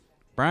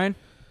Brian?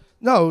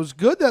 No, it was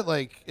good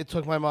that it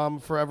took my mom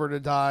forever to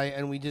die,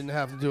 and we didn't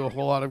have to do a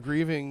whole lot of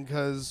grieving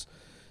because,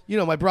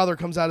 my brother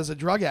comes out as a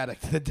drug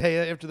addict the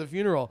day after the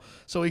funeral,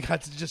 so we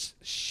got to just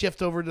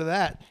shift over to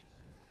that.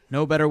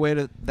 No better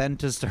way than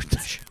to start the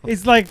show.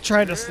 He's like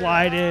trying to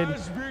slide in.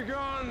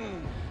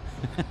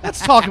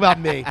 Let's talk about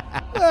me.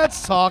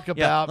 Let's talk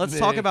about let's me.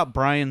 talk about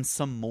Brian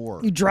some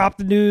more. You drop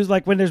the news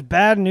when there's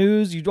bad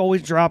news. You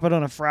always drop it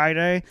on a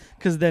Friday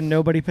because then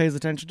nobody pays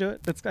attention to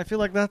it. I feel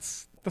like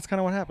that's kind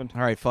of what happened.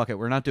 All right, fuck it.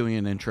 We're not doing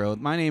an intro.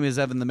 My name is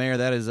Evan the Mayor.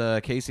 That is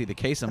Casey the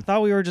Kasem. I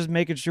thought we were just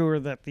making sure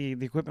that the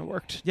equipment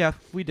worked. Yeah,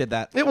 we did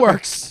that. It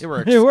works. It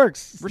works. It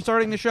works. We're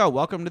starting the show.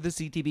 Welcome to the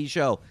CTB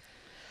show.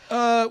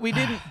 We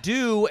didn't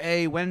do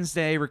a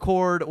Wednesday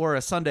record or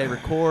a Sunday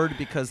record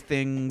because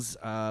things,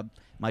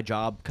 my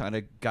job kind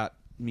of got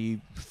me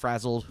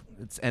frazzled.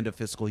 It's end of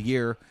fiscal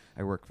year.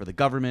 I work for the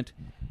government.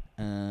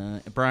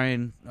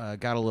 Brian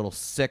got a little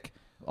sick.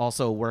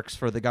 Also works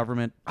for the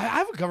government. I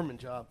have a government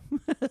job.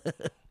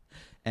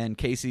 And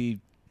Casey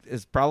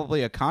is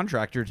probably a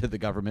contractor to the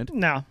government.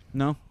 No.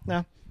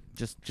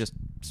 Just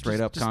straight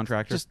up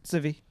contractor. Just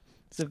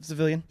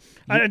civilian.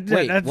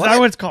 Wait, that's what? not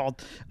what it's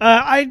called.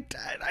 I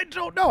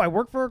don't know. I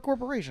work for a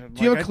corporation.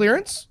 Do you have a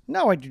clearance?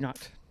 No, I do not.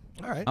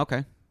 All right.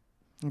 Okay.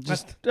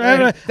 Just That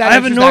I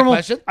have answers a that normal.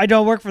 question. I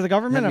don't work for the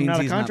government. That I'm means not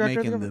a he's contractor.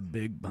 not of the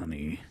making the government. big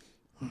money.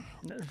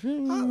 I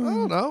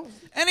don't know.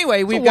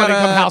 Anyway, we've It's a got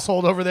one-income a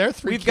household over there.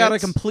 We've got a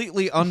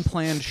completely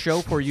unplanned show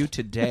for you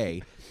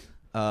today.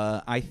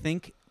 I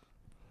think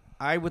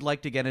I would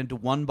like to get into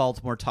one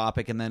Baltimore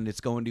topic, and then it's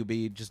going to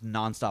be just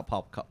nonstop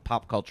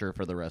pop culture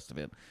for the rest of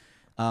it.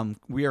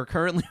 We are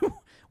currently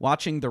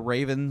watching the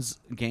Ravens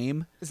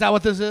game. Is that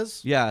what this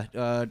is? Yeah,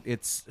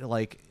 it's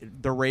like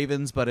the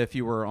Ravens, but if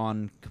you were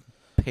on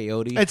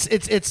peyote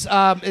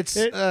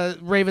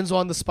It's Ravens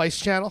on the Spice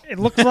Channel. It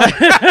looks like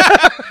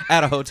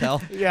at a hotel.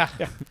 Yeah.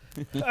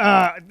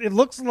 it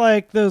looks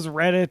like those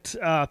Reddit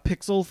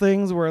pixel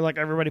things where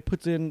everybody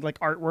puts in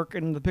artwork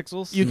in the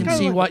pixels.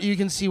 You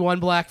can see one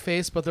black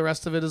face, but the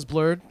rest of it is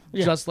blurred.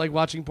 Yeah. Just like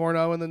watching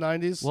porno in the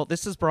 90s. Well,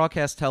 this is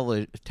broadcast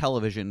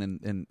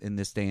television in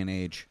this day and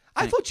age.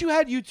 I thought you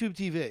had YouTube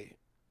TV.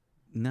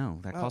 No,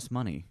 that costs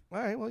money. All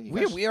right. Well,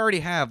 We already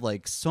have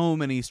so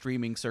many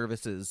streaming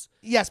services.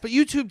 Yes, but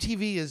YouTube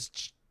TV is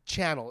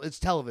channel. It's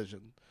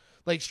television.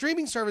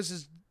 Streaming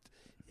services.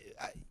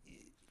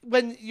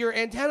 When your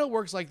antenna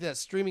works like this,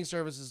 streaming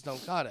services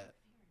don't cut it.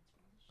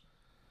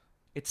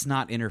 It's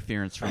not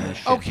interference from this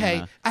shit.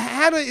 Okay,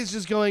 Hannah is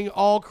just going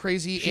all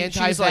crazy She's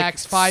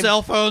anti-vax.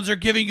 cell phones are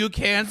giving you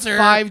cancer.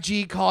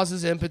 5G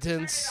causes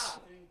impotence.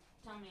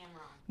 Tell me I'm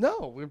wrong.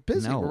 No, we're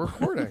busy. No. We're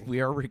recording.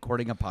 We are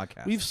recording a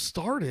podcast. We've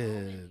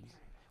started.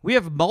 We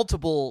have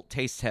multiple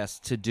taste tests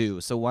to do,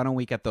 so why don't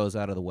we get those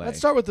out of the way? Let's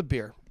start with the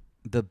beer.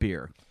 The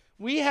beer.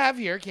 We have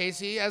here,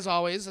 Casey, as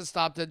always, has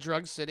stopped at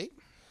Drug City.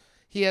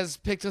 He has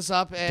picked us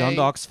up a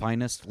Dundalk's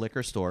finest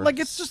liquor store.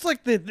 it's just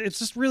it's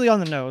just really on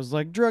the nose,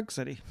 like Drug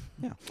City.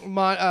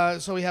 Yeah.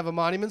 So we have a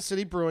Monument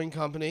City Brewing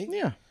Company.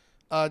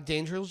 Yeah.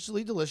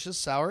 Dangerously delicious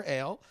sour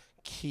ale,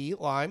 key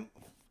lime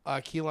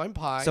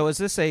pie. So is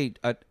this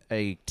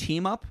a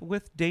team up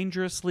with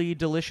Dangerously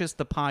Delicious,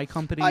 the pie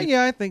company?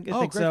 Yeah, I think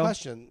great so.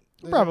 question.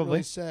 They didn't Probably.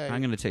 really say.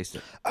 I'm going to taste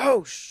it.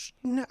 Oh,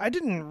 no, I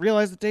didn't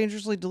realize that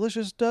Dangerously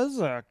Delicious does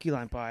key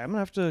lime pie. I'm gonna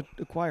have to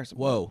acquire some.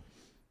 Whoa.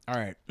 All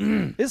right.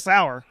 It's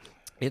sour.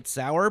 It's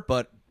sour,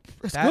 but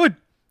It's good.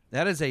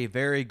 That is a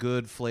very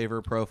good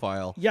flavor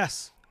profile.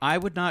 Yes. I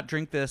would not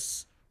drink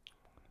this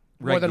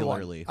More than one.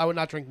 regularly. I would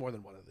not drink more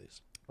than one of these.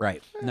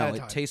 Right. No, At a it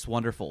time. tastes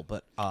wonderful,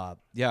 but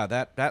yeah,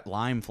 that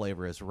lime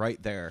flavor is right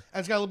there. And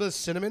it's got a little bit of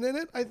cinnamon in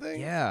it, I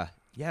think. Yeah.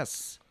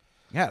 Yes.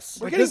 Yes.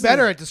 We're getting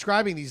better at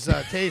describing these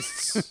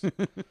tastes.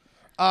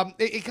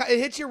 It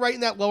hits you right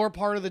in that lower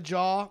part of the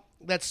jaw.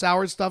 That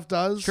sour stuff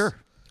does. Sure.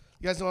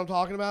 You guys know what I'm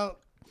talking about?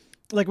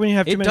 Like when you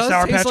have too It many does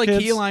Sour taste Patch like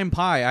Kids. key lime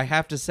pie, I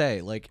have to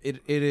say. It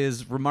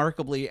is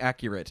remarkably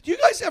accurate. Do you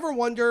guys ever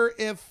wonder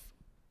if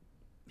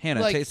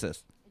Hannah, Like- taste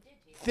this.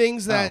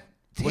 things that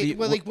What do you-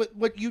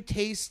 what you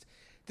taste,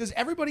 does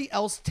everybody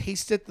else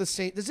taste it the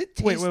same? Does it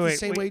taste Wait, the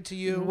same way to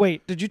you?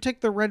 Wait, did you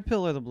take the red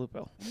pill or the blue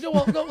pill? No,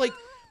 well, no,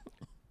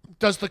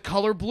 does the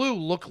color blue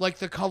look like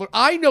the color?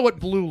 I know what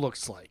blue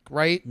looks like,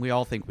 right? We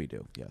all think we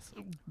do, yes.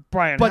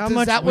 Brian, But how does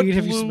much that what weed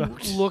have you blue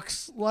smoked?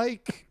 looks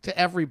like to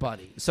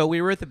everybody? So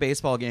we were at the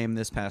baseball game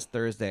this past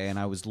Thursday, and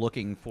I was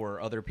looking for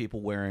other people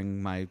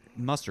wearing my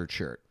mustard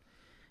shirt.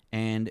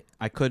 And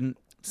I couldn't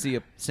see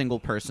a single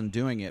person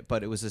doing it,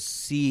 but it was a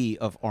sea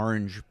of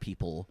orange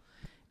people.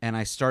 And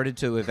I started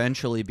to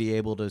eventually be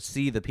able to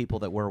see the people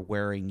that were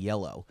wearing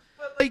yellow.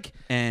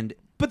 And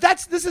But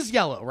this is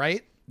yellow,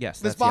 right? yes,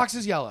 This that's box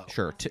is yellow.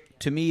 Sure.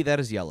 To me, that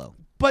is yellow.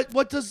 But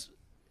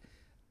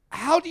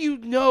how do you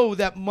know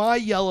that my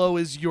yellow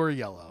is your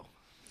yellow?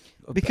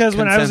 Because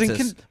when I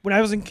Consensus.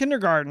 was in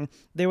kindergarten,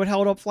 they would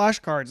hold up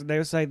flashcards and they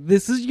would say,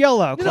 "This is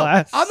yellow, No,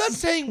 class." I'm not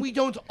saying we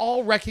don't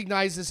all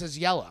recognize this as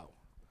yellow.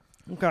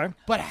 Okay.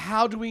 But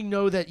how do we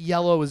know that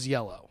yellow is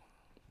yellow?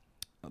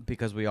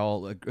 because we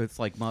all. It's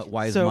like,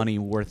 why is So- money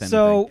worth anything?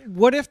 So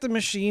what if the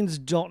machines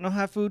don't know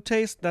how food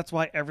tastes? That's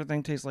why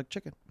everything tastes like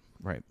chicken.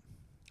 Right.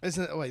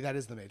 Isn't it? Wait, that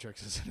is the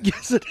Matrix, isn't it?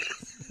 Yes, it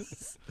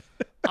is.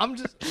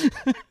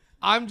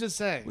 I'm just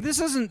saying. This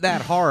isn't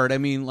that hard. I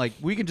mean, like,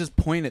 we can just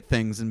point at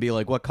things and be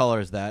like, what color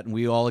is that? And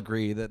we all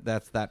agree that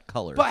that's that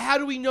color. But how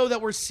do we know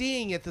that we're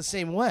seeing it the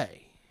same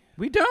way?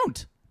 we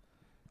don't.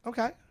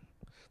 Okay.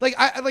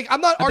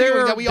 I'm not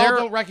arguing that we all there-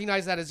 don't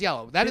recognize that as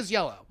yellow. That is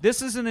yellow.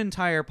 This is an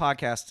entire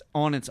podcast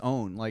on its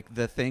own. Like,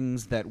 the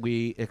things that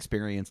we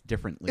experience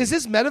differently. Is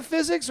this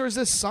metaphysics or is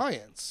this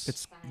science?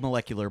 It's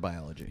molecular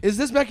biology. Is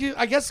this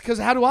I guess because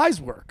how do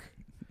eyes work?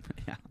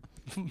 Yeah.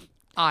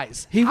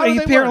 Eyes. He How do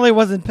they apparently work?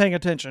 wasn't paying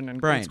attention in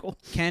grade Brian, school.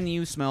 can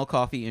you smell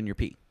coffee in your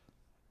pee?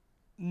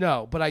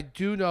 No, but I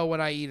do know when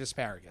I eat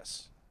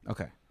asparagus.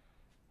 Okay.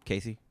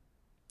 Casey?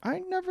 I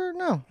never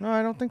know. No,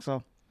 I don't think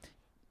so.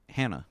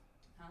 Hannah?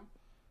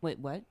 Wait,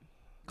 what?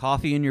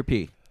 Coffee in your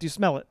pee? Do you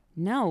smell it?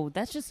 No,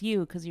 that's just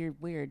you because you're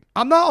weird.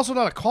 I'm also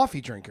not a coffee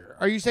drinker.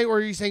 Are you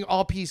saying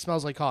all pee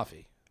smells like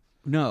coffee?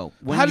 No.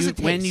 How does it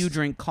When taste? you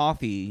drink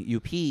coffee, you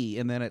pee,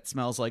 and then it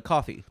smells like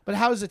coffee. But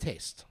how does it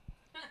taste?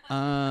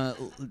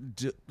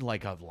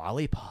 Like a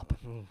lollipop.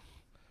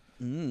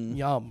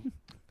 Yum.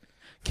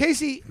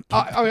 Casey,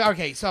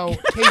 okay, so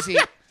Casey,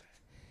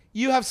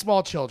 you have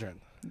small children.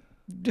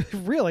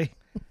 Really?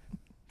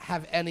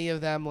 Have any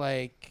of them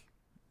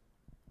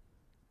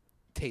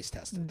taste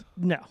tested?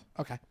 No.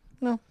 Okay.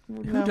 No.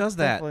 Who does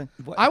that? What,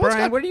 I was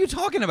Brian, got- what are you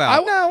talking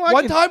about?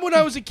 One time when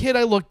I was a kid,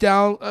 I looked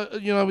down.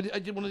 I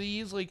did one of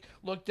these,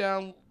 looked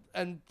down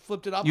and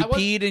flipped it up. You I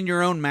wasn't- peed in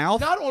your own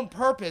mouth? Not on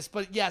purpose,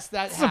 but yes,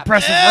 that It's happened.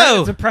 impressive. Ew!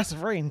 It's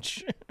impressive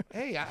range.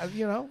 Hey,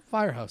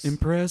 fire hose.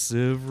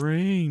 Impressive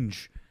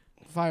range.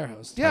 Fire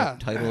hose. Yeah.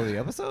 Title of the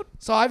episode?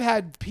 So I've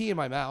had pee in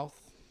my mouth.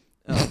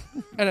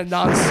 In a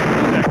non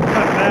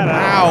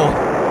Ow.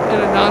 in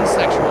a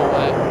non-sexual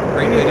way.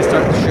 Great way to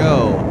start the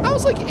show. I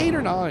was like 8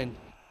 or 9.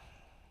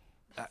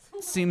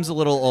 Seems a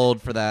little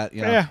old for that.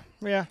 You know?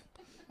 Yeah.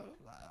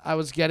 I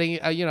was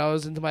getting, I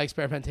was into my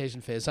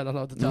experimentation phase. I don't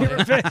know what to tell you.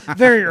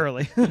 Very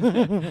early.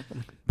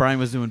 Brian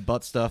was doing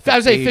butt stuff. I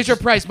was saying Age- Fisher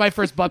Price, my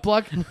first butt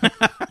plug.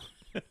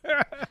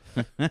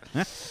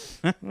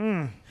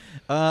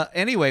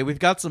 Anyway, we've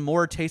got some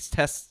more taste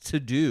tests to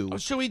do.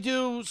 Should we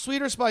do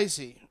sweet or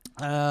spicy?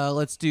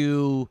 Let's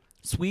do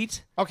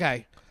sweet.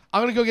 Okay.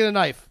 I'm going to go get a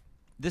knife.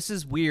 This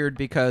is weird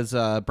because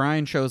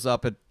Brian shows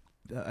up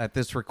at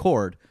this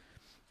record,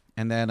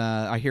 and then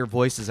I hear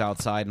voices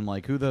outside. And I'm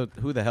like, who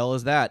the hell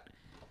is that?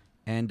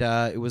 And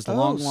it was the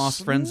long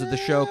lost friends of the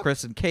show,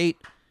 Chris and Kate,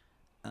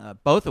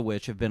 both of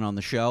which have been on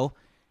the show,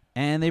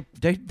 and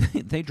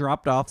they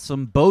dropped off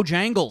some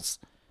Bojangles.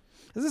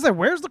 As I say,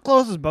 where's the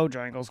closest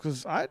Bojangles?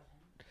 Because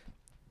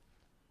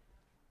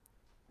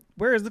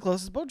where is the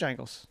closest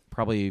Bojangles?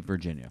 Probably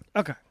Virginia.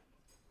 Okay.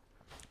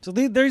 So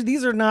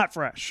these are not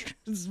fresh.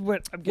 This is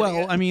what I'm getting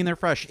Well, at. I mean, they're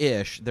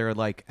fresh-ish. They're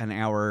like an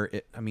hour.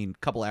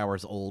 Couple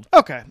hours old.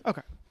 Okay.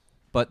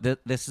 But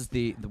this is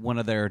the one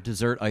of their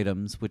dessert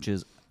items, which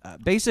is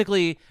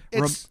basically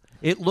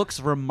it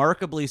looks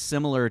remarkably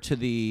similar to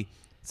the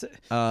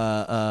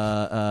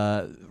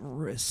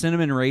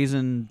cinnamon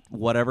raisin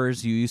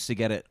whatevers you used to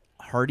get at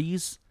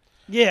Hardee's.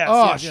 Yes.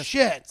 Oh, yes.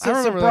 shit. I So,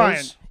 remember Brian,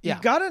 those. Yeah.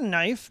 you got a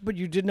knife, but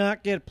you did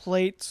not get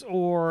plates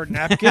or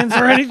napkins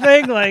or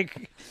anything.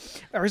 Like,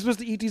 are we supposed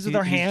to eat these with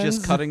our hands? He's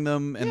just cutting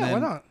them, and Yeah, why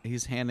then not?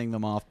 he's handing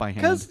them off by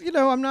hand. Because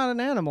I'm not an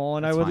animal,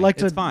 and That's I would fine. like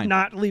It's to fine.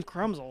 not leave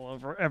crumbs all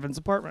over Evan's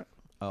apartment.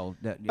 Oh,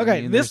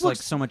 Okay, this there's like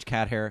looks- so much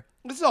cat hair.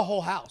 This is a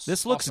whole house.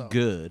 This looks also.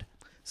 good.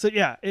 So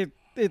yeah,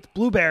 it's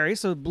blueberry.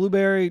 So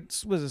blueberry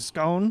was a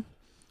scone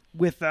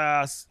with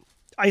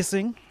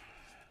icing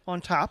on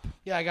top.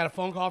 Yeah, I got a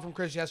phone call from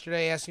Chris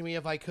yesterday asking me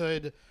if I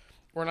could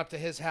run up to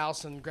his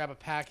house and grab a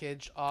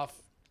package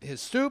off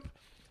his stoop.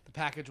 The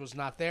package was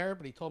not there,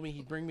 but he told me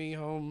he'd bring me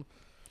home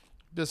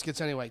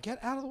biscuits anyway.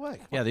 Get out of the way.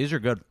 Yeah, these are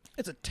good.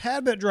 It's a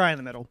tad bit dry in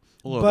the middle,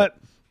 A little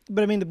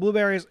but I mean the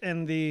blueberries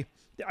and the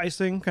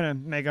icing kind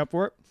of make up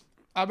for it.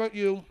 How about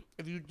you?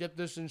 If you dip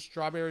this in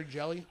strawberry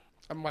jelly,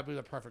 that might be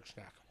the perfect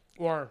snack.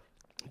 Or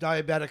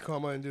diabetic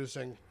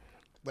coma-inducing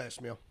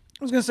last meal.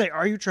 I was gonna say,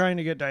 are you trying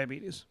to get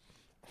diabetes?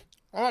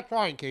 I'm not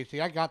trying, Casey.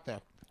 I got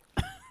that.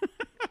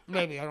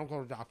 Maybe. I don't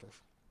go to doctors.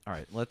 All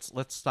right, let's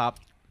stop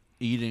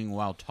eating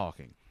while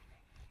talking.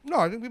 No,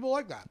 I think people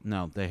like that.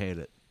 No, they hate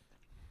it.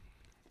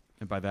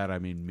 And by that I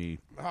mean me.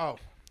 Oh,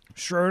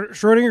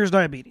 Schrodinger's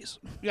diabetes.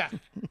 yeah.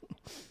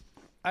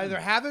 I either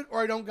have it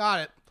or I don't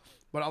got it,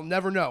 but I'll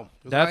never know.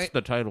 That's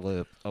the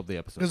title of the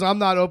episode. Because I'm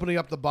not opening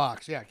up the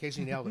box. Yeah,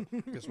 Casey nailed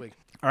it this week.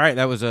 All right,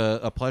 that was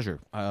a pleasure.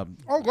 Oh,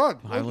 good.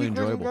 Highly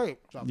enjoyable. Great.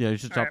 So, Yeah, you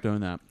should stop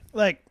doing that.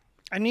 Like,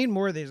 I need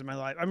more of these in my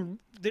life.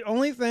 The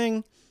only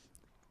thing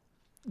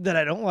that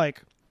I don't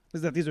like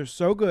is that these are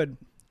so good,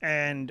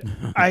 and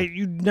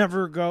you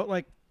never go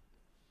like.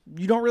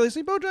 You don't really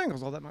see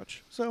Bojangles all that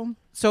much, so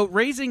So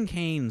Raising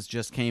Cane's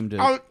just came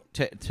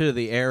to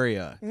the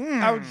area,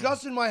 I was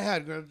just in my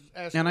head. Gonna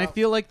ask and I about-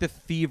 feel like the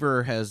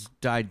fever has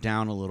died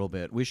down a little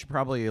bit. We should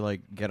probably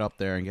get up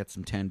there and get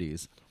some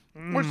tendies.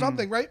 or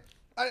something, right?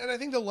 And I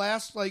think the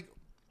last like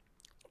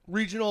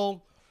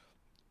regional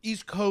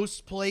East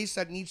Coast place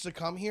that needs to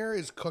come here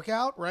is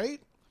Cookout,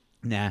 right?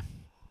 Nah,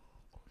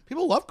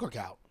 People love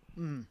Cookout.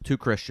 too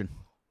Christian.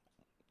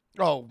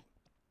 Oh,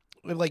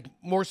 like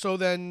more so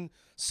than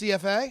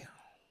CFA,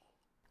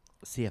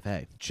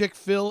 CFA.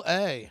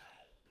 Chick-fil-A.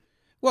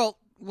 Well,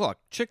 look,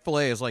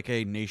 Chick-fil-A is like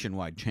a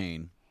nationwide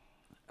chain,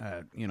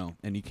 and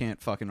you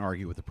can't fucking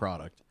argue with the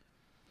product.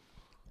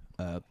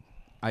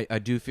 I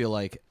do feel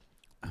like,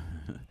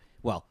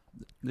 well,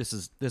 this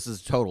is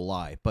a total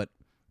lie, but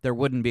there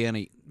wouldn't be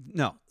any.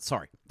 No,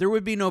 sorry, there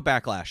would be no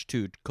backlash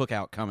to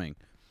Cookout coming.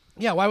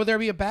 Yeah, why would there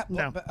be a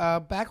No.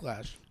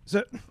 backlash?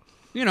 So,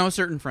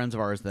 Certain friends of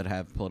ours that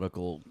have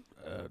political.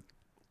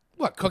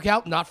 What,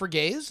 Cookout not for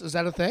gays? Is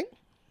that a thing?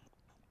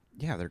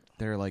 Yeah,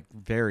 they're like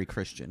very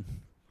Christian.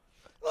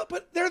 Look,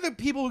 but they're the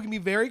people who can be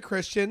very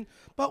Christian,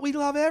 but we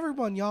love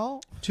everyone,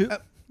 y'all. two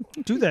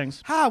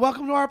things. Hi,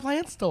 welcome to our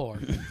plant store.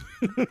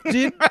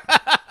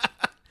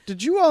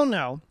 Did you all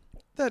know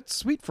that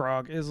Sweet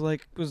Frog is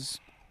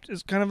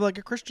kind of like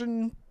a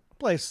Christian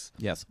place?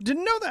 Yes.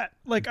 Didn't know that.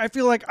 Like, I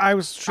feel like I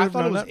should I have thought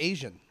it known was that.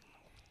 Asian.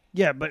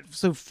 Yeah, but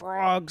so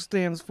Frog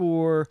stands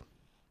for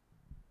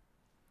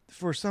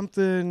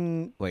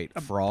something. Wait,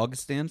 frog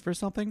stands for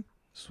something?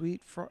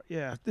 Sweet Frog.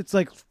 Yeah, it's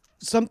like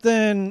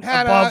something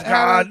Hannah, above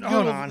God. Hannah,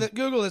 Hold on.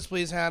 Google this,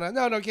 please, Hannah.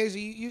 No,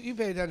 Casey, you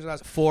pay attention to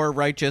us. For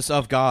righteous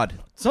of God.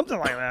 Something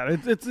like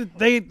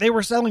that. They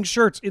were selling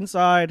shirts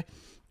inside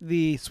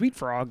the Sweet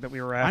Frog that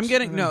we were at. I'm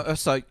getting no.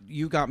 So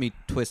you got me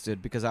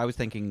twisted because I was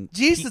thinking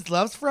Jesus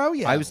loves Fro,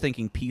 yeah. I was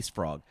thinking peace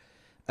frog.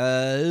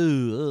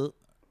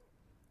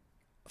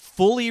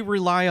 Fully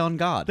rely on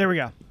God. There we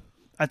go.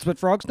 That's what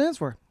Frog stands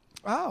for.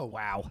 Oh,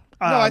 wow.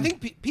 No, I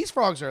think peace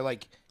frogs are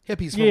like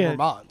hippies from Yeah.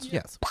 Vermont.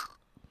 Yes.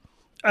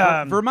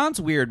 Um, Vermont's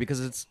weird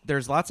because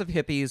there's lots of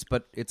hippies,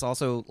 but it's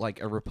also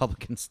like a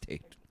Republican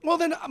state. Well,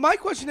 then my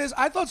question is,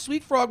 I thought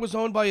Sweet Frog was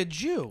owned by a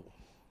Jew.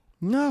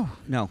 No,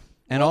 No.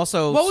 And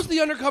also, What was the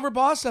Undercover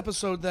Boss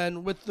episode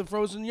then with the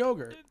frozen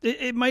yogurt?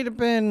 it might have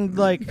been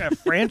like a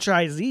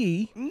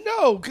franchisee.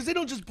 No, because they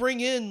don't just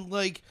bring in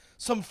like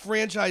some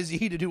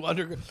franchisee to do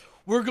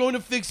We're going to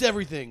fix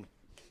everything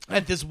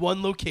at this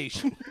one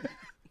location.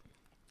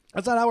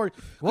 That's not how we're.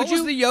 what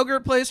was the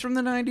yogurt place from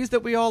the 90s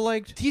that we all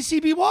liked?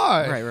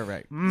 TCBY?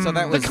 Right. So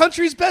that The was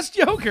country's best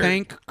yogurt.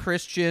 Thank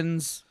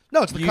Christians.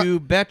 No, it's the You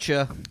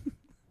betcha.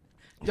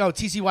 No,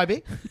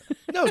 TCYB?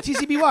 No,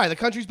 TCBY, the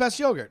country's best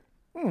yogurt.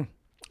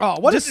 Oh,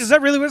 what Is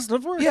that really what it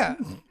stood for? Yeah.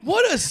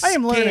 What a scam. I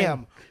am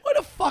learning. What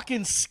a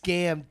fucking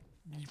scam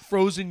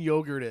frozen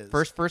yogurt is.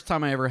 First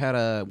time I ever had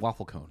a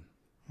waffle cone.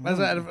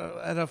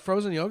 At a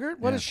frozen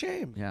yogurt? What Yeah. a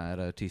shame. Yeah, at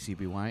a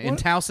TCBY. In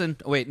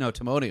Towson. Wait, no,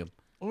 Timonium.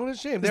 What a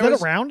shame. Is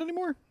that around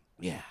anymore?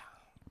 Yeah,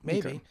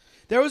 maybe.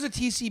 There was a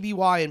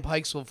TCBY in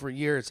Pikesville for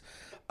years.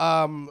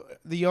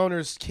 The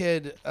owner's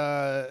kid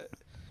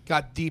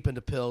got deep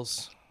into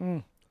pills.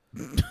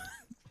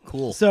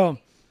 Cool. So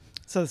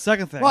the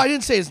second thing. Well, I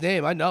didn't say his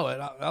name. I know it.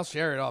 I'll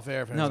share it off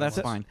air. No, that's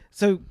fine.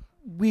 So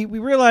we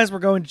realized we're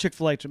going to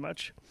Chick-fil-A too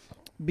much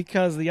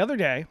because the other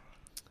day,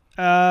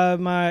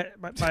 my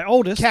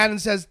oldest. Cannon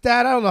says,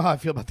 Dad, I don't know how I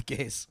feel about the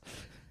gays.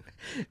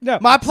 No,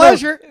 My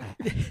pleasure.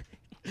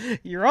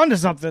 You're onto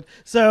something.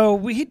 So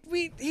he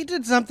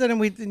did something, and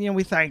we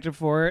thanked him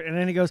for it, and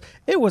then he goes,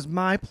 "It was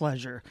my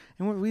pleasure,"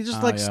 and we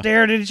just yeah.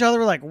 stared at each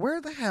other, like,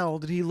 "Where the hell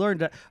did he learn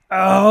that?"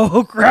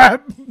 Oh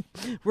crap,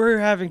 we're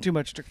having too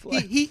much Chick-fil-A.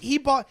 He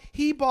bought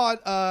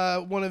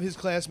one of his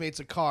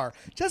classmates a car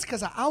just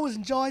because I always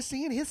enjoy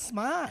seeing his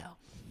smile.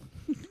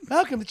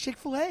 Welcome to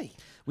Chick-fil-A.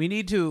 We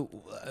need to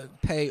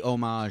pay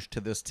homage to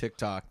this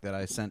TikTok that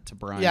I sent to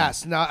Brian.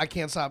 Yes, now I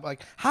can't stop.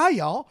 Like, hi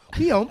y'all,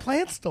 we own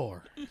Plant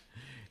Store.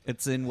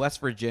 It's in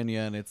West Virginia,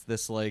 and it's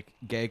this like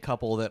gay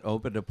couple that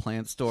opened a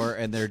plant store,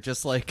 and they're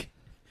just like,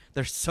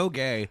 they're so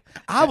gay.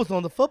 I was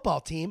on the football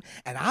team,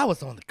 and I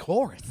was on the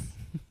chorus.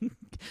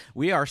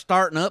 We are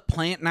starting up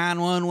Plant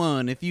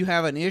 911. If you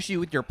have an issue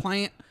with your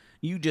plant,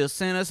 you just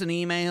send us an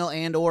email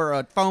and or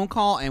a phone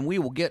call, and we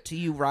will get to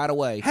you right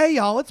away. Hey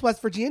y'all, it's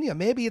West Virginia.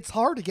 Maybe it's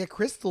hard to get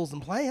crystals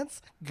and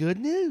plants. Good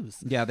news.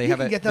 Yeah, they you have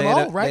can a- get them they had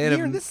all a- right they had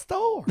here a- in this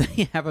store.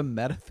 They have a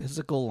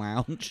metaphysical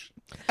lounge.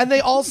 And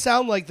they all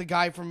sound like the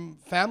guy from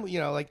Family.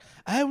 Like,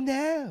 oh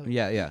no,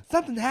 Yeah.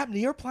 something happened to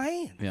your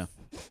plant. Yeah.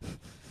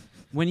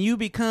 When you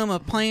become a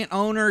plant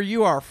owner,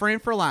 you are a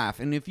friend for life.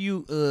 And if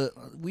you,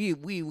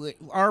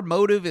 our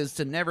motive is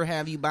to never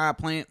have you buy a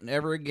plant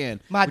ever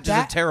again, which is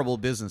a terrible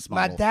business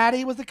My model.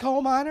 daddy was a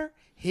coal miner.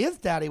 His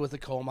daddy was a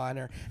coal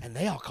miner, and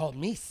they all called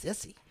me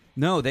Sissy.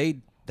 No,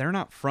 they're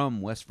not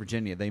from West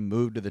Virginia. They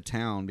moved to the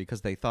town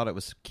because they thought it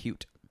was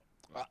cute.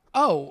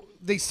 Oh,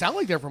 they sound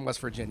like they're from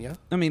West Virginia.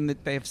 I mean,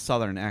 they have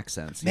southern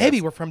accents. Maybe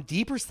yes. we're from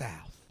deeper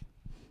south.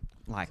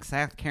 Like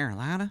South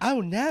Carolina.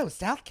 Oh no,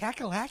 South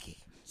Kakalaki.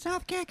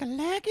 South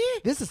Kakalaki?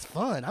 This is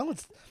fun.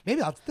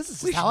 This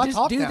is We how I should just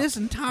talk do now. this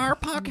entire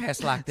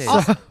podcast like this.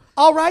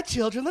 All right,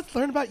 children, let's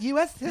learn about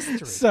U.S.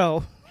 history.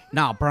 So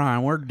No,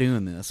 Brian, we're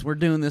doing this. We're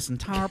doing this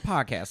entire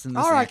podcast in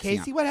this All right, accent.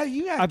 Casey, what have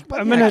you got?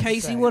 I'm gonna-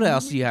 Casey, what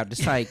else do you have to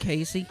say,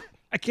 Casey?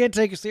 I can't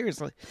take it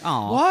seriously.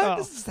 Oh, What? Oh.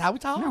 This is how we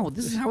talk. no,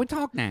 this is how we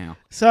talk now.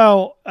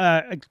 So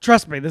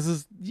trust me, this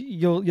is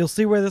you'll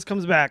see where this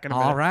comes back in a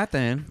All minute. right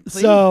then.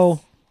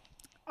 So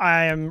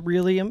I am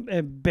really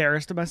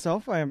embarrassed of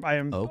myself. I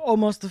am Oh.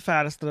 almost the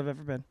fattest that I've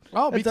ever been.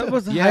 Oh, me That too.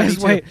 was the Yeah, highest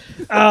me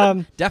too.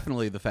 weight.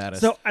 Definitely the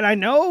fattest. So, and I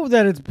know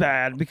that it's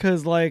bad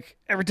because, like,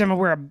 every time I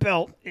wear a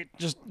belt, it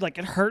just, like,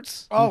 it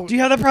hurts. Oh. Do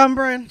you have that problem,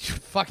 Brian?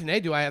 Fucking A,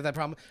 do I have that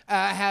problem?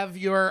 Have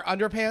your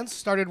underpants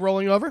started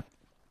rolling over?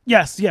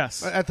 Yes.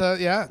 At the,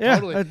 yeah, Yeah.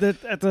 totally. At the,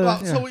 Well,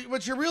 yeah. so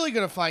what you're really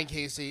going to find,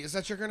 Casey, is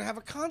that you're going to have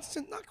a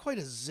constant, not quite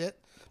a zit,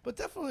 but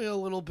definitely a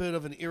little bit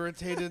of an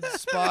irritated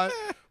spot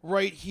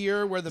right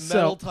here where the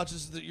metal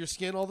touches your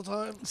skin all the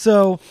time.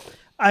 So,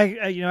 I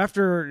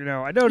after,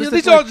 I noticed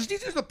These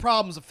are the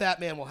problems a fat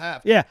man will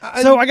have. yeah.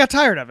 So I got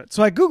tired of it.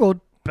 So I Googled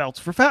belts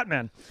for fat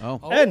men. oh.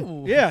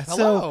 And, yeah.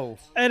 hello.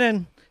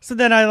 So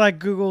then I, like,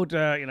 Googled,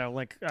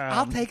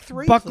 I'll take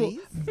 3, please.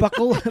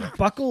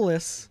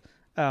 buckleless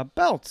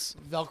belts.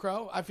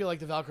 Velcro? I feel like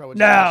the Velcro would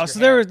No, touch so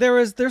your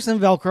there's some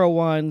Velcro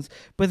ones,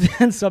 but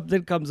then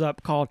something comes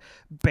up called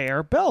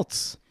bare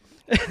belts.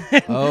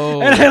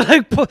 Oh. And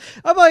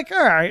I'm like,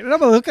 all right, and I'm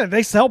looking,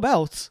 they sell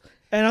belts,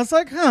 and I was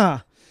like, huh.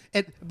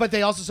 But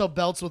they also sell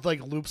belts with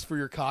like loops for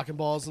your cock and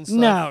balls and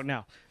stuff.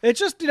 No, it's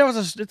just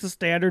it's a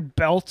standard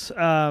belt,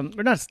 or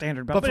not a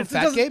standard belt, But for it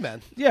fat doesn't- gay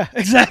men. Yeah,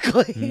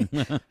 exactly.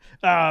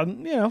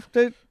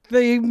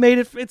 They made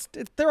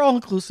it. They're all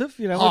inclusive.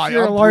 Hi, if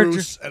you're I'm a larger,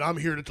 Bruce, and I'm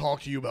here to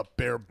talk to you about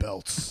bear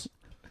belts.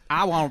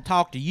 I want to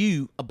talk to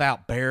you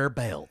about bear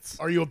belts.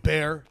 Are you a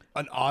bear,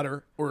 an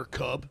otter, or a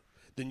cub?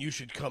 Then you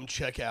should come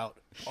check out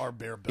our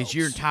bear belts. Is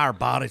your entire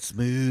body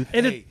smooth?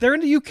 and Hey. they're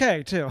in the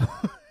UK too.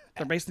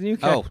 They're based in the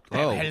UK.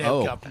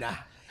 Hello, governor.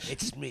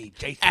 It's me,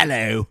 Jason.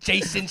 Hello.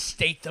 Jason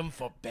Statham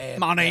for bear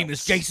My name is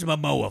belts. Jason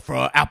Momoa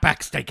for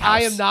Outback Steakhouse.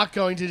 I am not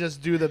going to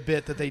just do the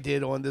bit that they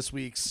did on this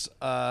week's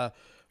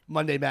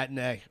Monday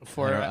matinee.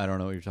 I don't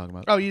know what you're talking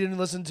about. Oh, you didn't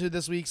listen to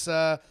this week's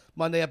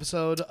Monday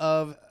episode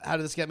of How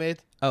Did This Get Made?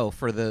 Oh,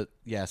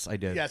 yes, I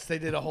did. Yes, they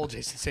did a whole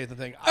Jason Statham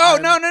thing. Oh,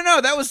 no.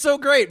 That was so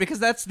great because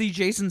that's the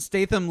Jason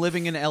Statham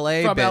living in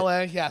L.A. From bit.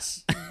 L.A.,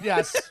 yes.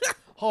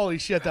 Holy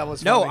shit, that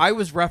was No, funny. I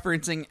was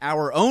referencing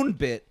our own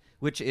bit,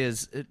 which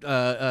is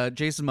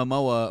Jason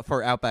Momoa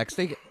for Outback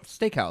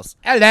Steakhouse.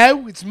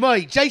 Hello, it's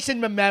me,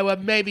 Jason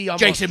Momoa. Maybe I'm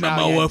Jason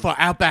Australian. Momoa for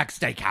Outback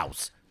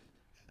Steakhouse.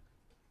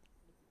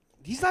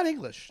 He's not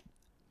English.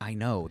 I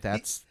know,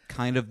 that's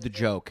kind of the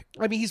joke.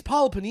 I mean, he's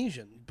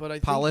Peloponnesian, but I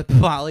think...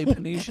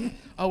 Polynesian?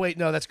 Oh, wait,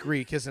 no, that's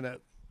Greek, isn't it?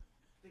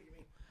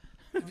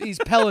 He's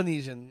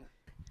Peloponnesian.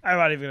 I'm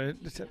not even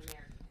gonna.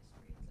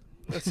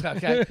 That's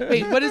okay.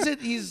 Wait, what is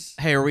it? He's...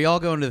 Hey, are we all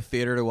going to the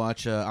theater to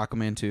watch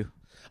Aquaman 2?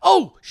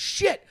 Oh,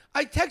 shit!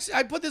 I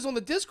put this on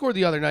the Discord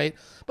the other night,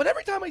 but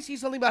every time I see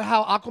something about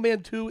how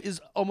Aquaman 2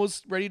 is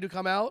almost ready to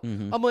come out,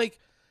 I'm like,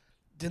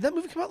 did that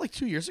movie come out like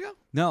 2 years ago?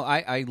 No,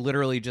 I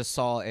literally just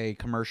saw a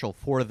commercial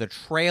for the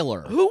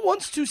trailer. Who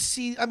wants to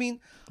see... I mean,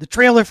 The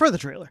trailer for the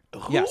trailer.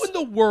 who Yes. in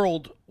the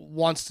world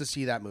wants to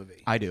see that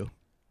movie? I do.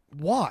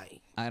 Why?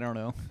 I don't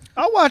know.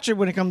 I'll watch it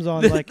when it comes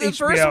on like the HBO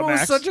first one was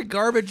Max. such a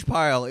garbage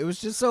pile. It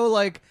was just so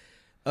like,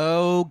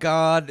 oh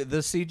god, the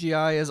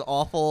CGI is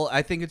awful.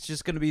 I think it's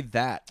just going to be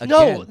that again.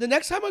 No, the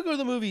next time I go to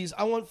the movies,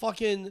 I want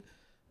fucking...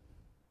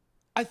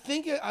 I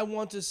think I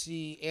want to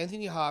see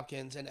Anthony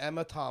Hopkins and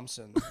Emma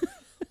Thompson.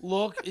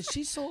 Look, is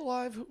she still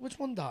alive? Which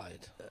one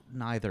died?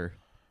 Neither.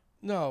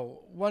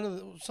 No,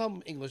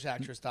 some English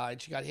actress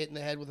died. She got hit in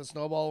the head with a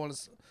snowball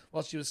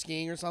while she was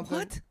skiing or something.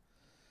 What?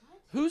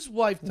 Whose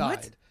wife died?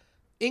 What?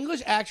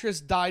 English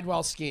actress died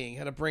while skiing.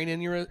 Had a brain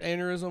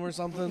aneurysm or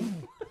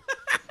something.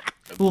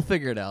 We'll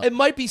figure it out. It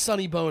might be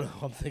Sonny Bono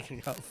I'm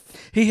thinking of.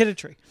 He hit a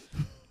tree.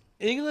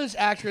 English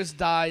actress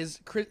dies.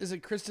 Is it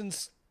Kristen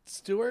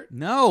Stewart?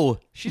 No,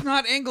 she's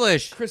not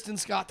English. Kristen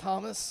Scott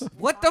Thomas?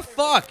 What the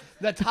fuck?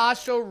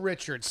 Natasha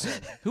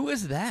Richardson. Who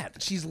is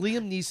that? She's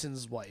Liam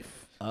Neeson's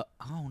wife.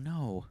 Oh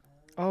no.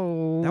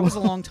 Oh, That was a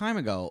long time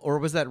ago. Or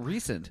was that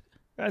recent?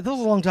 that was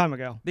a long time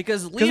ago.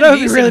 Because Liam that would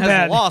be Neeson really has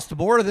bad. lost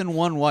more than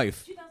one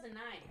wife.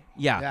 2009.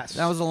 Yeah, Yes.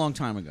 that was a long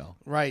time ago.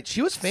 Right.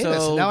 She was famous.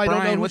 So, and now I don't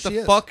know Brian, who what she the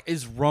is. fuck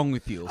is wrong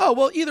with you? Oh,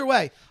 well, either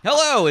way.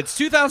 Hello, it's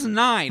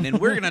 2009, and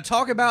we're going to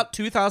talk about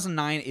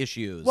 2009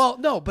 issues. Well,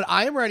 no, but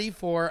I am ready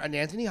for an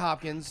Anthony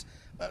Hopkins.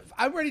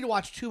 I'm ready to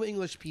watch two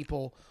English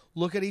people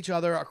look at each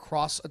other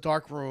across a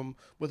dark room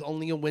with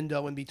only a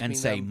window in between and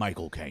say them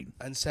Michael Caine.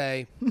 and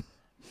say,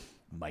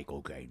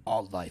 Michael Caine.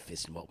 "Our life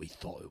isn't what we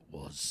thought it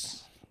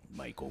was."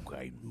 Michael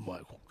Caine.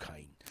 Michael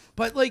Caine.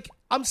 But like,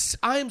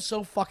 I am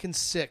so fucking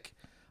sick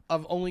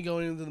of only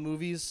going into the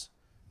movies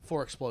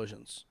for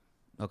explosions.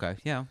 Okay,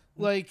 yeah.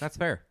 Like, That's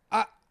fair.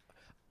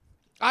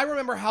 I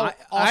remember how I,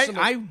 awesome.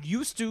 I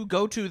used to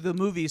go to the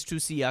movies to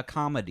see a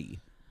comedy.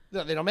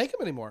 No, they don't make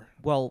them anymore.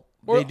 Well,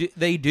 Or-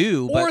 they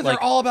do, Or but they're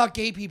like, all about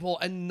gay people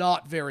and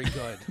not very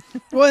good.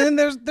 Well, and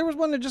there was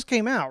one that just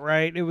came out,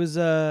 right? It was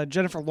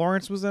Jennifer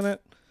Lawrence was in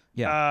it.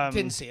 yeah.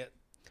 Didn't see it.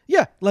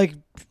 Yeah, like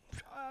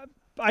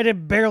I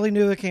barely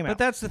knew it came But out.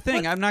 that's the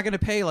thing. I'm not going to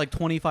pay like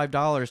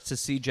 $25 to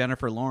see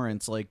Jennifer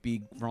Lawrence like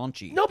be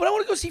raunchy. No, but I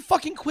want to go see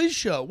fucking Quiz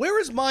Show. Where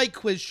is my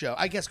Quiz Show?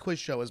 I guess Quiz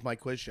Show is my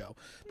Quiz Show.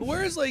 But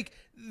where is like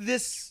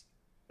this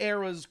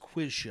era's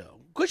Quiz Show?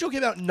 Quiz Show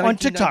came out in on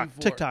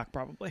 1994. TikTok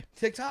probably.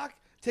 TikTok?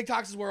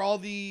 TikTok is where all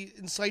the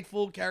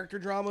insightful character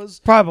dramas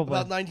Probably.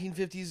 about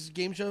 1950s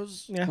game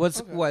shows. Yeah.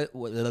 Was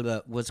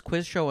was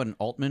Quiz Show an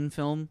Altman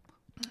film?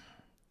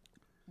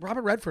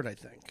 Robert Redford, I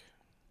think.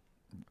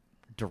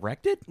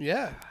 Directed?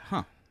 Yeah.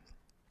 Huh.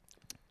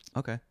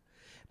 Okay.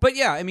 But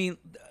yeah, I mean,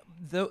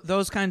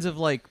 those kinds of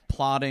like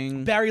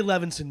plotting, Barry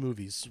Levinson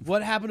movies.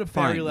 What happened to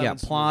Barry fine, Levinson? yeah,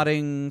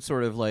 plotting,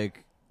 sort of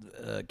like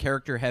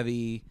character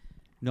heavy,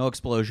 no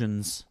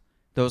explosions,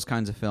 those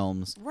kinds of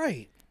films.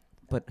 Right.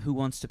 But who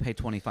wants to pay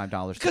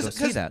 $25 to go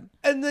see that?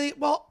 And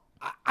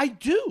I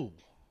do.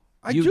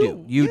 You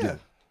do. You yeah. do.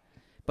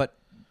 But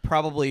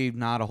probably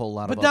not a whole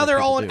lot But of now other they're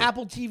people all on do.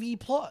 Apple TV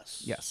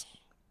Plus. Yes.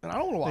 And I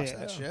don't want to watch Yeah.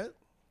 that shit.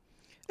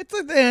 It's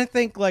like, I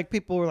think like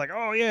people were like,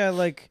 oh yeah,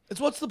 like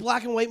It's what's the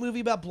black and white movie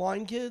about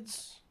blind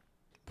kids?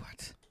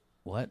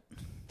 What?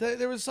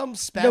 There was some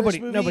Spanish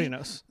movie. nobody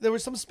knows. There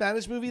was some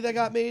Spanish movie that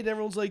got made.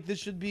 Everyone's like, this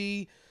should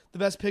be the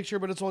best picture,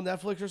 but it's on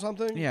Netflix or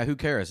something. Yeah, who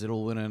cares?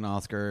 It'll win an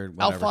Oscar.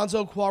 Whatever.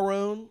 Alfonso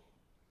Cuarón.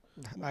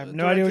 I have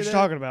no idea what you're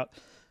talking about.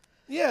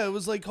 Yeah, it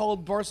was like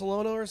called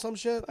Barcelona or some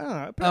shit. I don't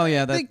know. But Oh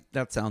yeah, I think,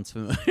 that sounds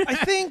familiar. I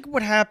think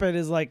what happened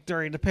is like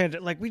during the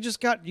pandemic, like we just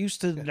got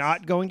used to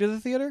not going to the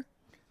theater,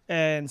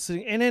 and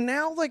sitting, and then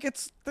now like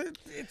it's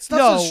stuff's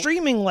No,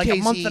 streaming like a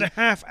month Casey. and a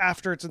half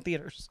after it's in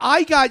theaters.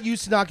 I got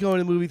used to not going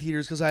to movie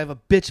theaters because I have a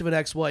bitch of an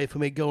ex-wife who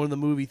made going to the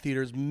movie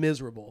theaters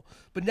miserable.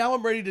 But now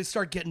I'm ready to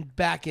start getting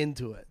back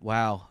into it.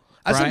 Wow.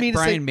 I didn't mean to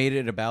say- Brian made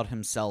it about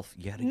himself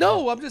yet again.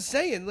 No, I'm just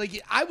saying.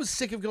 Like, I was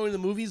sick of going to the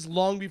movies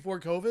long before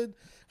COVID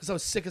because I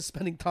was sick of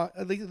spending time.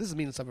 This is the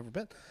meanest I've ever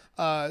been.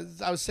 I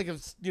was sick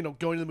of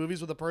going to the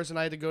movies with a person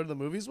I had to go to the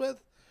movies with.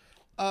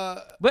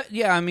 But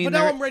yeah, I mean, But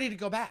now I'm ready to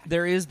go back.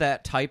 there is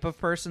that type of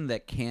person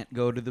that can't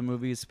go to the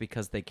movies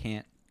because they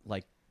can't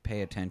like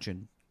pay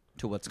attention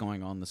to what's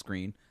going on the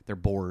screen. They're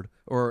bored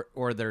or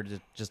they're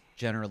just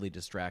generally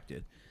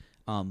distracted.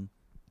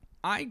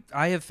 I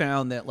have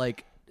found that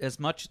like as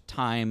much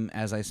time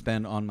as I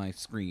spend on my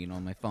screen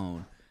on my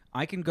phone,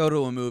 I can go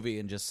to a movie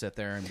and just sit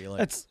there and be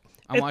like,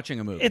 I'm watching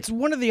a movie. It's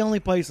one of the only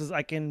places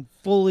I can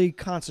fully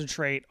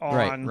concentrate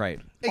on. right.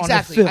 on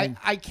Exactly. a film.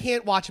 I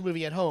can't watch a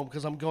movie at home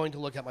because I'm going to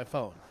look at my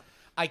phone.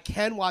 I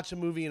can watch a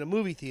movie in a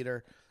movie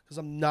theater because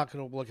I'm not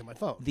going to look at my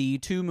phone. The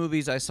two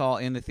movies I saw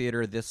in the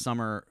theater this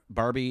summer,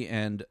 Barbie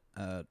and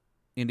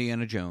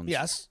Indiana Jones.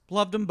 Yes.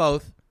 Loved them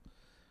both.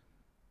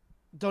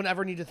 Don't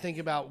ever need to think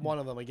about one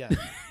of them again.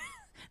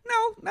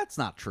 No, that's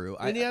not true.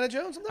 Indiana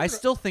Jones? I'm not I gonna-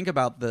 still think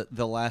about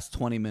the last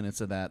 20 minutes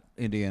of that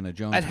Indiana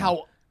Jones. And one.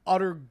 how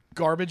utter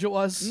garbage it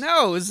was.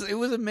 No, it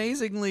was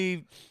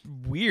amazingly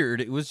weird.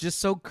 It was just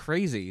so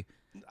crazy.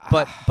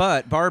 But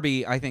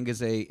Barbie, I think,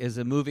 is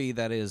a movie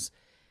that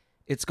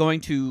it's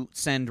going to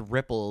send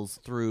ripples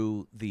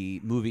through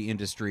the movie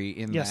industry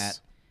in Yes. that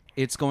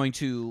it's going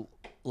to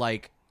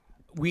like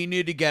we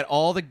need to get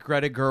all the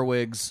Greta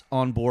Gerwigs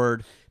on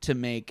board to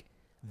make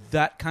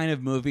that kind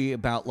of movie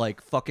about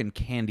like fucking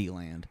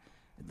Candyland.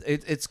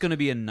 It's going to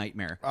be a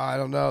nightmare. I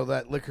don't know.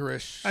 That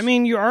licorice. I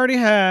mean, you already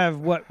have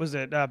what was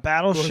it? Lord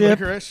Battleship.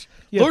 Licorice.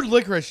 Yeah. Lord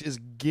Licorice is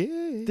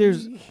gay.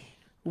 There's a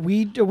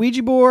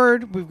Ouija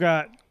board. We've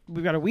got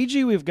a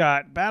Ouija. We've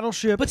got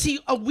Battleship. But see,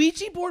 a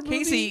Ouija board movie.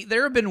 Casey,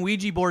 there have been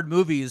Ouija board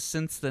movies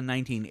since the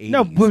 1980s.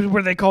 no,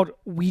 were they called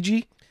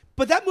Ouija?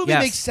 But that movie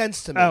Yes. makes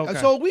sense to me. Oh, okay.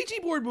 So a Ouija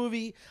board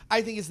movie,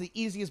 I think, is the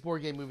easiest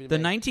board game movie to The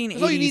make. 1980s.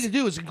 'Cause all you need to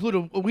do is include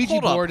a Ouija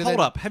Hold board.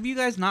 up. Have you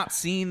guys not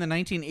seen the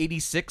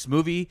 1986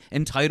 movie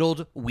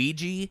entitled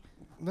Ouija?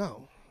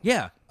 No.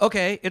 Yeah.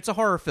 Okay. It's a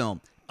horror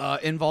film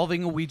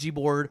involving a Ouija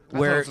board thought it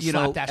where was a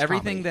slapdash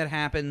everything comedy. that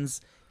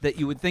happens that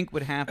you would think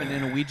would happen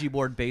in a Ouija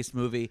board based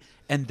movie,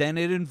 and then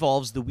it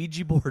involves the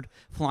Ouija board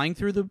flying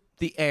through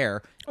the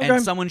air, Okay.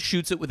 and someone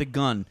shoots it with a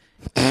gun,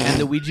 and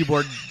the Ouija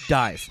board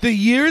dies. The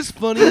year's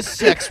funniest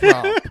sex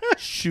romp.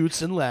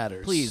 Shoots and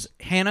ladders. Please,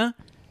 Hannah,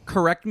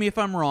 correct me if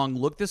I'm wrong.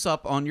 Look this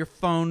up on your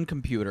phone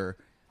computer.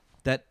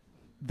 That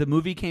the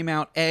movie came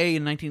out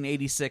in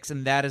 1986,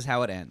 and that is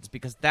how it ends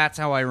because that's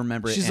how I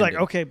remember it. She's like,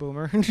 ending. okay,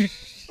 boomer.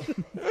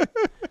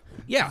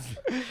 Yeah.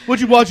 What'd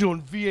you watch it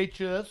on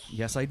VHS?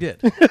 Yes, I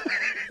did.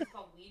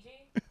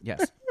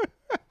 Yes.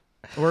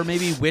 Or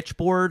maybe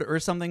Witchboard or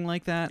something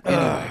like that.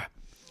 Anyway.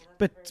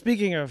 But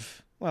speaking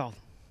of, well,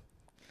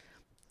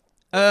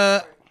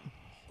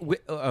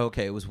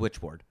 Okay, it was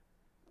Witchboard.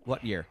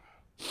 What year?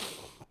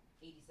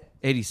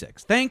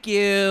 86. Thank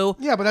you.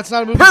 Yeah, but that's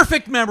not a movie.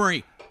 Perfect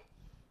memory.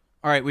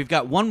 All right, we've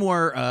got one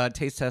more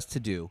taste test to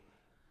do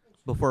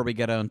before we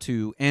get on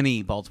to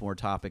any Baltimore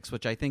topics,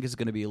 which I think is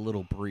going to be a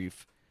little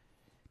brief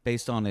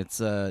based on its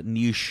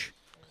niche.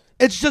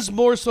 It's just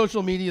more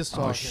social media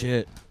talking. Oh,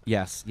 shit.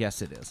 Yes,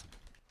 it is.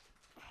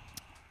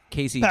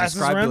 Casey, Pass this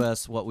describe around. to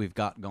us what we've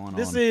got going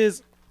this on.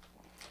 is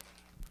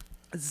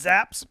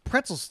Zapp's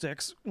pretzel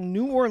sticks,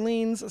 New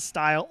Orleans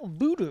style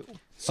voodoo.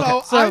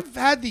 So, So- I've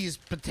had these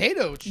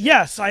potato chips.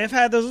 Yes, I have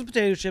had those with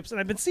potato chips, and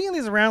I've been seeing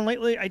these around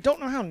lately. I don't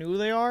know how new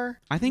they are.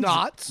 I think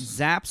Not.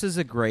 Zapp's is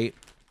a great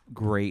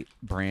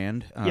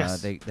brand.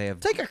 Yes. They have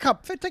Take a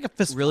cup. Take a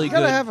fist. really You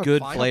gotta have a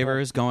good pineapple.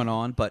 flavors going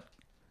on, but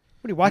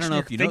What are you watching? know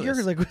Your if you know figure?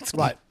 this. Like what's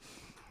What?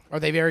 Are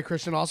they very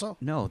Christian also?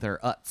 no, they're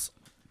Utz.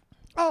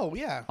 Oh,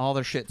 yeah. All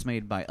their shit's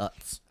made by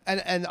Utz.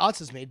 And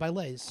Utz is made by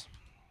Lay's.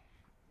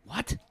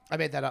 What? I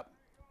made that up.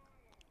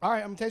 All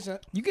right, I'm tasting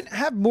it. You can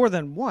have more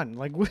than one.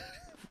 Like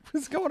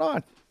what's going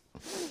on?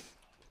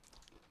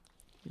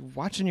 You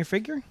watching your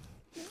figure?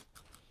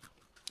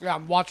 Yeah,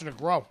 I'm watching it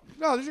grow.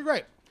 No, these are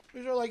great.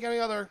 These are like any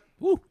other.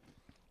 Woo.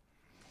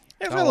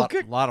 Yeah, Got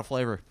a lot of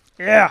flavor.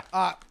 Yeah.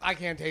 I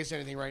can't taste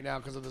anything right now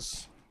because of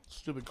this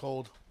stupid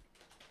cold.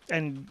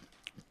 And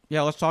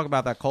Yeah, let's talk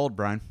about that cold,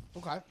 Brian.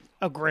 Okay.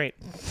 oh, great.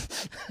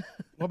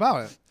 What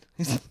about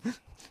it?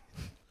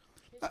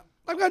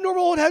 I've got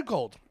normal old head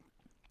cold.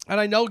 And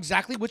I know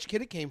exactly which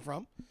kid it came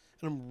from.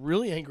 And I'm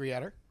really angry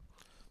at her.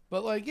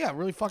 But, like, yeah, it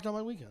really fucked up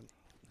my weekend.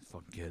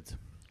 Fucking kids.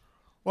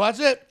 Well, that's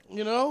it.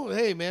 You know,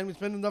 hey, man, we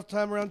spend enough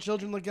time around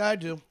children like I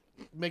do,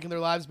 making their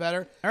lives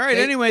better. All right.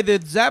 Anyway, the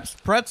Zapp's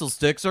pretzel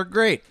sticks are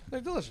great.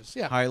 They're delicious,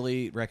 yeah.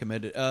 Highly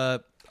recommended.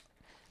 Honestly,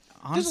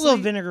 Just a little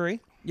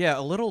vinegary. Yeah,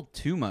 a little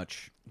too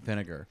much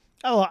vinegar.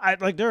 Oh,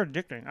 they're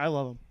addicting. I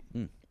love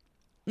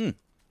them.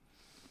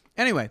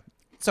 Anyway,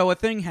 so a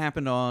thing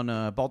happened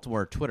on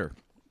Baltimore Twitter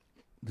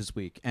this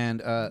week,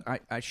 and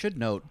I should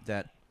note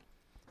that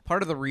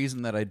part of the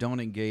reason that I don't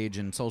engage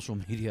in social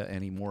media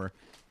anymore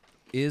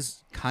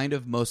is kind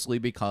of mostly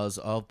because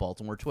of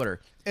Baltimore Twitter.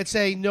 It's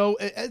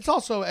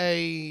also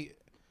a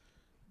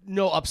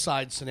no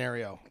upside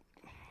scenario.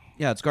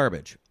 Yeah, it's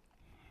garbage.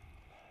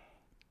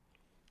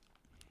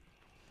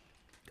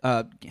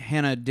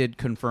 Hannah did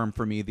confirm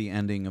for me the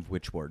ending of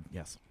Witchboard.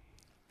 Yes.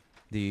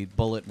 The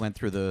bullet went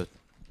through the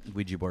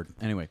Ouija board.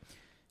 Anyway.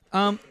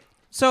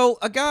 So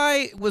a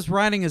guy was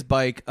riding his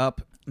bike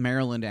up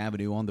Maryland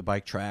Avenue on the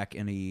bike track,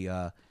 and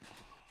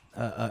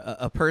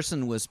a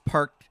person was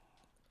parked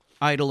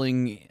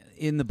idling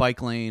in the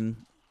bike lane,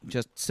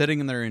 just sitting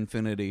in their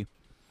Infinity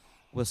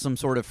with some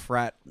sort of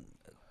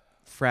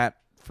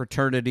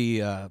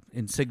fraternity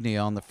insignia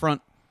on the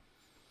front.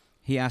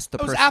 He asked the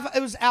person. It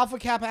was Alpha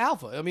Kappa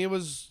Alpha. I mean, it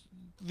was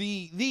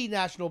the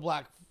national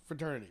black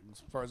fraternity,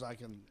 as far as I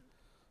can.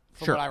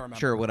 From what I remember.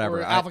 Sure, whatever.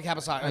 Or Alpha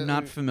Kappa Psi. I'm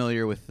not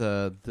familiar with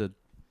the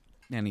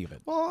any of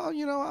it. Well,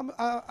 you know,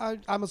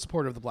 I'm a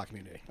supporter of the black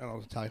community. I don't know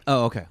what to tell you.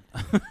 Oh, okay.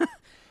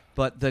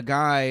 But the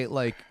guy,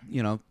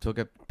 took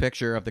a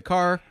picture of the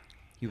car.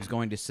 He was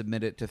going to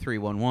submit it to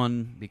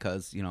 311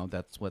 because,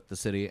 that's what the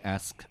city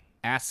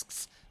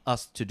asks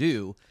us to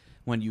do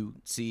when you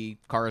see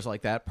cars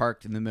like that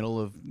parked in the middle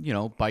of,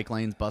 bike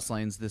lanes, bus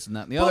lanes, this and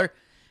that and the other.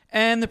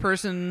 And the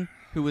person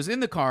who was in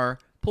the car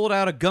pulled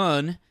out a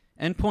gun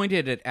and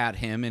pointed it at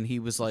him, and he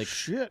was like,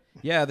 Shit.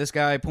 yeah, this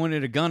guy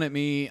pointed a gun at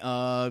me.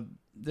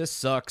 This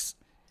sucks.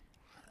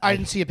 I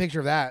didn't see a picture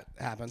of that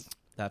happen.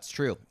 That's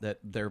true. That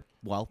they're,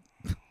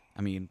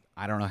 I mean,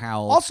 I don't know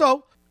how.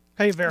 Also,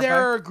 How you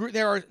verify?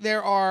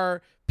 there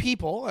are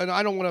people, and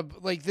I don't want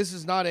to this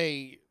is not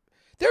a.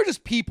 They're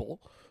just people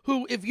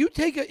who, if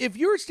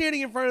you're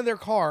standing in front of their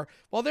car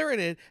while they're in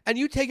it, and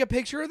you take a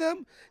picture of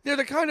them, they're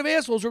the kind of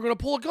assholes who are going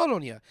to pull a gun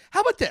on you. How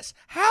about this?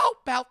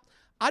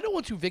 I don't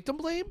want to victim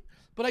blame,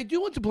 but I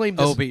do want to blame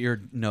this. Oh, but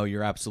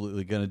you're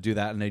absolutely going to do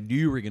that, and I knew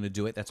you were going to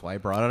do it. That's why I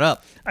brought it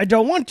up. I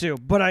don't want to,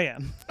 but I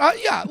am.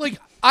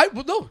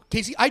 No,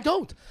 Casey, I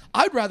don't.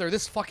 I'd rather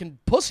this fucking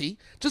pussy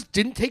just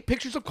didn't take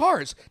pictures of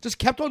cars, just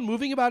kept on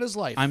moving about his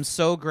life. I'm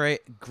so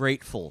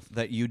grateful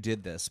that you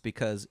did this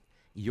because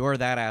you're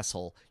that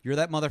asshole. You're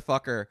that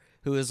motherfucker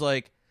who is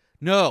like,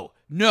 no,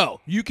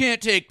 you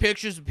can't take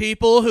pictures of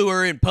people who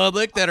are in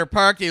public that are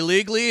parked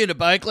illegally in a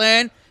bike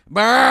lane.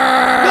 No,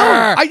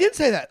 I didn't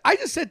say that. I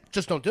just said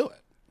just don't do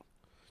it.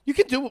 You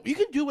can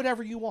do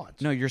whatever you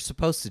want. No, you're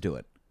supposed to do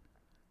it.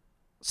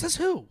 Says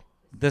who?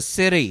 The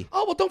city.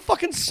 Oh, well, don't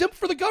fucking simp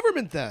for the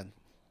government then.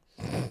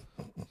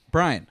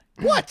 Brian.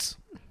 What?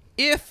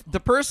 If the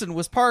person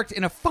was parked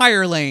in a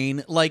fire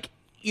lane,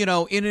 in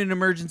an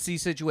emergency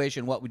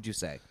situation, what would you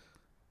say?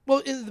 Well,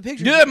 in the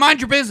picture. Yeah,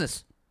 mind your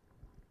business.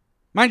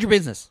 Mind your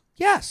business.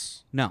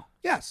 Yes. No.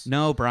 Yes.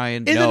 No,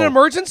 Brian. In no. an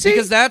emergency?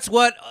 Because that's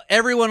what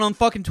everyone on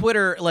fucking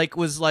Twitter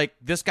was like,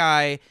 this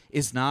guy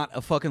is not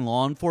a fucking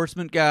law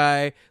enforcement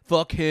guy.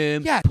 Fuck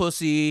him. Yes.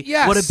 Pussy.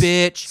 Yes. What a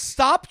bitch.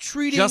 Stop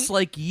treating. Just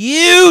like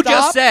you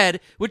just Stop. said,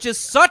 which is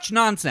such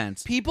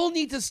nonsense. People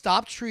need to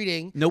stop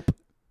treating Nope.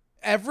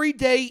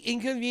 everyday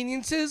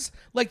inconveniences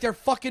like they're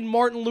fucking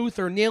Martin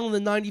Luther nailing the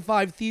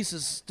 95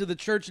 Thesis to the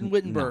church in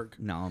Wittenberg.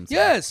 No, I'm sorry.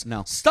 Yes.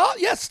 No. Stop.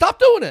 Yes. Stop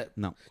doing it.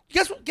 No.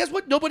 Guess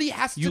what? Nobody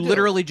has to You do.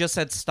 literally just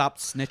said stop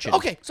snitching.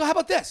 Okay. So how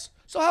about this?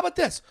 So how about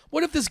this?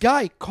 What if this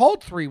guy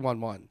called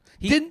 311?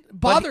 Didn't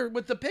bother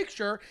with the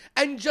picture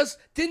and just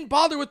didn't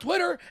bother with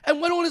Twitter and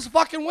went on his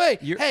fucking way.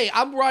 Hey,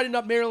 I'm riding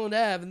up Maryland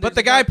Ave. But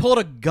the guy pulled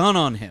a gun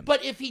on him.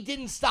 But if he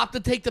didn't stop to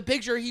take the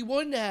picture, he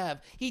wouldn't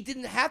have. He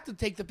didn't have to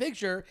take the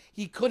picture.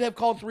 He could have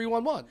called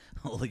 311.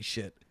 Holy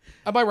shit.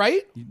 Am I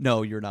right?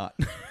 No, you're not.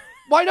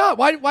 Why not?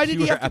 Why did he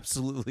You are have to?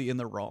 absolutely in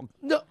the wrong.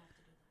 No.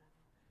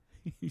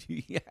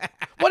 Yeah.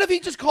 What if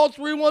he just called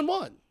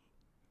 311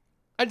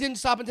 and didn't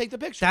stop and take the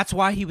picture? That's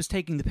why he was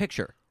taking the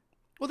picture.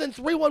 Well, then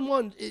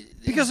 311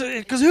 Because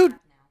who?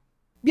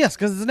 Yes,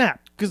 because it's an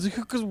app.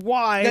 Because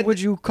why Then- would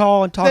you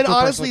call and talk Then to a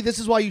honestly, person? this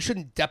is why you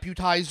shouldn't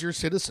deputize your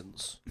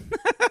citizens.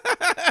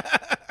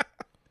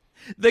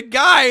 The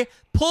guy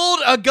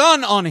pulled a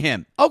gun on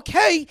him.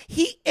 Okay,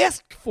 he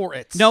asked for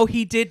it. No,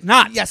 he did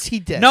not. Yes, he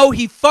did. No,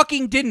 he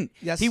fucking didn't.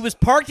 Yes. He was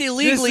parked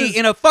illegally This is-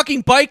 in a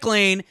fucking bike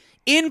lane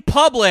in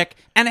public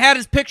and had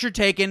his picture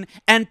taken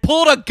and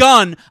pulled a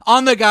gun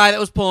on the guy that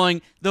was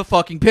pulling the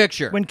fucking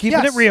picture. When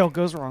keeping Yes. it real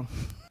goes wrong.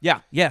 Yeah,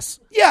 yes.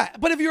 Yeah,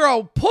 but if you're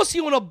a pussy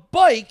on a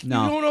bike,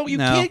 No. you don't know. You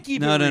no, can't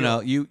keep no, it No,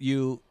 real. no,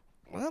 no.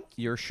 Well,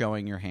 You're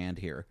showing your hand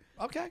here.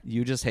 okay.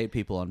 You just hate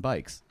people on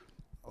bikes.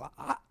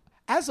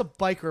 As a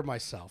biker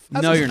myself,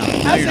 No, you're not. No,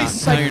 As you're a not. No, you're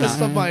cyclist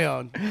not. of my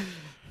own,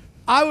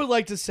 I would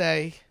like to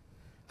say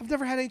I've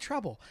never had any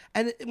trouble.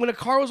 And when a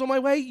car was on my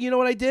way, you know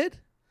what I did?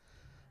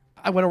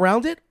 I went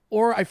around it,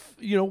 or I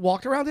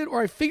walked around it,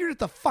 or I figured it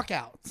the fuck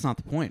out. That's not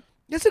the point.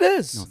 Yes, it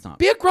is. No, it's not.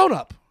 Be a grown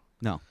up.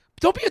 No.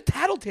 Don't be a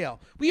tattletale.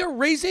 We are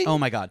raising Oh,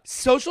 my God.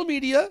 social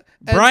media.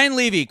 And Brian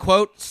Levy,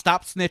 quote,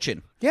 stop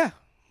snitching. Yeah.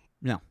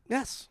 No.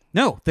 Yes.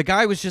 No, the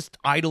guy was just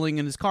idling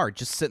in his car,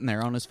 just sitting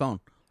there on his phone.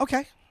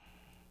 Okay.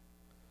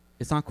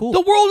 It's not cool. The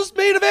world is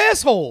made of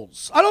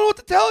assholes. I don't know what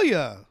to tell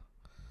you.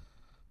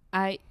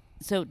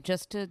 So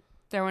just to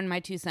throw in my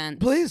 2 cents.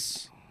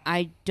 Please.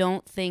 I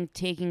don't think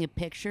taking a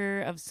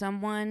picture of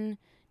someone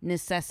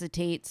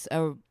necessitates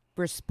a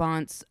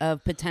response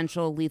of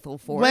potential lethal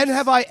force. When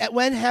have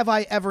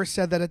I ever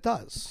said that it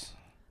does?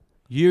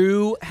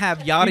 You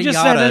have yada You just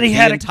said yada that he the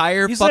had a-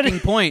 entire you said fucking he-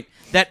 point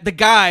that the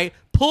guy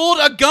pulled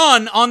a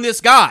gun on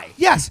this guy.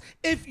 Yes.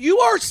 If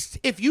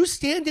you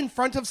stand in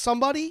front of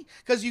somebody,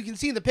 because you can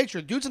see in the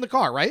picture, dude's in the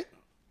car, right?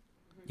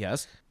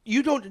 Yes.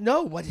 You don't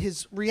know what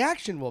his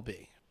reaction will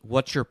be.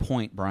 What's your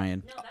point,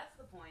 Brian? No, that's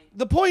the point.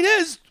 The point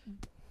is,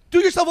 do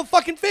yourself a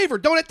fucking favor.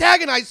 Don't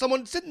antagonize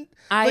someone sitting.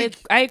 I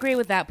agree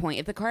with that point.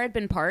 If the car had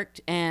been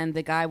parked and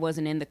the guy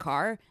wasn't in the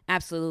car,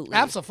 absolutely.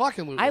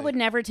 Absolutely. I would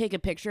never take a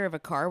picture of a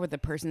car with the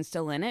person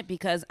still in it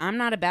because I'm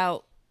not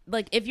about,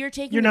 like, if you're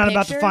taking You're a not picture,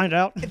 about to find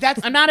out.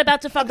 I'm not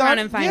about to fuck around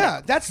and find Yeah,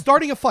 out. that's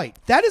starting a fight.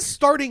 That is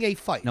starting a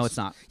fight. No, it's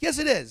not. Yes,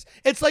 it is.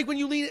 It's like when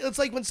you lean. It's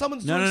like when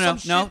someone's doing some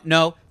shit.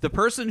 No. The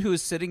person who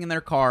is sitting in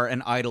their car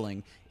and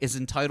idling is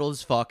entitled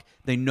as fuck.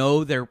 They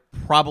know they're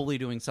probably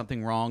doing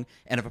something wrong,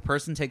 and if a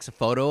person takes a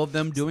photo of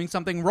them doing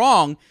something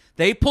wrong,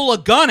 they pull a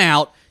gun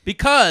out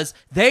because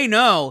they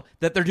know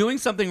that they're doing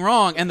something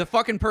wrong, and the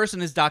fucking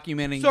person is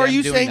documenting. So are them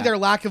you doing saying that. their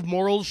lack of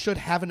morals should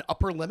have an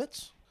upper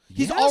limit?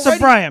 He's So, already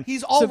Brian,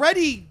 he's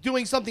already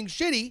doing something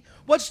shitty.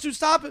 What's to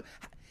stop it?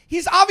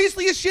 He's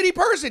obviously a shitty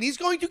person. He's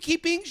going to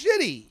keep being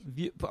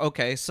shitty.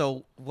 Okay,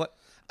 so what?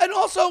 And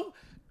also,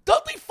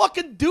 Dudley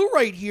fucking do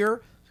right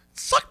here.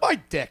 Suck my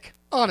dick.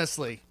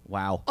 Honestly.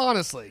 Wow,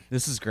 Honestly.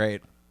 this is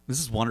great. This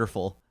is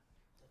wonderful.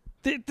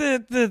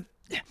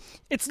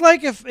 It's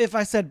like if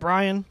I said,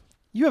 Brian,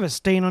 you have a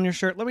stain on your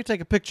shirt. Let me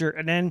take a picture,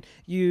 and then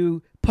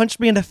you punch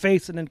me in the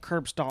face and then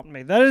curb stomp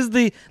me. That is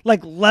the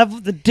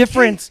the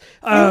difference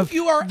of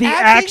you are the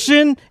acting-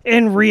 action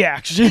and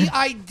reaction. The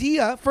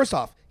idea, first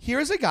off,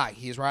 here's a guy.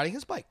 He's riding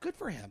his bike. Good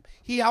for him.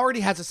 He already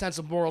has a sense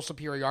of moral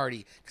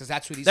superiority because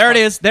that's what he's. There it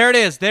is. There it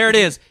is. There it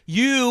is.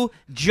 You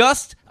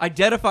just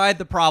identified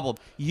the problem.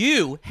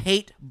 You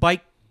hate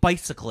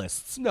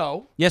bicyclists.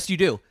 No. Yes, you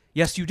do.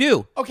 Yes, you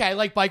do. Okay, I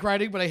like bike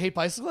riding, but I hate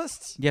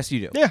bicyclists. Yes,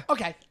 you do. Yeah.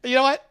 Okay. You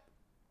know what?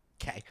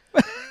 Okay.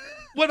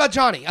 What about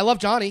Johnny? I love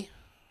Johnny.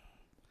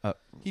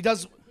 He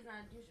does. He's not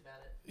a douche about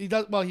it. He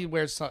does. Well, he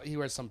wears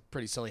some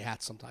pretty silly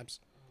hats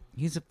sometimes.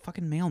 He's a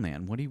fucking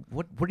mailman. What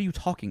are you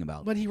talking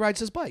about? When he rides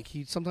his bike,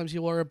 sometimes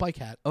he'll wear a bike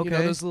hat. You know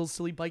Okay. those little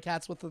silly bike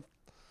hats with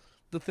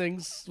the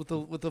things with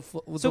the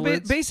So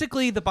lids?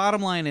 basically, the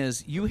bottom line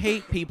is you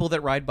hate people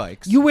that ride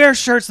bikes. You wear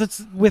shirts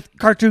that's with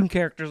cartoon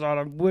characters on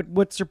them.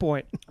 What's your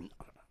point?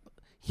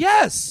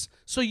 Yes.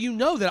 So you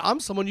know that I'm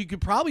someone you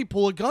could probably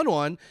pull a gun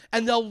on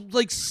and they'll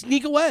like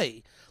sneak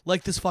away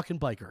like this fucking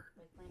biker.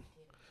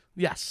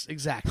 Yes,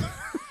 exactly.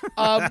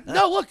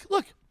 No,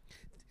 look.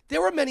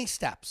 There were many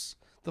steps.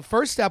 The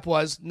first step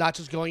was not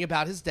just going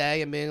about his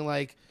day and being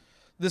like,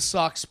 this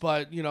sucks,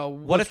 but, you know.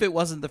 What if it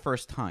wasn't the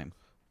first time?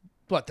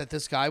 What, that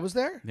this guy was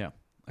there? Yeah.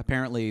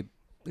 Apparently,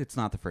 it's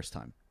not the first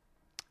time.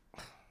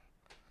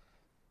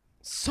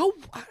 So,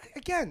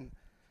 again,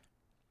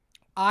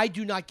 I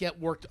do not get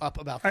worked up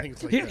about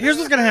things like this. Here's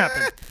what's gonna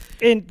happen.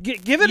 And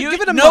give it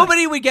a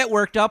Nobody would get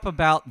worked up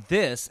about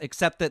this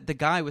except that the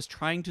guy was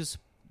trying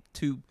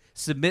to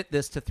submit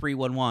this to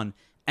 311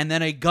 and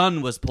then a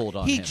gun was pulled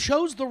on He him.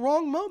 chose the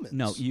wrong moment.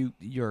 No,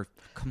 you're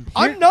completely.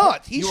 I'm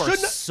not. He You are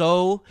shouldn't.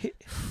 so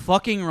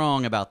fucking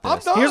wrong about this. I'm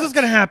not. Here's what's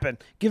gonna happen.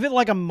 Give it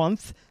like a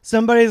month.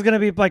 Somebody's gonna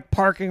be like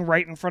parking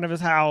right in front of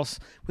his house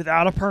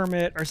without a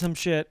permit or some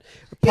shit.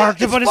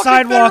 Parked it's up on the fucking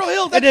sidewalk. Federal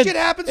Hill. and That then- shit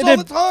happens and all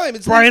then the time.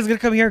 It's Brian's gonna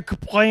come here and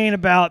complain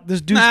about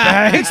this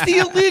douchebag. It's the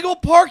illegal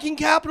parking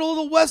capital of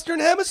the Western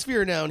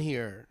Hemisphere down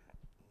here.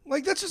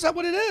 Like, that's just not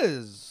what it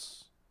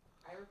is.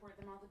 I report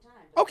them all the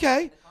time.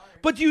 Okay.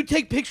 But do you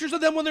take pictures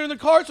of them when they're in the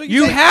car? So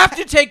You say, have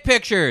to take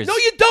pictures. No,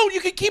 you don't. You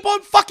can keep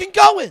on fucking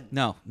going.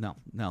 No,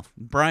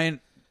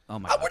 Brian. Oh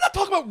my. We're not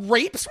talking about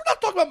rapes. We're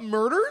not talking about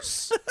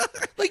murders.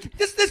 Like,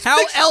 this. How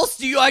else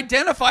do you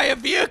identify a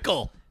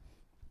vehicle?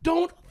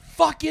 Don't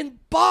fucking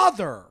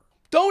bother.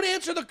 Don't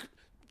answer the.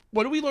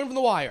 What do we learn from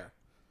The Wire?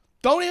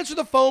 Don't answer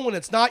the phone when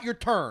it's not your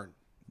turn.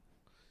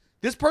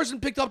 This person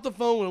picked up the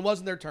phone when it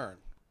wasn't their turn.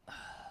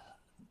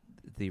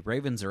 The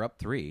Ravens are up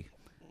 3.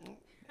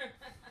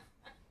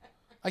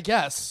 I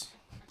guess.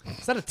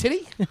 Is that a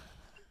titty?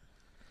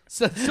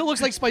 So it still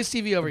looks like Spice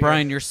TV over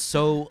Brian, here. you're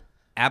so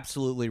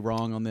absolutely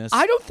wrong on this.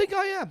 I don't think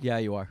I am. Yeah,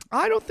 you are.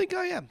 I don't think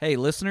I am. Hey,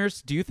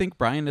 listeners, do you think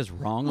Brian is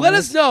wrong on Let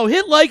this? us know.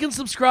 Hit like and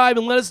subscribe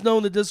and let us know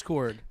in the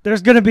Discord.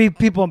 There's gonna be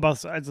people on both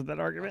sides of that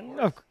argument.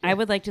 Oh, I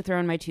would like to throw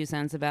in my 2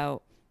 cents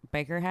about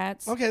biker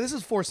hats. Okay, this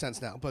is 4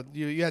 cents now, but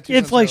you had 2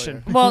 cents inflation.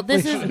 earlier. Well,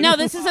 this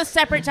is a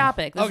separate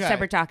topic. This is a Okay.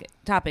 separate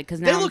topic because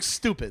They now look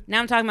stupid. now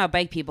I'm talking about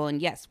bike people, and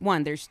yes,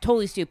 one, they're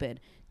totally stupid.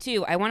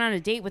 2, I went on a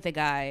date with a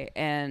guy,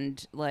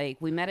 and like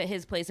we met at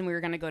his place, and we were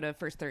gonna go to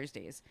First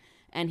Thursdays,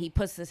 and he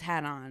puts this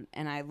hat on,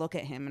 and I look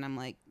at him, and I'm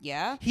like,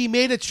 yeah. He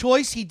made a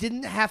choice he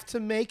didn't have to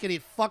make, and he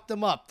fucked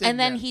him up. And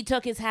then didn't he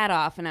took his hat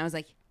off, and I was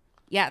like,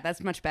 yeah,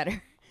 that's much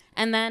better.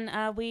 And then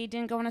we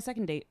didn't go on a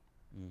second date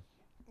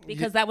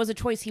because that was a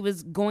choice he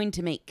was going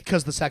to make.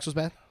 Because the sex was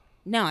bad?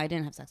 No, I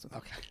didn't have sex with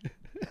him. Okay.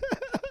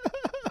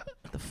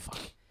 The fuck.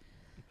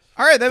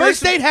 All right, that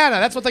First makes date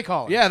Hannah, that's what they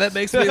call it. Yeah, that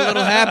makes me a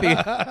little happy.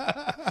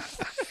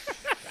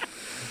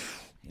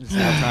 It's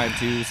now time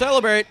to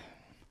celebrate.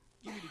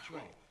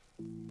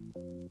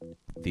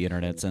 The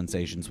internet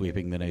sensation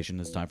sweeping the nation.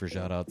 It's time for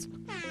shout-outs.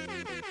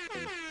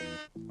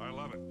 I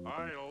love it.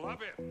 I love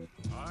it.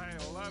 I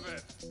love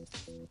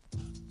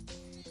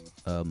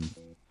it.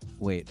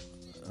 Wait.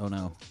 Oh,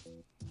 no.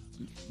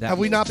 Have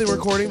we not been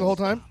recording the whole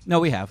time? No,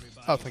 we have.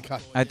 Oh, thank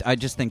God. I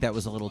just think that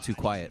was a little too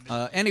quiet.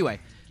 Anyway,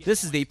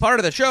 this is the part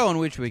of the show in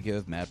which we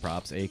give mad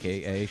props,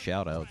 a.k.a.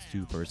 shout-outs,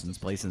 to persons,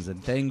 places,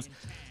 and things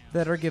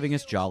that are giving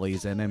us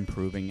jollies and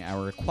improving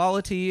our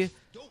quality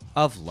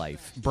of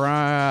life.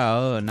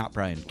 Not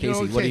Brian.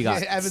 Casey, what do you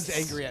got? Evan's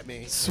angry at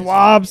me.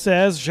 Swab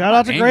says, shout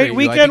out to Angry, great you. I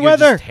weekend think you're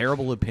weather. just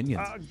terrible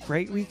opinions.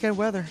 Great weekend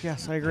weather.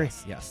 Yes, I agree.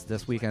 Yes,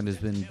 this weekend has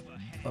been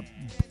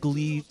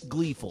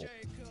gleeful.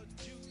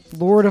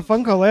 Lord of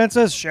Funko Land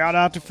says, shout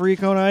out to Free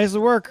Cone Eyes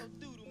at work.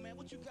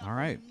 All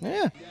right.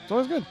 Yeah, it's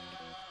always good.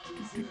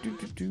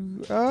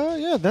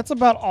 Yeah, that's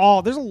about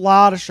all. There's a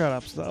lot of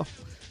shout-outs, though.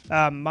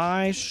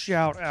 My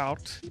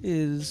shout-out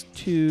is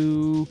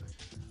to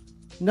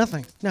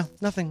nothing. No,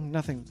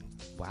 nothing.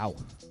 Wow.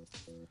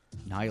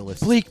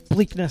 Nihilist.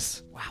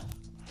 Bleakness. Wow.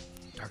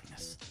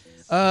 Darkness.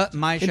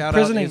 My shout out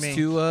Imprisoning is me.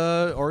 to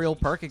Oriole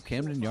Park at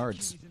Camden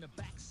Yards.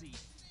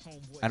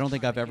 I don't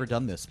think I've ever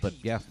done this, but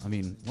yeah, I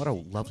mean, what a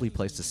lovely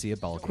place to see a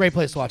ball game. Great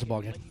place to watch a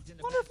ball game.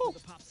 Wonderful.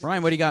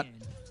 Ryan, what do you got?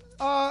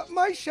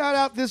 My shout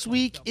out this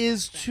week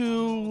is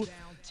to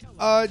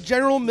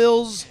General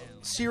Mills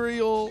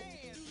cereal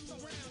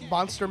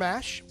Monster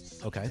Mash,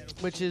 Okay.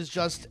 which is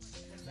just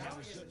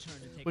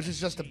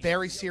a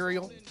berry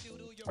cereal.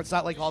 It's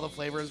not like all the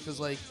flavors because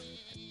like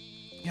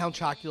Count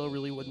Chocula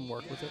really wouldn't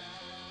work with it,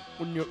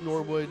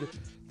 nor would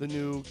the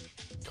new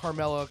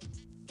Carmella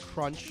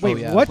Crunch. Wait,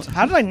 yeah. what?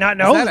 How did I not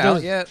know? Is that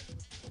out yet?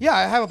 Yeah,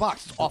 I have a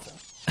box. It's awful.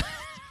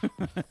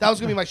 That was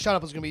gonna be my shout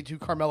up. Was gonna be to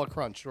Carmella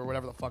Crunch or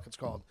whatever the fuck it's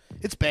called.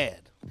 It's bad.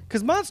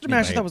 Because Monster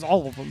Mash, Anyway. that was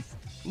all of them.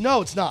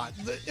 No, it's not.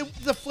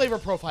 The flavor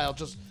profile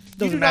just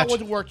Doesn't you do match. not want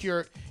to work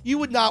your. You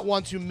would not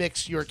want to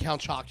mix your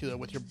Count Chocula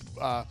with your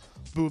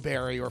Boo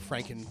Berry or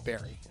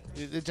Frankenberry.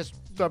 It just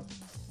the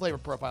flavor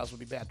profiles would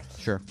be bad.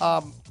 Sure.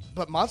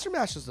 But Monster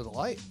Mash is a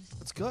delight.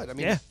 It's good. I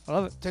mean, Yeah, I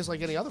love it. tastes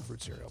like any other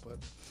fruit cereal, but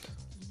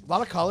a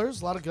lot of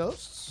colors, a lot of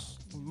ghosts,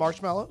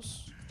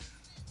 marshmallows.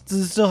 Does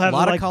it still A have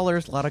lot like of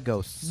colors, a lot of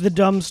ghosts. the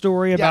dumb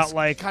story about Yes,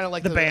 like kind of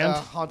like the band?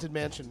 Haunted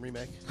Mansion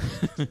remake.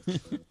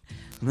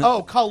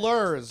 Oh,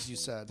 colors! You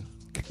said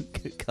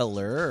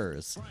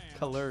Colors.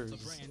 colors.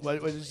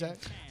 What did you say?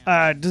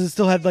 Does it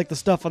still have like the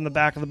stuff on the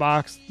back of the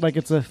box? Like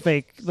it's a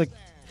fake, like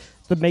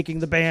the making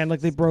the band, like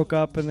they broke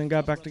up and then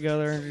got back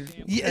together.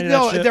 Yeah, Any of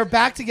no, that shit? they're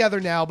back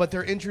together now, but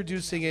they're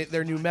introducing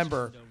their new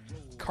member,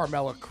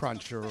 Carmella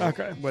Crunch or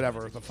Okay.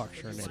 whatever the fuck's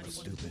her name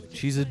is.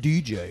 She's a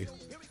DJ.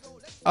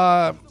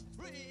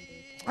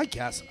 I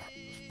guess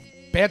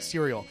bad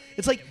cereal.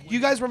 It's like you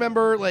guys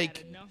remember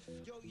like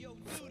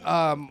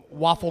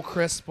Waffle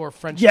Crisp or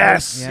French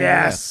Yes, Toast? Yeah,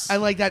 yes. I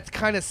like that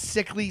kind of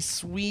sickly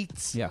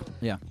sweet. Yeah,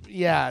 yeah.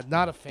 Yeah,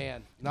 not a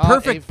fan. Not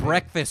Perfect a fan.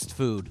 breakfast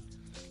food.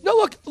 No,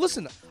 look,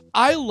 listen.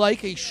 I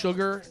like a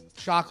sugar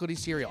chocolatey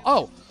cereal.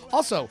 Oh,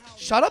 also,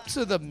 shut up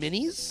to the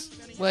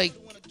minis. Like,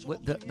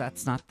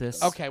 That's not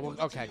this okay, well,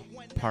 okay.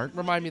 part.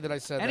 Remind me that I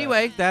said that.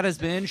 Anyway, that has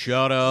been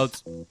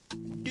shoutouts.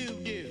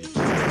 $10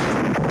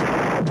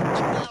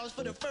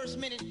 for the first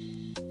minute,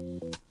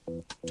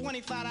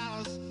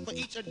 $25 for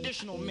each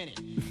additional minute.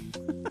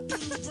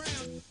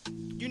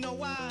 You know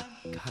why?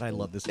 God, I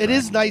love this. It track.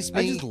 is nice.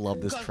 I just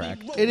love this track.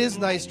 It is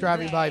nice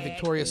driving by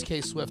Victorious K.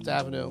 Swift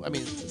Avenue. I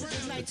mean,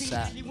 it's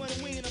sad.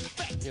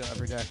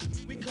 Every day.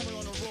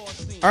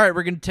 All right,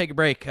 we're gonna take a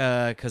break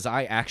because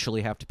I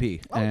actually have to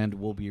pee, and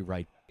we'll be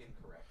right.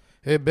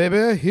 Hey, baby,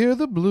 I hear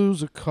the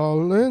blues are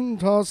calling.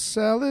 Toss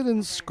salad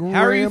and scrambled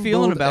How are you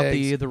feeling about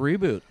eggs. the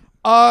reboot?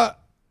 Wait, are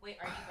you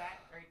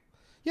back?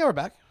 Yeah, we're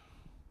back.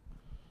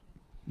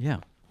 Yeah.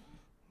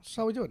 That's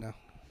how we do it now.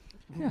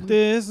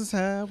 This is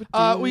how we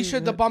do We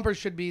should. The it. bumper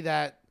should be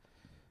that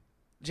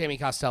Jamie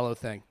Costello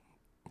thing,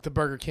 the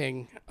Burger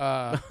King.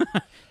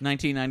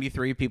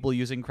 1993, people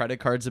using credit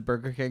cards at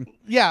Burger King.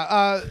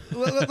 Yeah.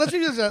 Let's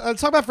revisit. Let's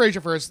talk about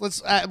Frasier first.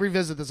 Let's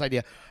revisit this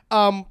idea.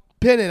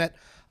 Pin in it.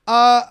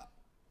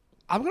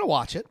 I'm gonna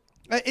watch it.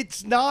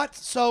 It's not.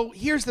 So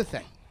here's the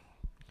thing.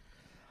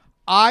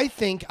 I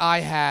think I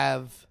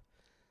have,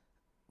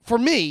 for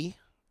me,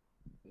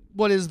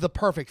 what is the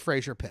perfect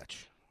Frasier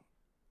pitch?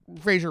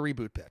 Frasier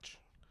reboot pitch.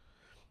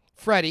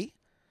 Freddie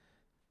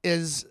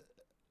is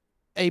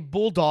a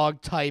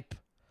bulldog type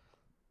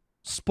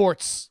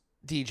sports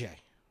DJ,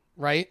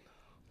 right?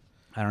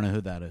 I don't know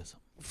who that is.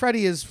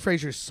 Freddie is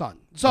Frasier's son.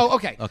 So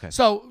okay. Okay.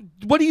 So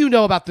what do you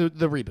know about the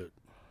reboot?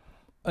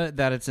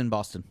 That it's in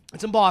Boston.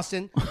 It's in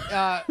Boston.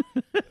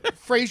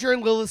 Frasier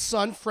and Lilith's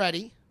son,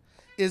 Freddie,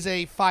 is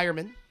a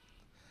fireman.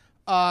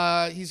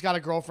 He's got a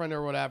girlfriend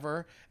or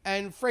whatever.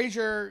 And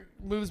Frasier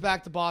moves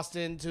back to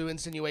Boston to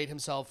insinuate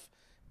himself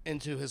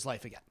into his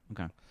life again.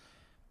 Okay.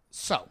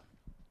 So,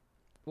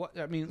 What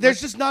I mean, there's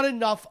just not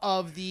enough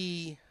of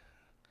the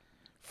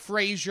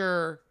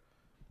Frasier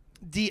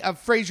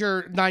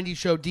 90s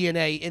show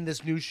DNA in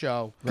this new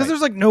show. Because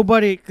there's like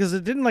nobody, because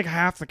it didn't like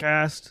half the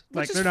cast. Which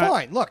Like is they're not.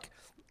 fine. Look,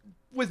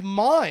 with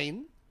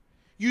mine,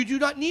 you do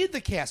not need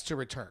the cast to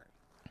return.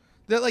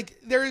 You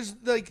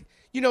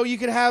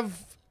can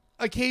have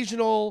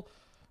occasional,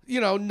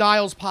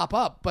 Niles pop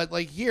up, but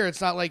like here,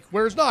 it's not like,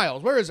 where's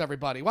Niles? Where is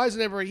everybody? Why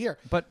isn't everybody here?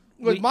 but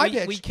with my we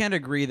pitch, can't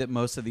agree that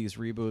most of these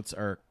reboots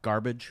are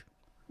garbage.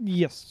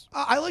 Yes.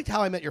 I liked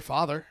How I Met Your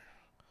Father.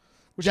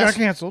 Which got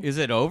canceled. Is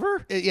it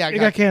over? It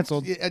got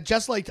canceled.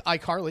 Just like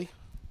iCarly.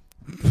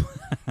 What about the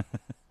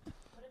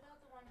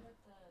one with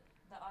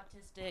the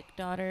autistic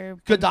daughter?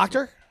 Good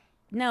Doctor.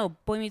 No,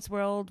 Boy Meets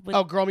World. With,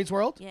 Oh, Girl Meets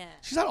World. Yeah.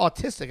 She's not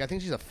autistic. I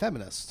think she's a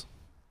feminist.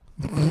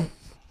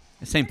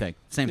 Same thing.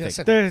 Same Yeah,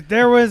 thing.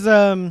 There was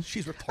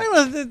She's I retarded.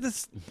 don't know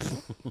this.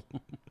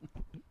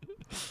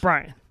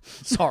 Brian,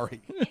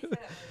 Sorry.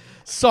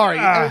 Sorry.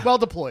 Well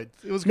deployed.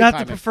 It was good not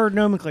timing. the preferred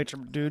nomenclature,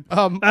 dude.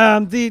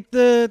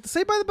 The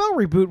Saved by the Bell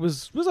reboot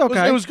was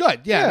okay. It was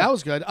good. Yeah, that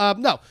was good.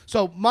 No.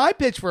 So my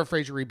pitch for a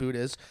Frasier reboot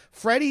is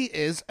Freddie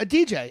is a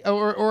DJ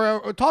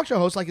or a talk show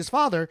host like his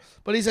father,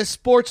 but he's a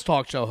sports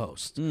talk show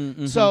host.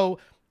 Mm-hmm. So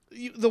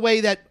the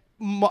way that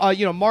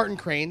Martin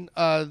Crane,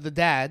 the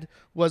dad,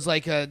 was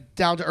like a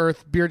down to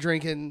earth beer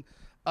drinking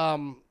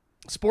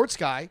sports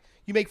guy,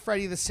 you make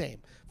Freddie the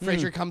same.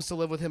 Frasier comes to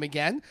live with him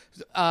again.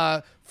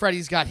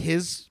 Freddie's got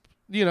his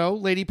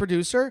lady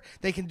producer.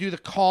 They can do the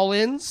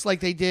call-ins like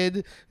they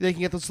did. They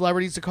can get the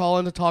celebrities to call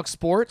in to talk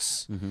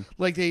sports.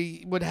 Like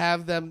they would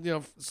have them,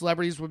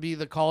 celebrities would be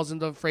the calls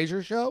into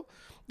Frasier show.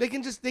 They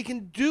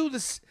can do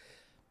this.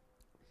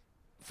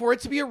 For it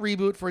to be a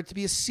reboot, for it to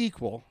be a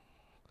sequel,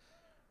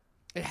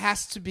 it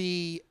has to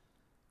be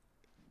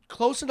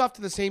close enough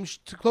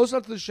to close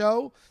enough to the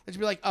show that you'd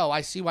be like, oh,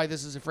 I see why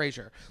this is a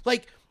Frasier.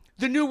 Like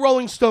the new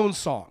Rolling Stones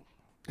song.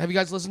 Have you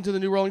guys listened to the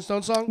new Rolling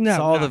Stones song? No,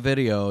 Saw no. the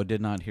video,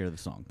 did not hear the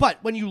song. But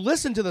when you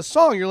listen to the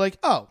song, you're like,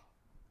 oh,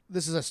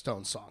 this is a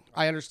Stones song.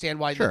 I understand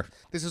why Sure.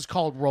 this is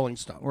called Rolling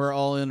Stone. We're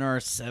all in our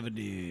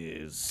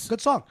 70s.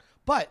 Good song.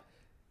 But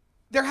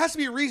there has to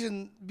be a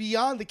reason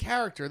beyond the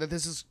character that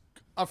this is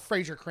a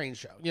Frasier Crane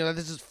show. That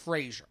this is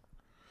Frasier.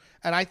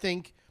 And I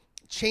think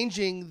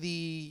changing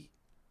the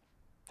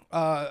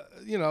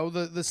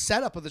the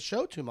setup of the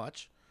show too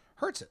much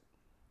hurts it.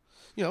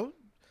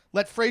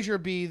 Let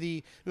Frasier be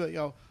the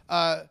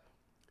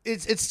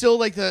it's still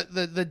like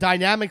the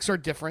dynamics are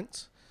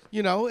different.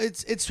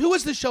 It's who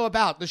is the show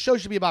about? The show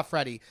should be about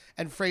Freddie,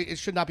 and it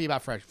should not be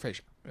about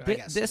Frasier. I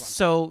guess.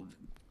 So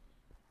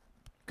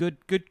good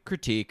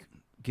critique.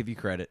 Give you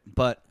credit,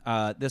 but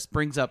this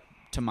brings up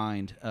to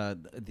mind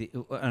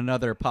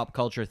another pop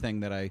culture thing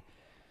that I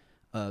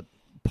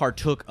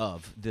partook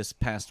of this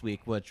past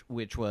week,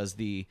 which was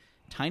the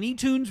Tiny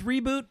Toons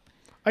reboot.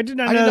 I did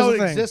not I didn't know know it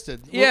thing.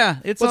 existed. Yeah,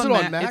 it's What's on,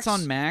 it on Max? It's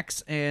on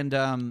Max, and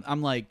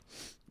I'm like,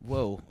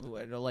 whoa,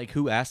 like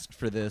who asked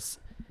for this?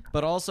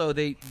 But also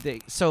they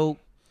so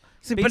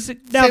See, but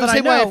basic, now Same, that I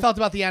same way I know, felt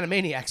about the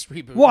Animaniacs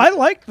reboot. well, I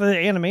liked the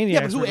Animaniacs.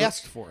 yeah, but who reboot.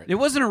 asked for it? it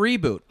wasn't a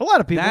reboot. A lot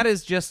of people. That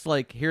is just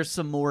like here's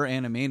some more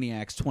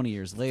Animaniacs 20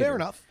 years later. Fair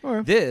enough.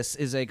 Alright. This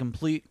is a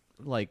complete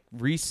like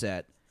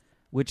reset,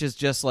 which is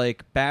just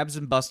like Babs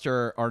and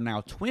Buster are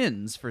now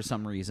twins for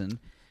some reason,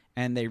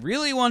 and they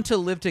really want to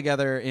live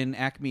together in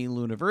Acme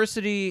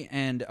University,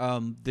 and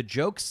the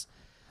jokes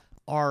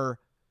are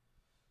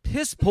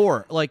piss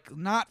poor, like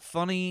not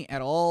funny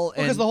at all.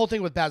 Because the whole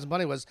thing with Babs and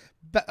Bunny was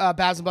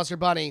Babs and Buster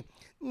Bunny,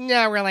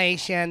 no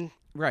relation.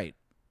 Right.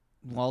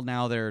 Well,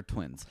 now they're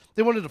twins.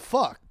 They wanted to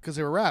fuck because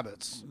they were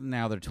rabbits.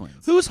 Now they're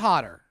twins. Who's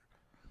hotter,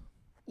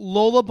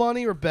 Lola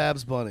Bunny or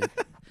Babs Bunny?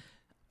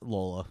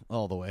 Lola,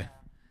 all the way.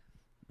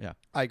 Yeah.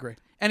 I agree.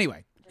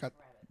 Anyway.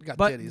 Got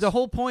But titties. the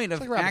whole point of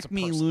like rabbit's a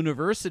Acme person.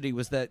 University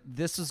was that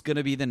this was going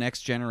to be the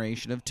next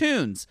generation of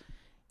tunes.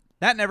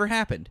 That never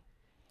happened.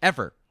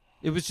 Ever.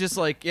 It was just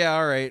like, yeah,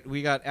 all right,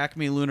 we got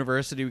Acme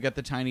University, we got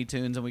the Tiny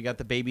Toons, and we got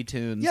the Baby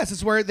Toons. Yes,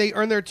 it's where they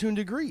earn their tune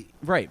degree.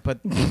 Right, but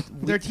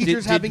Their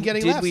teachers have been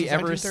getting Did laughs we since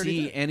ever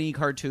 1932. see any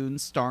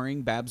cartoons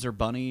starring Babs or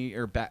Bunny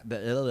or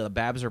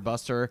Babs or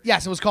Buster?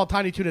 Yes, it was called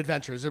Tiny Toon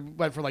Adventures. It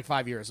went for like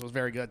 5 years. It was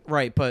very good.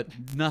 Right, but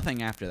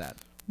nothing after that.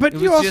 But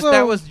It you was also just,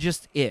 that was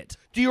just it.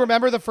 Do you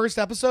remember the first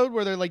episode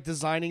where they're like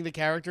designing the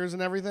characters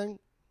and everything?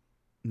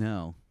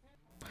 No.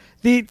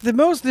 the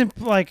most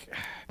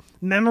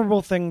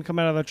memorable thing to come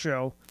out of that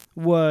show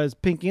was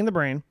Pinky and the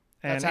Brain.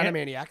 That's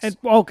Animaniacs. And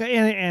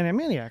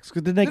Animaniacs.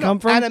 Did they come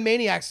from?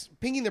 Animaniacs?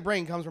 Pinky and the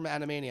Brain comes from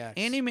Animaniacs.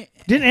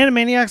 Didn't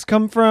Animaniacs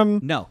come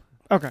from? No.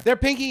 Okay. They're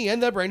Pinky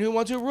and the Brain who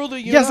want to rule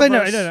the universe.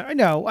 Yes, I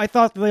know. I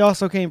thought they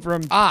also came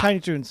from Tiny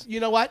Toons.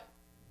 You know what,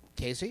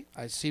 Casey?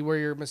 I see where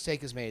your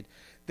mistake is made.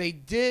 They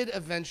did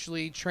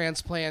eventually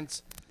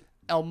transplant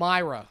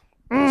Elmira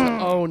to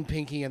own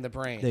Pinky and the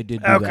Brain. They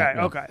did do that.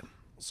 yeah. Okay.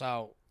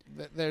 So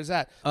there's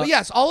that. But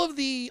yes, all of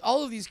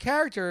these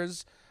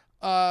characters,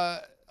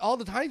 all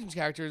the Tiny Toons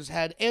characters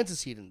had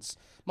antecedents.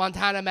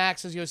 Montana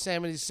Max is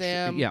Yosemite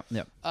Sam.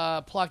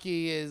 Yeah.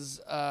 Plucky is.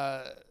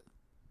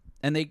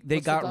 And they What's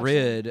the got Dutch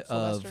rid name?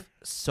 of Sylvester?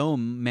 so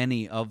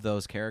many of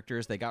those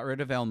characters. They got rid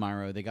of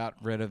Elmira. They got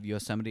rid of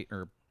Yosemite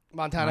or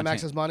Montana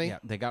Max's money. Yeah,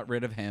 they got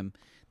rid of him.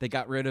 They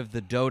got rid of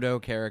the Dodo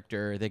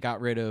character. They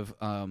got rid of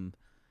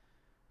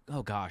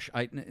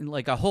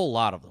like a whole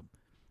lot of them.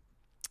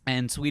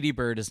 And Sweetie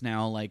Bird is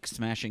now like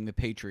smashing the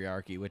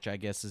patriarchy, which I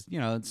guess is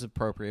it's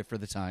appropriate for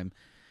the time.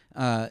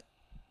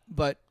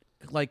 But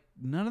like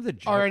none of the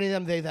Are any of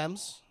them they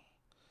thems?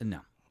 No.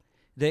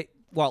 They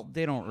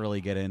don't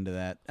really get into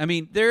that. I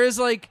mean, there's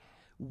like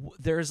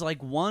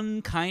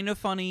one kind of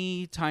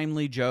funny,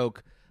 timely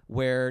joke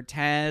where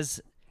Taz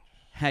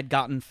had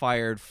gotten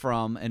fired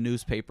from a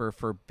newspaper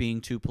for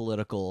being too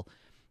political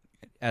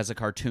as a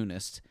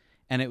cartoonist,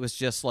 and it was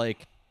just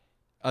like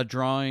a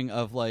drawing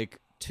of like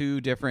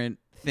two different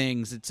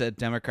things. It said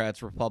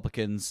Democrats,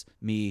 Republicans,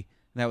 me.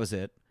 That was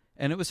it,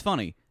 and it was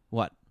funny.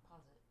 What? Pause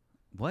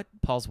it. What?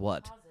 Pause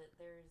what? Pause it.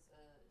 There's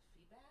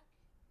feedback.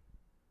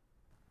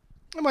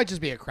 It might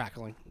just be a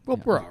crackling. Well,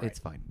 we're all right. It's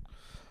fine.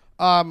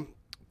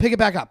 Pick it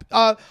back up.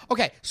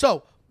 Okay,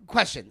 so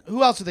question.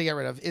 Who else did they get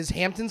rid of? Is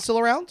Hampton still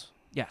around?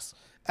 Yes.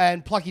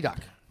 And Plucky Duck.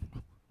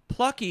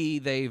 Plucky,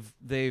 they've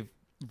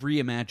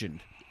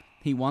reimagined.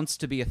 He wants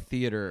to be a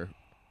theater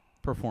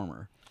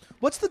performer.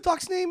 What's the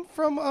duck's name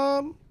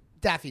from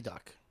Daffy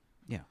Duck?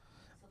 Yeah.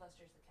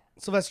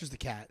 Sylvester's the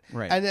cat.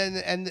 Right. And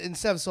then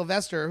instead of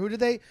Sylvester,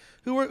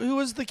 who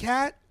was the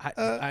cat?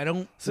 I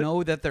don't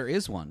know that there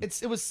is one.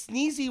 It was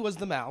Sneezy was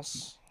the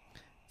mouse.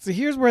 So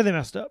here's where they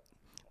messed up.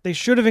 They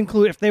should have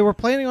included, if they were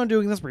planning on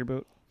doing this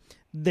reboot,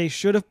 they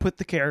should have put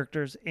the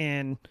characters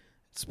in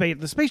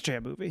the Space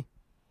Jam movie.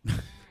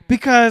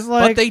 Because,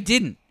 but they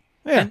didn't.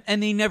 Yeah.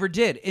 And they never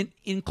did,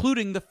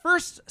 including the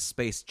first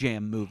Space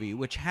Jam movie,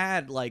 which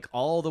had like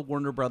all the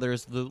Warner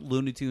Brothers, the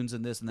Looney Tunes,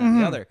 and this and that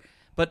and the other.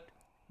 But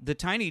the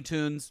Tiny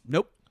Toons,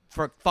 nope,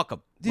 fuck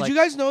them. Did you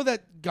guys know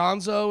that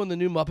Gonzo and the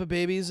new Muppet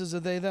Babies is a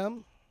they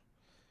them?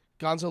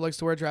 Gonzo likes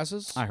to wear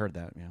dresses. I heard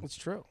that. Yeah, It's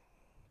true.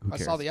 Who I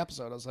cares? saw the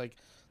episode. I was like,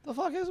 the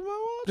fuck is my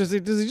watch? does he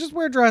just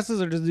wear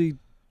dresses, or does he?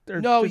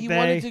 Or No, do he they-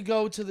 wanted to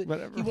go to the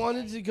Whatever. he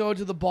wanted to go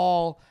to the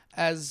ball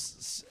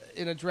as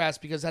in a dress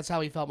because that's how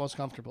he felt most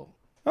comfortable.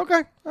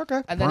 Okay.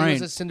 And then he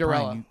was a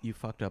Cinderella. Brian, you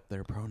fucked up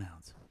their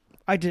pronouns.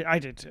 I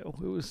did too.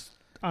 It was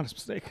honest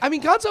mistake. I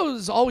mean, Gonzo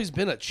has always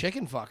been a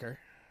chicken fucker.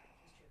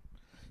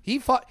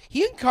 He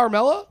and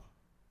Carmela.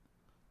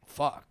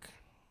 Fuck.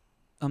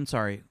 I'm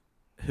sorry.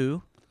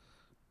 Who?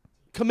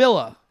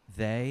 Camilla.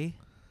 They?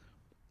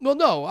 Well,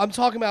 no, I'm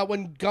talking about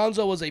when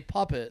Gonzo was a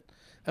puppet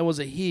and was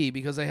a he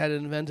because they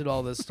hadn't invented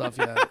all this stuff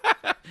yet.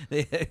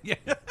 They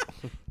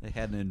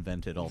hadn't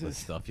invented all this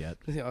stuff yet.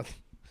 You know,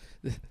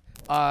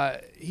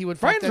 he would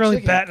fuck Brian's that really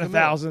chicken, batting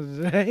Camilla.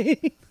 1,000 today.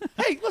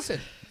 Hey, listen.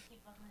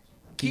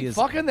 He Keep is-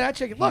 fucking that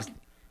chicken. Look,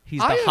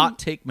 He's I the am- hot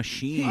take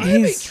machine. I am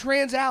a He's-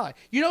 trans ally.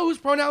 You know whose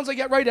pronouns I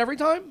get right every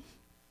time?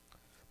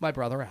 My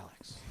brother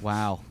Alex.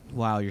 Wow,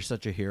 you're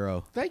such a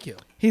hero. Thank you.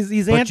 he's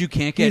But you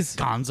can't get he's,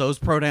 Gonzo's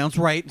pronouns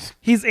right.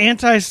 he's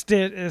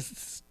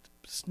anti-snitch,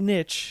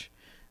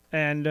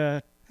 and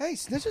Hey,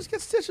 snitches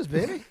get stitches,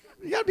 baby.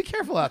 You gotta be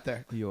careful out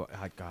there. Oh,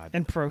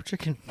 God. pro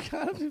chicken.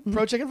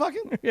 Pro chicken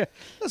fucking? Yeah.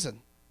 Listen,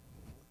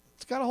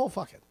 it's got a whole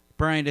fucking.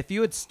 Brian, if you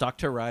had stuck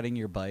to riding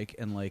your bike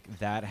and like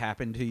that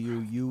happened to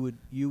you,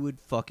 you would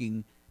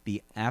fucking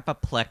be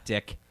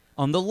apoplectic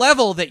on the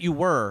level that you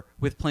were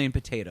with plain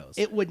potatoes.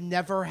 It would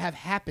never have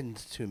happened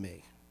to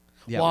me.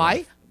 Yeah, it Why?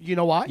 would've. You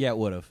know why? Yeah, it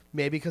would have.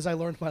 Maybe because I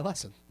learned my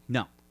lesson.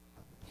 No,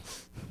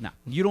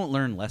 you don't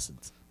learn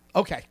lessons.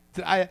 Okay.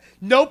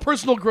 No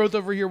personal growth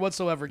over here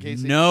whatsoever,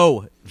 Casey.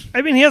 No.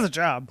 I mean, he has a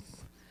job.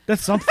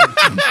 That's something.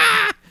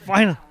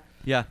 Fine.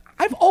 Yeah.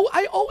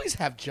 I always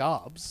have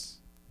jobs.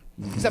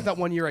 Except that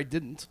one year I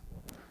didn't.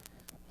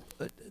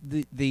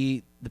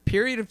 The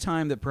period of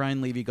time that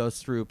Brian Levy goes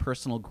through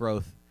personal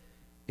growth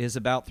is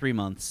about 3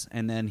 months,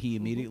 and then he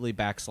immediately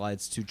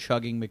backslides to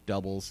chugging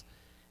McDoubles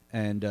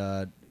and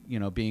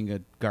being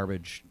a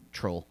garbage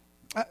troll.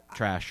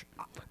 Trash.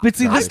 But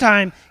see, this Garbage.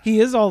 time, he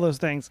is all those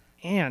things,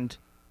 and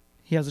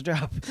he has a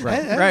job.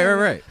 Right.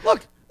 Right.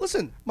 Look,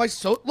 listen. My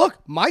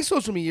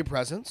social media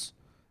presence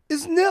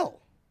is nil.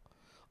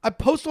 I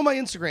post on my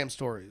Instagram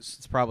stories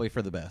It's probably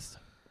for the best.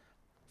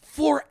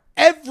 for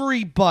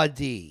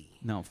everybody.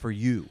 No, for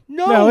you.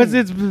 No,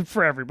 it's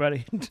for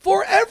everybody.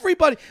 for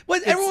everybody.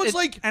 But everyone's It's-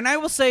 like, and I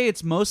will say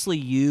it's mostly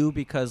you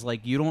because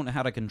like you don't know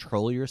how to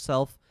control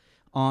yourself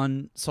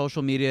on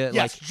social media.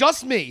 yes, Like,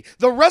 just me.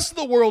 The rest of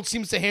the world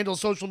seems to handle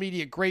social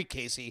media great,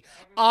 Casey.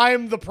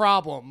 I'm the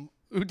problem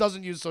who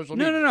doesn't use social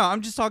media. no.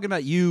 I'm just talking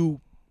about you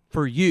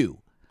for you.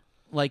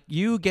 Like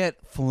you get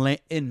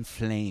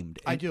inflamed.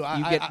 I do.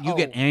 You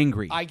get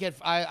angry.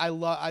 I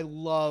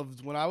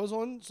loved when I was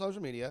on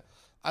social media.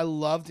 I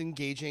loved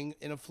engaging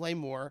in a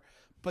flame war,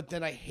 but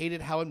then I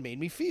hated how it made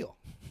me feel.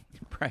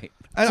 right.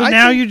 And So I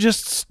now think- you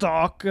just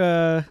stalk. so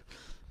now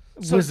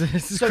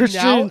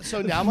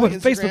my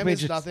Facebook Instagram is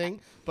pages. nothing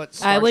but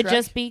Star I would Trek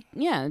just be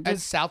and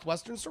just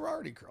Southwestern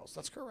sorority girls.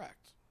 That's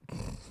correct.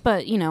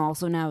 but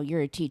also now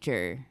you're a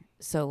teacher,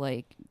 so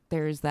like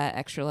there's that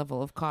extra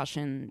level of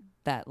caution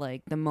that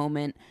like the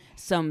moment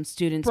some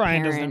student's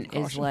Brian doesn't have parent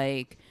is caution.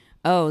 like,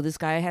 oh, this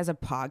guy has a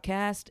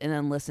podcast, and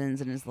then listens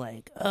and is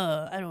like,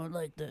 I don't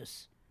like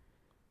this.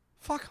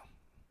 Fuck 'em.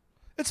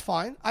 It's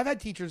fine. I've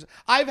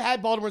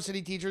had Baltimore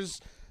City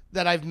teachers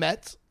that I've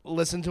met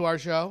listen to our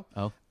show,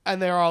 Oh. and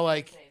they're all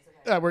like,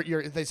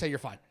 they say you're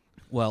fine.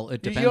 Well,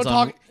 it You depends don't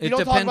on talk- you don't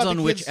talk depends about the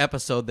on which kids-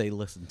 episode they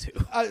listen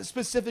to.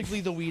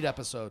 Specifically the weed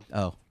episode.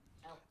 Oh.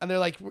 And they're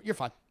like, you're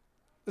fine.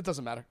 It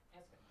doesn't matter.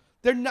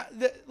 They're not.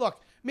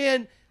 Look,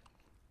 man,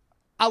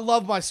 I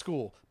love my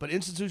school, but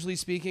institutionally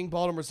speaking,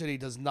 Baltimore City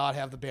does not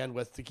have the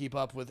bandwidth to keep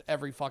up with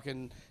every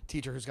fucking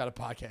teacher who's got a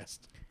podcast.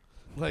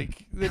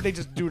 Like, they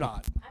just do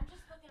not. I'm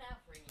just looking out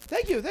for you.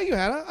 Thank you,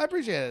 Hannah. I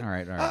appreciate it. All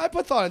right. I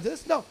put thought into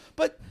this. No,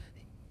 but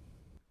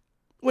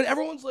when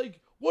everyone's like,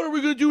 what are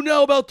we going to do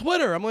now about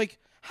Twitter? I'm like,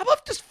 how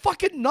about just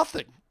fucking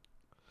nothing?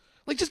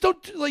 Like, just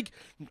don't, like,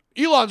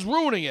 Elon's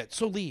ruining it,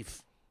 so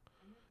leave.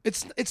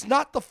 It's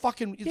not the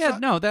fucking...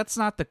 That's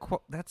not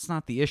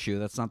the issue.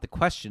 That's not the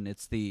question.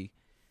 It's the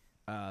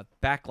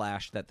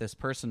backlash that this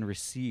person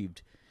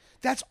received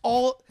That's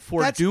all...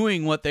 for that's,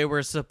 doing what they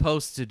were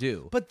supposed to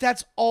do. But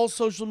that's all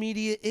social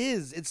media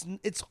is.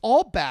 It's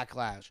all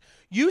backlash.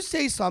 You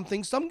say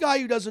something, some guy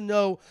who doesn't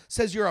know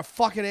says you're a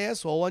fucking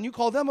asshole, and you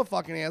call them a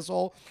fucking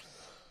asshole,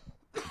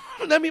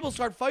 and then people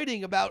start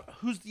fighting about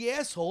who's the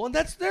asshole, and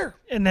that's there.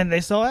 And then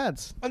they sell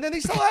ads And then they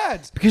sell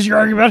ads. because you're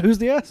arguing about who's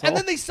the asshole. And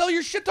then they sell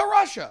your shit to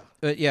Russia.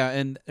 Yeah,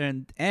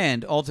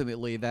 and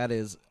ultimately that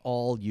is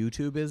all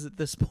YouTube is at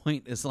this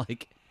point. Is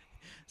like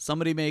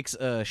somebody makes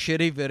a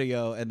shitty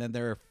video, and then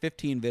there are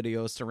 15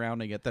 videos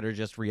surrounding it that are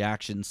just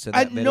reactions to that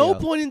At video. no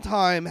point in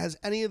time has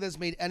any of this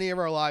made any of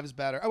our lives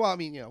better. Well, I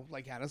mean,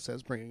 like Hannah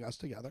says, bringing us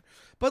together.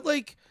 But,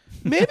 like,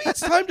 maybe it's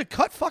time to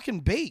cut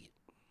fucking bait.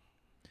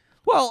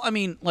 Well, I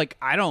mean, like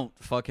I don't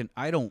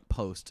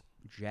post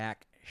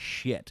jack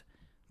shit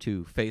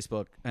to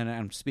Facebook, and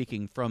I'm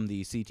speaking from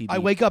the CTB. I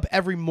wake up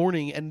every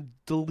morning and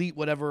delete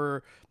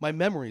whatever my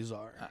memories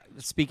are.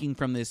 Speaking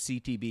from this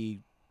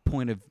CTB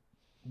point of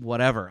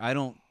whatever. I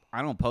don't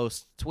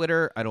post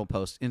Twitter, I don't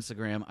post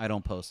Instagram, I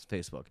don't post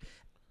Facebook.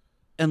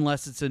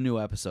 Unless it's a new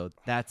episode.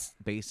 That's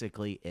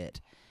basically it.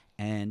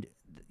 And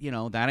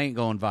that ain't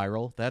going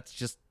viral. That's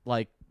just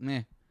like,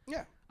 meh.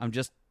 Yeah. I'm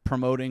just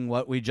promoting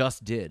what we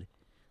just did.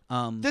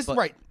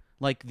 Right.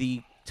 Like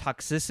the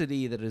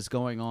toxicity that is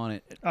going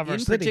on Of our in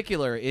city.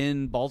 particular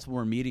in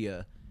Baltimore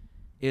media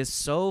is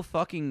so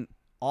fucking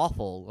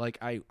awful. Like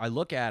I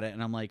look at it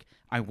and I'm like,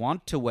 I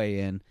want to weigh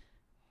in,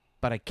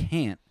 but I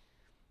can't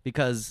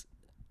because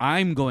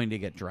I'm going to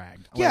get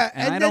dragged. Yeah, Like,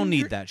 and I then don't need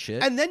you're- that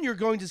shit. And then you're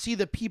going to see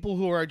the people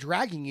who are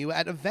dragging you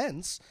at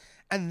events,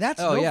 and that's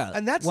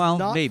Well,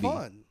 not maybe.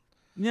 fun.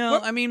 No,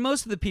 Well- I mean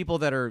most of the people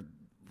that are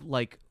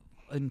like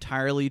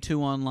entirely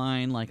too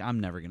online, like I'm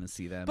never going to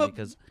see them But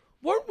because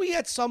weren't we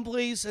at some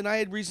place and I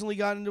had recently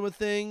gotten into a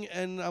thing,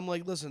 and I'm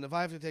like, listen, if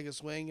I have to take a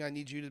swing, I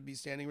need you to be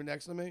standing right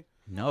next to me.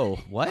 no,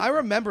 what? I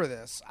remember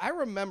this.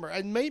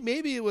 And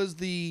maybe it was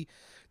the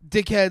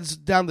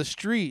dickheads down the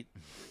street.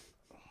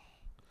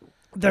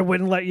 that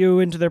wouldn't let you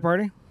into their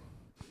party.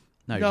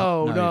 No.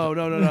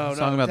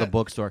 Talking about the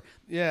bookstore.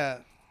 Yeah.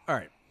 All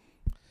right.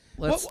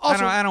 let's. Well,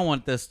 also- I don't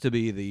want this to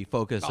be the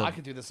focus Oh, of. I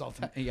could do this all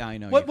the time. Yeah, I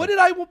know. What did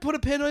I put a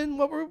pin in?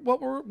 What were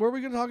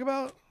we going to talk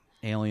about?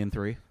 Alien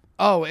 3?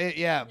 Oh,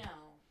 yeah.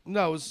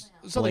 No, it was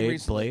something Blade?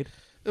 recently.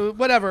 Blade?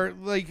 Whatever.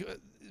 Like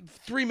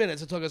 3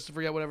 minutes it took us to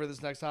forget whatever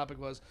this next topic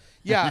was.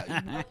 Yeah.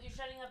 You're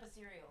shutting up a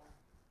cereal.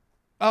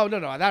 Oh no,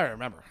 that I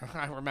remember.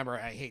 I remember.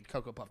 I hate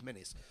Cocoa Puff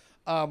Minis.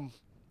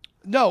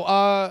 No.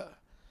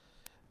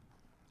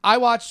 I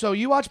watched. So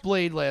you watched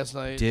Blade last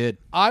night. Did.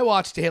 I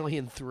watched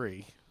Alien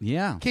 3.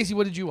 Yeah. Casey,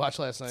 what did you watch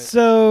last night?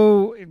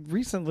 So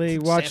recently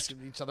Just watched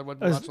asking each other what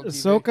we watched on TV.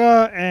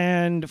 Ahsoka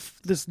and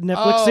this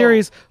Netflix Oh.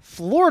 series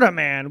Florida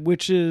Man,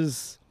 which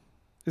is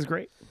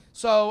great.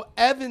 So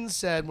Evan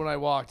said when I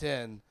walked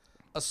in,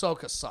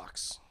 Ahsoka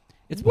sucks,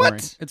 It's What?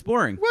 boring. It's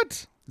boring.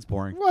 What? It's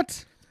boring.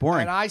 What?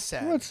 Boring. and I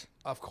said, What?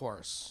 of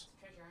course,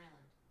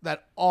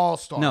 that all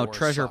Star No, Wars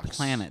Treasure sucks.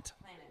 Planet.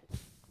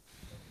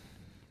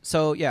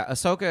 So yeah,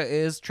 Ahsoka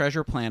is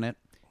Treasure Planet.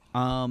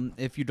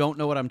 If you don't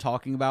know what I'm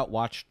talking about,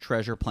 watch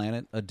Treasure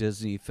Planet, a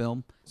Disney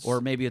film,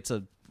 or maybe it's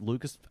a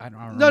Lucas. I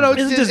don't know. No,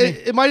 It's it, Disney.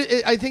 it might.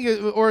 I think,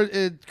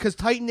 because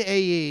Titan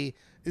AE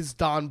is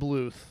Don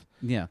Bluth,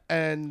 Yeah.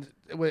 and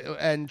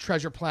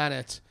Treasure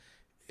Planet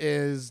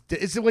is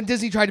it's when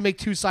Disney tried to make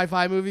two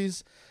sci-fi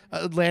movies,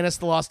 Atlantis: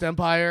 The Lost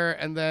Empire,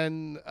 and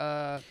then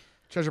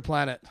Treasure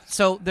Planet.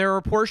 So there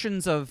are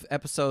portions of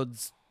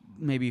episodes,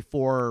 maybe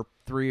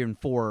 3 and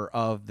 4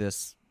 of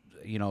this,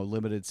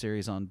 limited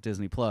series on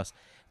Disney Plus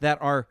that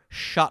are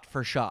shot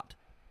for shot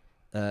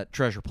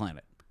Treasure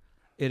Planet.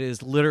 It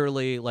is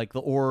literally like the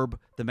orb,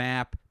 the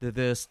map, the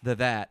this, the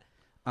that.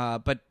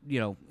 But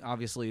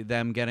obviously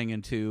them getting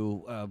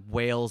into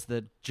whales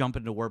that jump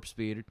into warp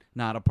speed,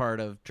 not a part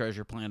of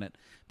Treasure Planet.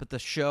 But the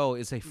show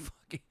is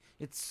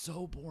it's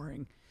so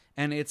boring.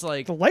 And it's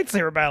like, The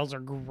lightsaber battles are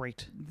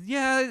great.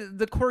 yeah,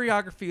 the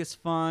choreography is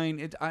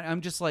fine.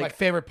 I'm just My like,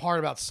 favorite part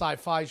about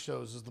sci-fi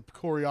shows is the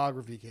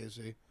choreography,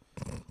 Casey.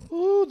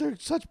 Oh, they're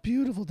such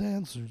beautiful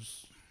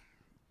dancers.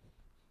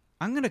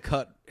 I'm going to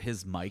cut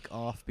his mic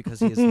off because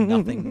he has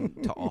nothing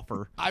to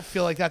offer. I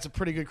feel like that's a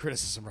pretty good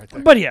criticism right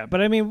there.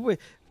 But I mean,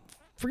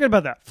 forget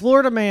about that.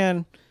 Florida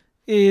Man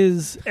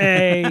is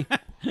a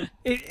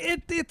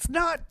it's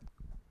not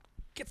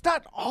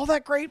all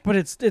that great, but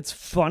it's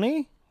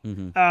funny.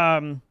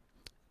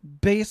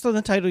 Based on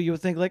the title, you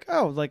would think like,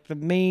 oh, like the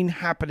main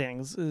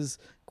happenings is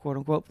quote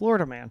unquote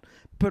Florida Man,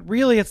 but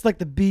really it's like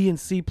the B and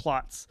C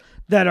plots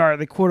that are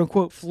the quote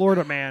unquote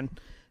Florida Man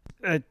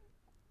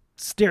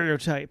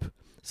stereotype.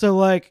 So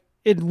like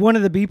in one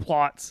of the B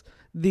plots,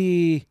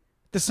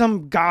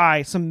 some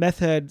guy, some meth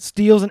head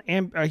steals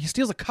he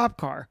steals a cop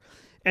car,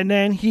 and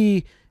then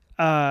he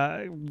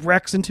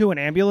wrecks into an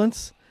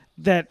ambulance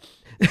and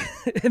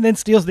then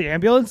steals the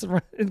ambulance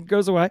and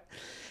goes away,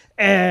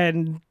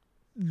 and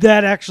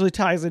that actually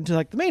ties into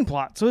like the main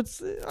plot. So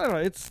it's I don't know,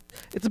 it's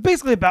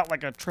basically about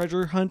like a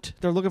treasure hunt.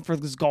 They're looking for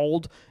this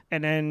gold,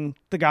 and then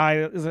the guy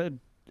is a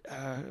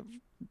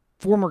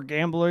former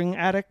gambling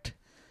addict,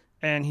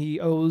 and he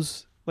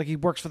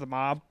works for the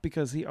mob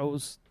because he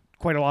owes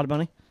quite a lot of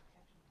money.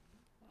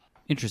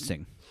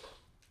 Interesting.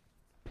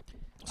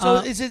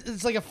 So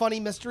it's like a funny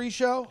mystery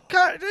show?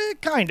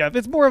 Kind of.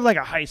 It's more of like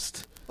a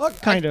heist. Look,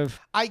 Kind of.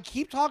 I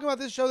keep talking about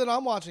this show that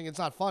I'm watching. It's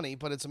not funny,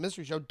 but it's a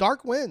mystery show.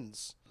 Dark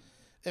Winds.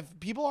 If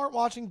people aren't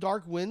watching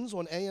Dark Winds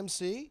on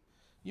AMC,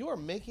 you are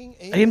making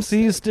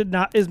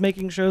AMC is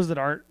making shows that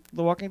aren't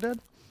The Walking Dead.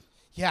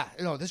 Yeah,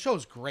 this show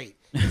is great.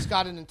 It's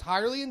got an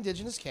entirely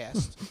indigenous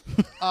cast.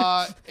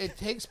 It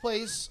takes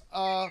place.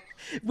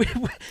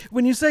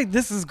 When you say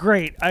this is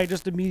great, I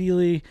just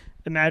immediately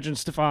imagine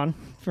Stefan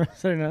from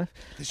Saturday Night.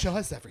 The show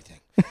has everything.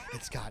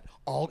 It's got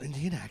all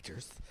Indian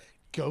actors,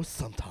 ghosts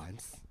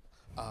sometimes,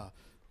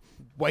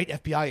 white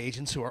FBI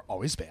agents who are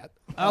always bad.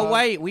 Oh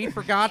wait, we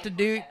forgot to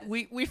do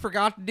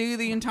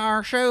the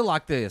entire show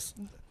like this.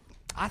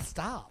 I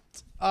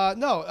stopped.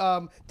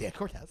 Dan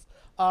Cortez.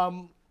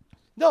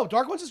 No,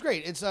 Dark Ones is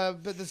great. It's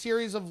the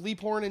series of Lee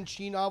Porn and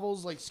Chi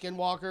novels like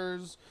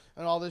Skinwalkers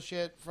and all this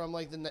shit from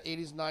like the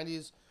 80s and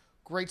 90s.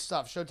 Great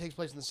stuff. Show takes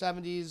place in the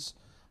 70s.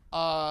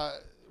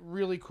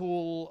 Really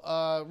cool.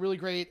 Really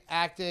great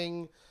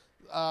acting.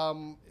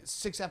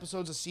 6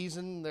 episodes a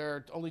season. There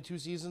are only 2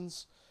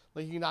 seasons.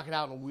 Like you can knock it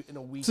out in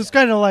a week. So it's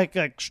kind of like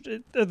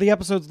the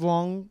episodes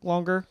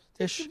longer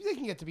ish. They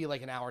can get to be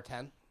like an hour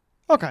 10.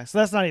 Okay, so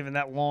that's not even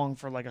that long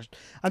for like a.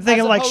 I'm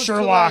thinking like opposed to,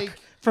 Sherlock like-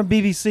 from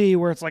BBC,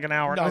 where it's like an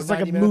hour. No, It's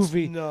like a 90 minutes.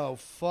 movie. No,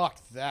 fuck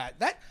that.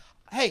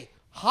 Hey,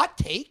 hot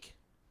take.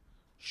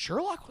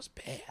 Sherlock was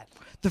bad.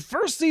 The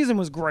first season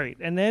was great,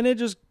 and then it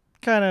just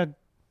kind of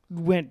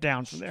went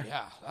down from there.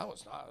 Yeah, that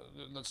was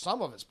not.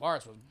 Some of its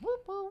parts was.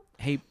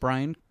 Hey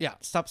Brian, Yeah.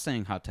 stop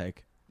saying hot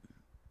take.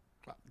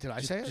 Did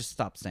I say it? Just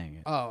stop saying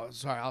it. Oh,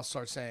 sorry. I'll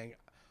start saying.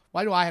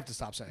 Why do I have to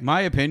stop saying?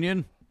 My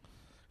opinion.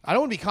 I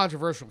don't want to be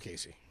controversial,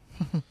 Casey.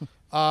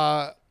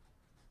 Yeah.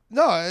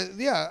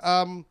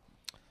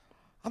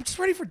 I'm just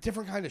ready for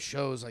different kind of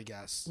shows, I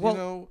guess.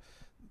 Well-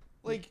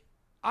 Like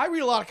I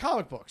read a lot of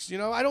comic books.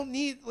 I don't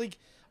need like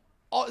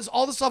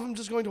all the stuff I'm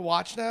just going to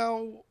watch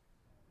now.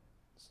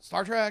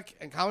 Star Trek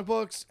and comic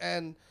books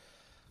and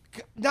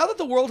now that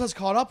the world has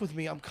caught up with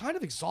me, I'm kind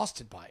of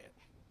exhausted by it.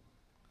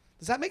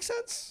 Does that make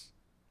sense?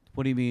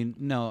 What do you mean?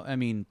 No, I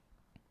mean,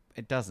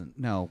 it doesn't.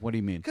 No, what do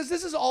you mean? Because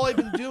this is all I've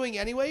been doing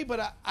anyway,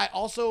 but I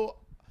also...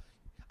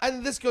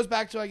 And this goes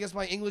back to, I guess,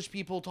 my English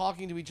people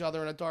talking to each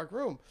other in a dark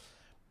room.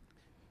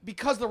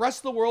 Because the rest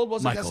of the world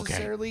wasn't Michael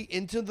necessarily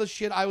into the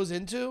shit I was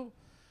into,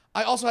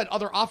 I also had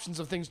other options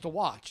of things to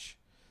watch.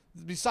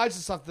 Besides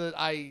the stuff that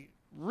I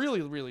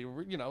really, really,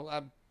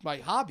 my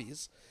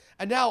hobbies.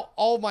 And now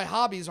all of my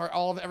hobbies are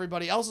all of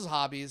everybody else's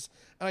hobbies,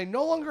 and I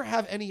no longer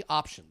have any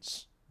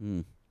options.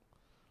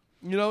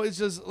 It's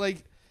just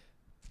like,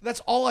 that's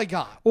all I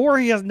got. Or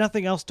he has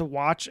nothing else to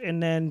watch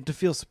and then to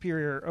feel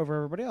superior over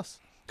everybody else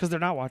because they're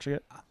not watching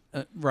it.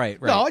 Right.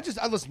 No,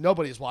 listen,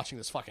 nobody is watching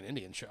this fucking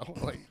Indian show.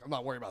 Like, I'm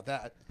not worried about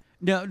that.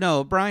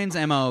 No. Brian's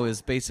MO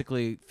is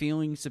basically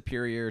feeling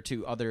superior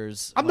to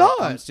others. I'm when it not.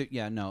 comes to-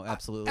 yeah, no,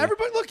 absolutely.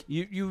 Everybody, look.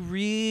 You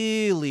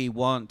really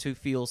want to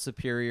feel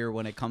superior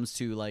when it comes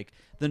to like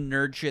the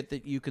nerd shit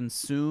that you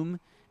consume,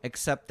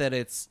 except that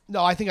it's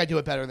No, I think I do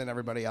it better than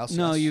everybody else.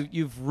 no. yes.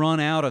 You've run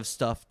out of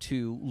stuff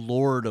to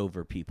lord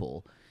over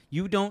people.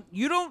 You don't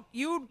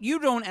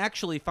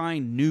actually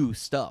find new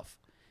stuff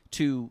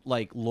to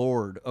like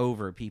lord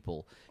over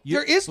people.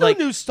 There is no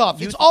new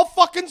stuff. It's all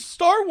fucking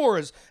Star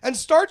Wars and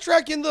Star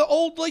Trek in the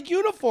old like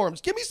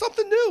uniforms. Give me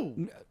something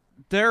new.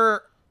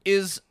 There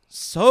is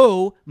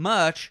so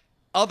much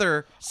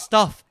other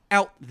stuff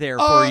out there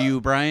for you,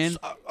 Brian.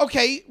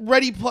 Okay,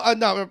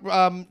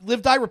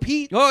 Live, Die,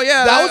 Repeat. Oh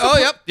yeah. That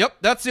was Yep.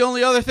 That's the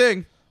only other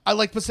thing. I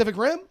like Pacific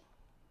Rim.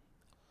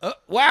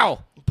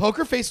 Wow.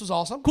 Poker Face was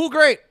awesome. Cool.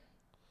 Great.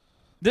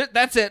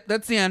 That's it.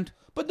 That's the end.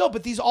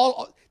 But these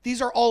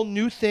are all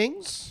new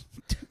things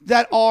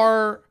that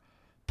are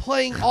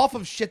playing off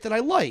of shit that I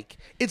like.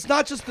 It's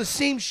not just the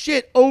same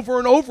shit over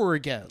and over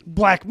again.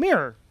 Black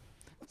Mirror.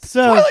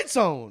 So Twilight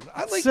Zone.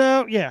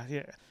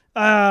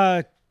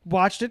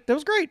 Watched it. That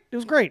was great. It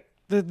was great.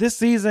 This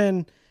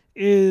season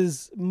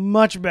is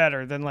much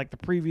better than like the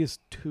previous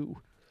two.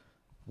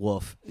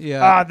 Woof.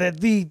 Yeah.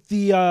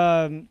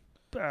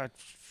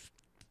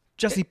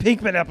 Jesse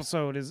Pinkman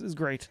episode is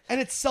great.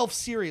 And it's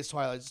self-serious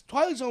Twilight.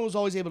 Twilight Zone was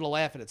always able to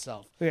laugh at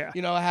itself. Yeah.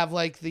 I have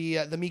like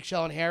the Meek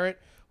Shall Inherit,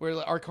 where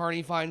Art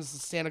Carney finds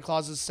Santa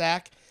Claus's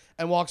sack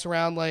and walks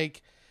around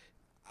like...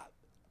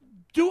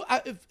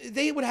 if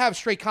they would have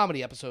straight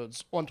comedy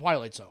episodes on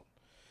Twilight Zone.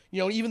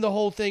 Even the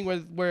whole thing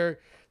where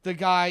the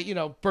guy,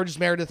 Burgess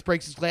Meredith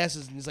breaks his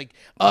glasses and he's like,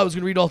 oh, I was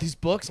going to read all these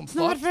books. I'm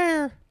Not fucked.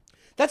 fair.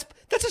 That's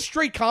a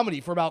straight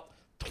comedy for about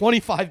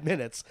 25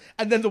 minutes,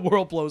 and then the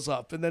world blows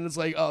up, and then it's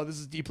like, oh, this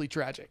is deeply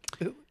tragic.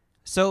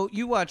 So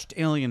you watched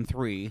Alien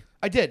 3.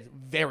 I did.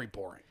 Very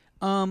boring.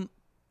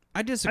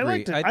 I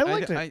disagree. I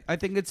liked it. I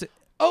think it's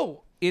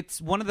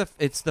it's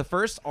the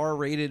first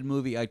R-rated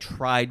movie I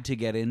tried to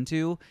get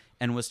into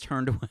and was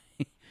turned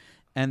away.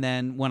 And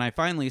then when I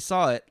finally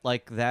saw it,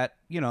 like that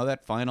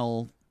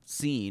final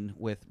scene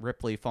with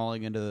Ripley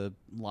falling into the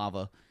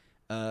lava,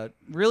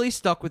 really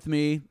stuck with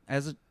me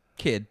as a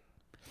kid.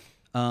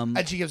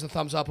 And she gives a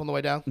thumbs up on the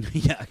way down.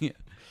 Yeah.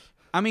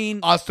 I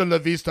mean, Hasta la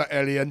vista,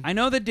 alien. I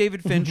know that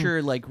David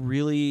Fincher like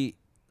really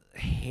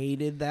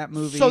hated that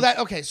movie.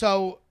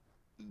 So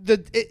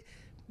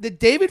the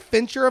David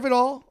Fincher of it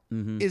all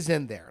is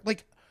in there.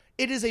 Like,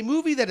 it is a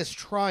movie that is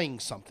trying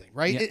something,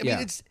 right? Yeah, I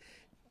mean,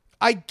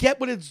 I get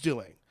what it's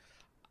doing.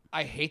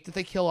 I hate that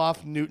they kill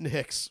off Newton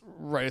Hicks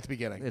right at the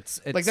beginning. It's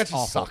like, that just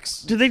awful.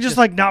 sucks. Did they just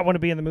like not want to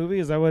be in the movie?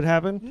 Is that what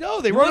happened? No,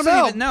 they It wrote him wasn't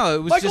out. even- no,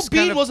 it was Michael just Biehn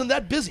kind of- wasn't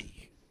that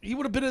busy. He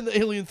would have been in the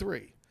Alien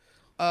 3.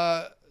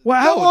 Well, No,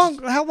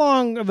 how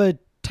long of a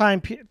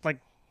time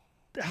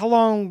how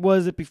long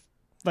was it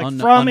from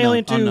Unknown.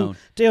 Alien 2 Unknown.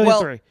 to Alien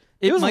Well, 3?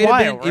 It was might a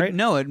while, have been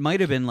right? it might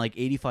have been like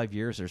 85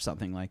 years or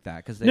something like that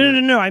because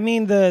No. I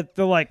mean the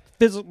like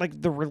physical,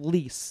 like the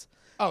release.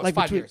 Oh, it's like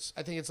 5 between- years.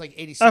 I think it's like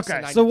 86 to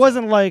Okay, 92. so it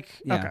wasn't like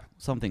yeah, okay.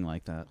 something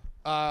like that.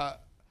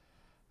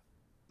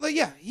 Like,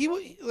 yeah,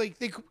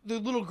 the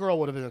little girl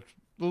would have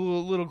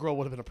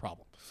been a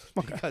problem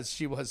because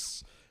she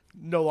was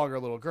no longer a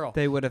little girl.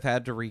 They would have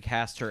had to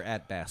recast her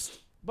at best.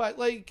 But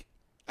like,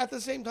 at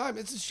the same time,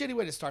 it's a shitty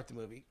way to start the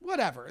movie.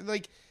 Whatever.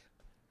 Like,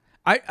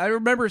 I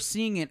remember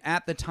seeing it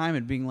at the time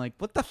and being like,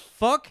 what the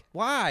fuck?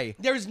 Why?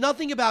 there's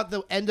nothing about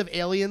the end of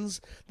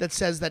Aliens that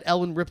says that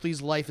Ellen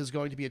Ripley's life is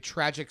going to be a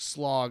tragic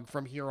slog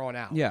from here on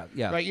out. Yeah.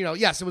 Right?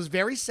 Yes, it was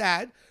very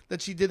sad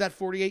that she did that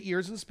 48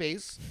 years in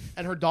space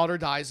and her daughter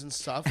dies and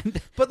stuff.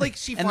 But like,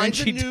 she and then finds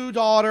she a new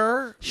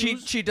daughter.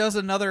 She does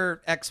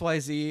another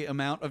XYZ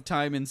amount of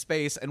time in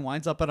space and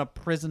winds up on a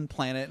prison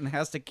planet and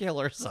has to kill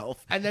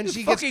herself. And then It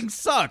she fucking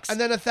sucks. And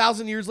then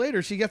 1,000 years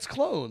later, she gets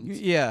cloned.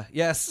 yeah.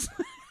 Yes.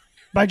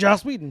 By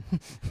Joss Whedon.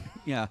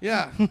 Yeah.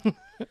 Yeah.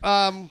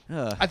 I think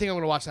I'm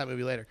going to watch that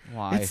movie later.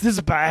 Why? It's this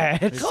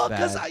bad. It's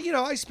Because bad.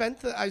 I spent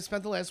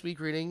the last week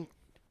reading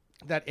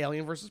that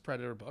Alien versus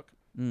Predator book,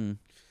 and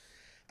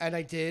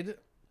I did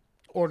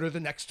order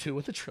the next 2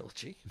 in the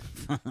trilogy,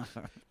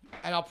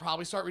 and I'll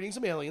probably start reading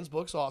some Aliens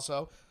books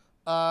also.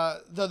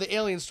 Though the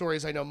Alien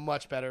stories I know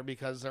much better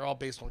because they're all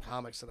based on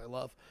comics that I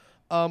love.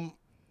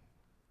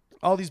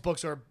 All these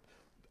books are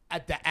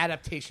at the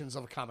adaptations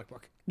of a comic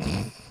book.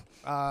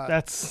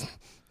 That's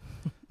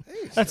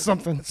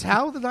something. It's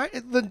how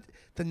the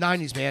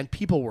 90s, man,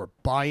 people were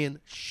buying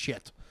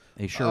shit.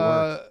 They sure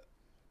were.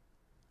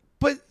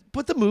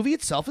 But the movie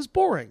itself is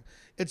boring.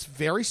 It's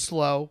very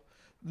slow.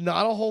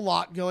 Not a whole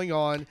lot going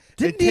on.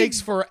 It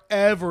takes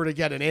forever to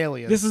get an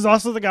alien. This is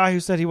also the guy who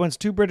said he wants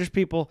two British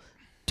people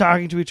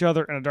talking to each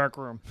other in a dark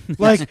room.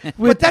 Like,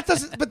 but that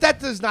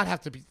does not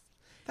have to be.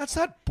 That's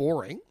not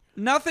boring.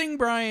 Nothing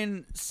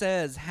Brian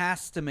says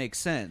has to make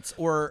sense,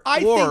 or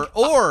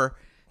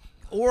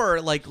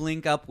like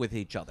link up with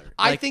each other.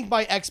 I think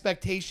my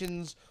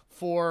expectations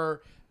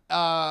for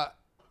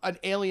an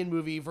alien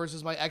movie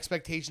versus my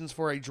expectations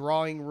for a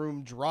drawing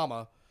room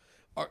drama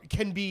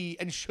can be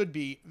and should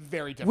be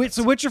very different.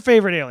 So what's your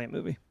favorite alien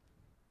movie?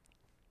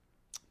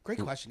 Great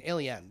question.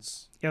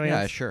 Aliens. Aliens.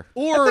 Yeah, sure.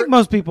 I think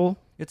most people.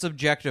 It's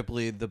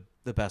objectively the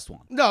best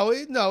one. No.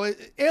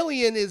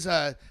 Alien is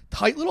a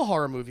tight little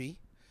horror movie.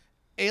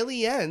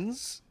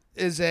 Aliens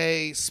is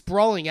a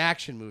sprawling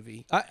action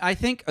movie. I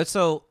think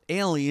so.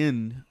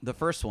 Alien, the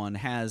first one,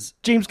 has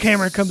James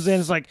Cameron comes in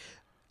and is like,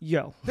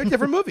 yo. They're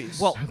different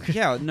movies. Well,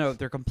 yeah, no,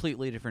 they're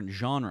completely different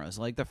genres.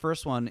 Like the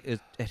first one,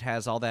 it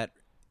has all that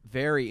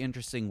very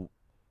interesting,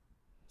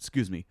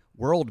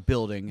 world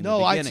building in the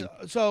beginning.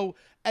 So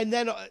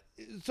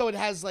it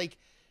has like,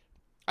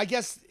 I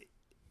guess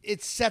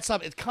it sets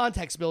up its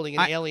context building in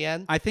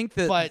Alien. I think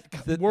that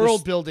but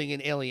world building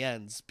in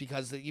Aliens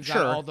because you've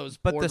got all those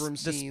boardroom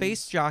scenes. The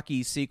space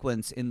jockey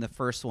sequence in the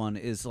first one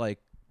is like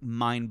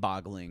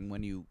mind-boggling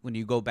when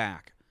you go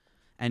back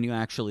and you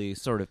actually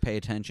sort of pay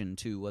attention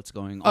to what's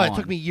going on. It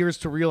took me years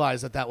to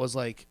realize that was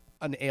like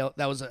that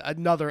was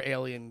another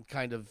alien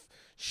kind of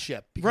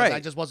ship because I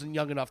just wasn't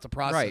young enough to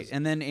process. Right,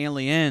 and then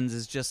Aliens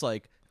is just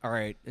like, all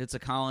right, it's a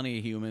colony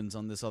of humans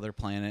on this other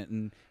planet,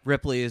 and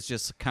Ripley is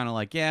just kind of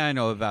like, yeah, I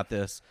know about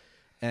this.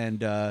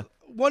 And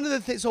one of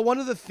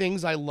the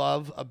things I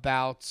love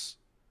about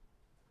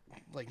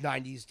like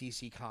 90s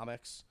DC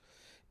comics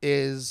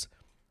is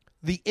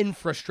the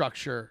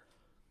infrastructure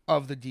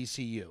of the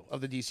DCU,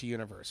 of the DC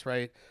universe,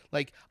 right?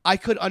 Like I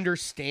could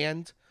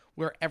understand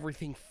where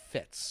everything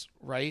fits,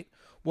 right?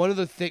 One of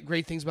the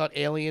great things about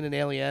Alien and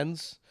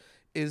Aliens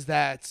is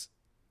that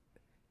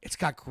it's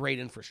got great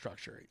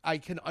infrastructure. I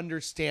can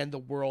understand the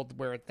world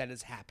where that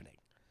is happening.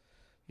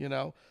 You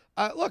know,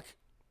 look,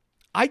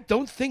 I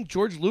don't think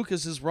George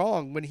Lucas is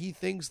wrong when he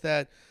thinks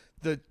that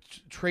the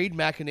trade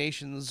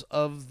machinations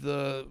of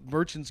the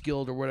Merchants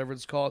Guild or whatever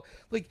it's called,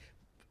 like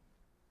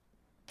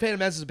Phantom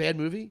Menace is a bad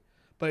movie,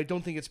 but I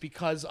don't think it's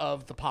because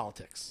of the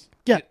politics.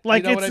 Yeah,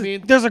 like you know what I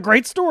mean? There's a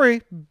great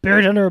story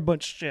buried under a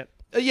bunch of shit.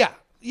 Yeah.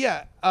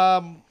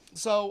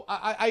 So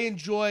I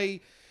enjoy,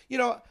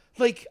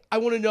 like I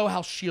want to know how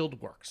S.H.I.E.L.D.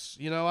 works.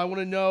 I want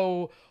to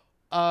know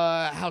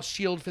how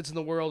S.H.I.E.L.D. fits in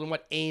the world and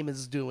what AIM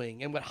is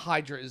doing and what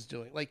Hydra is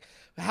doing. Like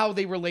how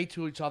they relate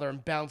to each other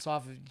and bounce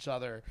off of each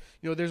other.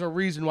 There's a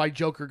reason why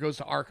Joker goes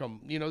to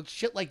Arkham.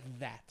 Shit like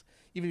that,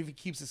 even if he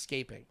keeps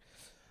escaping.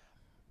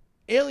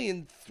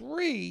 Alien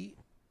 3,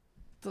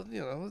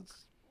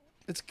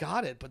 it's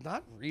got it, but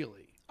not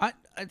really.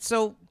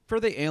 So for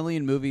the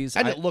Alien movies,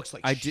 and it looks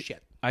like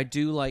shit. I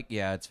do like,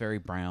 it's very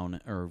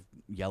brown or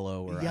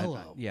yellow or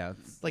yellow.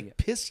 It's like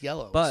piss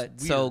yellow.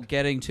 But so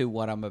getting to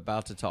what I'm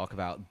about to talk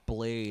about,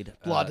 Blade,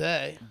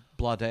 Blade,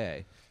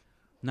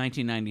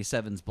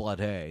 1997's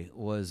Blade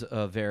was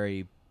a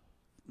very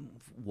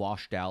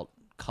washed out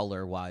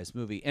color wise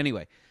movie.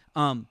 Anyway,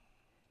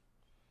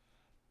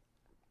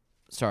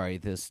 sorry,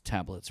 this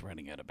tablet's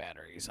running out of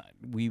batteries.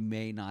 We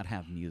may not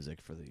have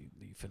music for the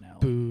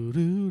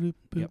finale.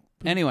 Yep.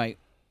 Anyway,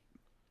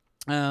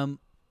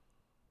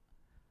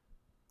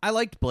 I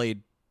liked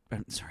Blade.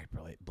 Sorry,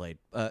 Blade.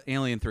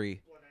 Alien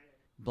 3,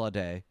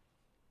 Blade.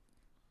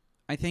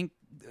 I think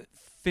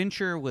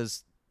Fincher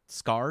was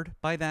scarred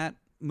by that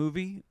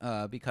movie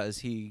because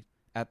he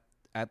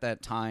at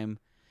that time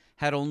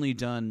had only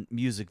done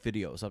music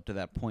videos up to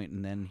that point,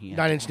 and then he had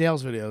 9 Inch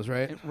Nails videos,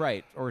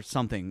 right, or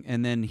something,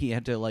 and then he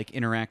had to like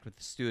interact with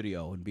the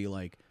studio and be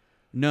like,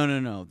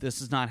 no,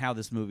 this is not how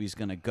this movie's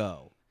gonna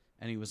go.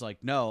 And he was like,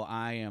 no,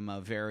 I am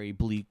a very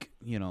bleak,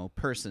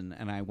 person,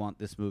 and I want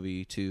this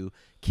movie to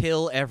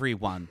kill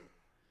everyone.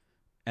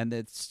 And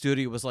the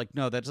studio was like,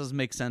 no, that doesn't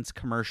make sense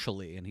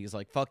commercially. And he's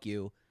like, fuck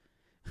you.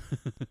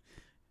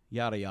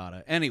 Yada,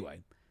 yada. Anyway,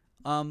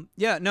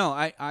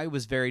 I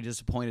was very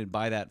disappointed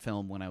by that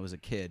film when I was a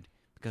kid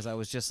because I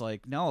was just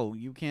like, no,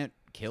 you can't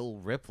kill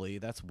Ripley.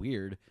 That's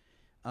weird.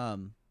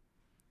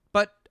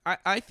 But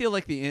I feel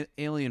like the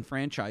Alien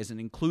franchise, and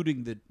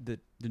including the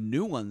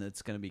new one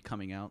that's going to be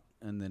coming out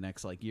in the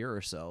next year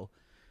or so,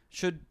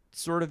 should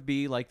sort of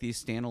be like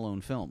these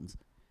standalone films.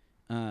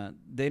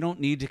 They don't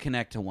need to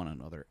connect to one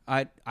another.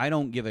 I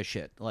don't give a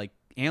shit. Like,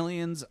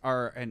 aliens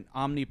are an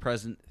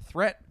omnipresent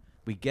threat.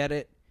 We get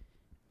it.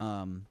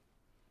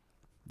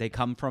 They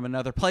come from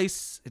another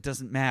place. It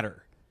doesn't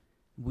matter.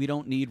 We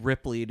don't need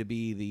Ripley to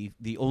be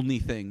the only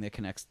thing that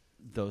connects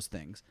those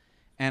things.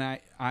 And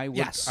I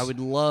would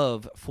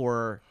love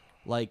for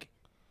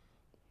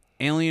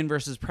Alien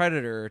versus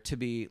Predator to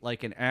be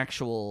like an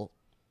actual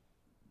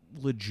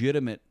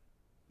legitimate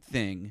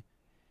thing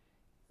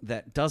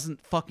that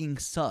doesn't fucking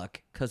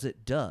suck, because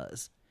it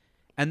does.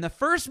 And the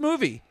first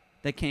movie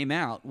that came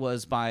out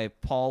was by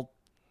Paul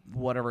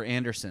whatever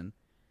Anderson,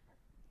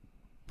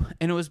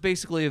 and it was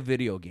basically a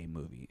video game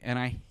movie, and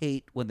I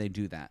hate when they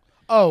do that.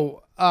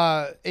 Oh,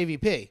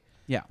 AVP.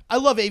 Yeah. I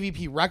love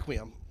AVP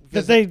Requiem.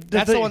 Because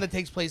that's the one that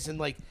takes place in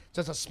like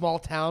just a small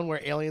town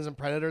where aliens and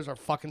predators are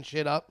fucking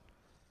shit up.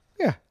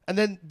 Yeah. And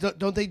then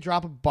don't they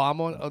drop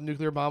a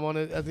nuclear bomb on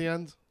it at the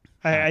end?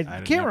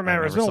 I can't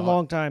remember. It's been a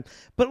long time.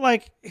 But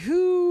like,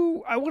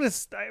 I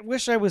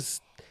wish I was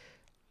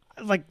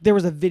like, there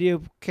was a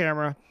video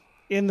camera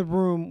in the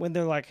room when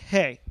they're like,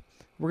 hey,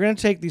 we're going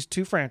to take these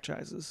two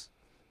franchises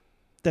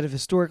that have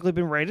historically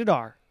been rated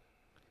R,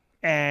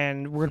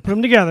 and we're going to put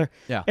them together.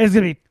 Yeah. And it's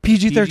going to be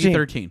PG-13.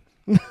 PG-13.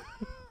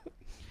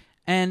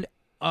 And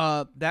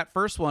that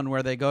first one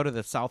where they go to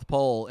the South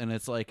Pole and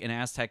it's like an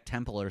Aztec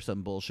temple or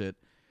some bullshit.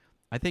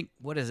 I think,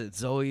 what is it,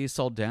 Zoe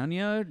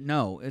Saldana?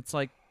 No, it's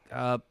like,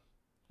 God,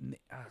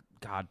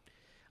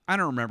 I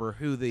don't remember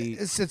who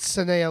It's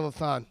Sanaa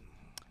Lathan.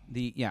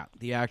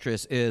 the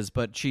actress is,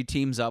 but she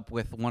teams up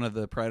with one of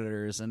the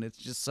predators, and it's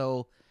just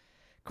so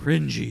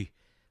cringy.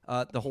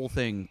 The whole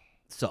thing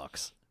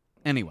sucks.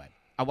 Anyway,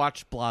 I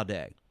watched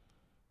Blade.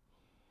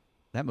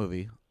 That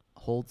movie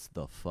holds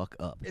the fuck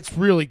up. It's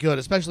really good,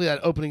 especially that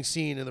opening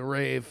scene in the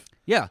rave.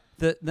 Yeah,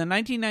 the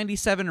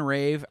 1997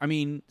 rave. I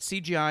mean,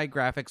 CGI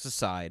graphics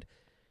aside,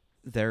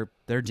 they're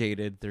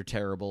dated. They're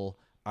terrible.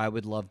 I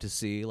would love to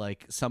see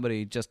like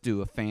somebody just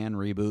do a fan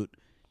reboot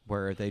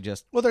where they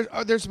just. Well,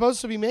 they're supposed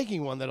to be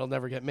making one that'll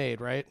never get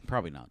made, right?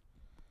 Probably not.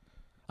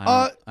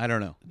 I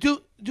don't know.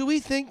 Do we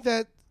think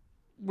that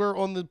we're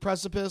on the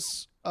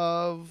precipice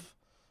of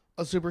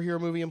a superhero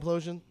movie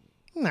implosion?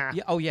 Nah.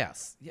 Yeah. Oh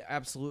yes. Yeah.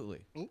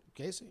 Absolutely.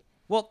 Casey,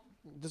 Well,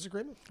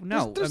 disagreement?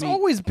 no. There's I mean,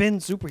 always been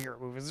superhero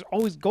movies. There's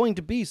always going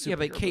to be superhero yeah,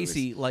 but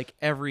Casey, movies. like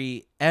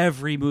every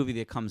movie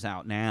that comes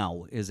out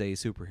now is a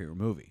superhero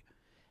movie,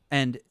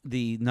 and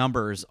the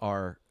numbers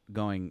are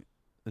going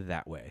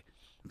that way.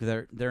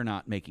 They're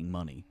not making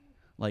money.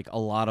 Like a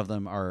lot of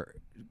them are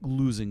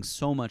losing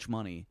so much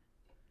money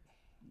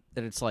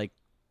that it's like,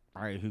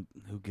 all right,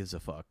 who gives a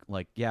fuck?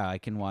 Like, yeah, I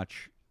can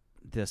watch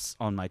this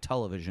on my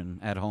television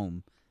at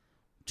home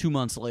 2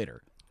 months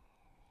later.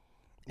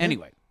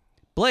 Anyway,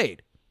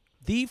 Blade,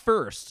 the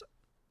first,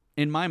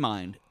 in my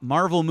mind,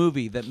 Marvel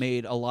movie that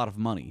made a lot of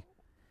money.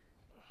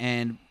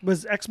 And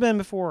Was X-Men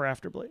before or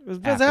after Blade?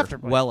 It was after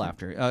Blade. Well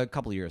after. A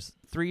couple of years.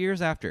 3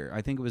 years after.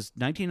 I think it was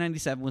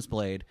 1997 was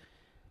Blade.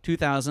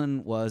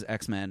 2000 was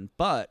X-Men.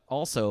 But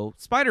also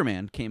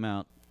Spider-Man came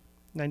out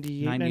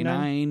 98,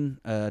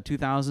 99,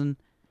 2000.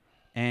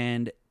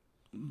 And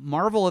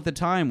Marvel at the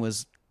time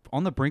was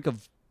on the brink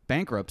of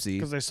bankruptcy.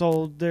 Because they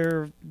sold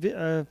their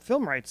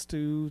film rights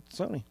to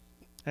Sony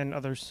and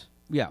others.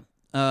 Yeah.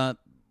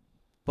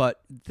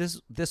 But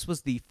this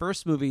was the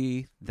first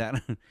movie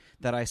that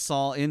that I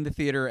saw in the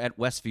theater at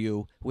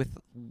Westview with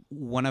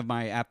one of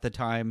my, at the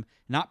time,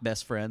 not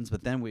best friends,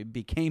 but then we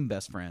became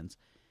best friends.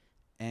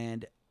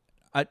 And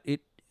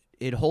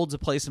it holds a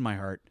place in my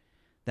heart.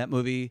 That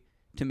movie,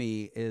 to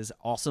me, is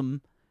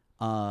awesome.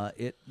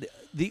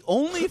 The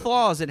only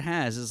flaws it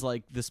has is,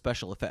 like, the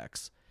special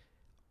effects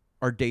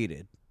are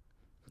dated.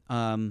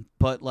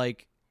 But,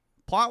 like,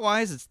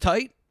 plot-wise, it's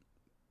tight.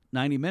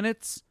 90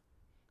 minutes.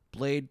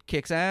 Blade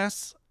kicks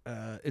ass.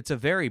 It's a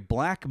very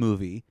black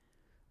movie.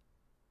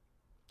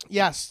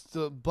 Yes,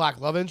 the black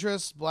love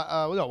interest.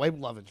 White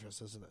love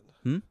interest, isn't it?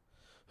 Hmm?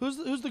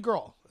 Who's the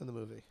girl in the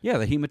movie? Yeah,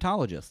 the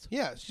hematologist.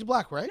 Yeah, she's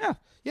black, right?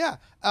 Yeah.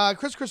 Yeah.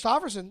 Chris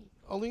Christopherson,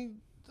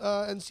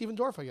 and Stephen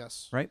Dorff, I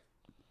guess. Right?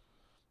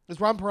 Is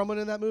Ron Perlman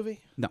in that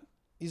movie? No.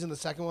 He's in the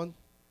second one?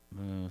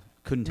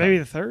 Couldn't tell. Maybe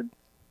the third?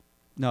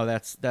 No,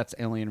 that's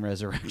Alien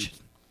Resurrection.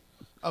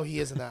 Oh, he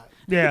is in that.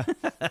 Yeah.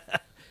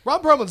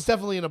 Ron Perlman's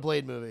definitely in a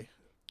Blade movie.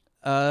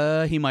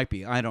 He might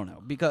be. I don't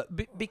know.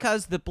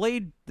 Because the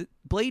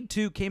Blade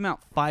 2 came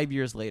out 5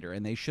 years later,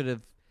 and they should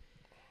have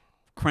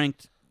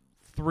cranked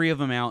 3 of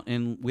them out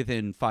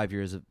within 5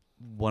 years of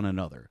one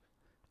another.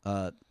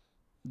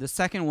 The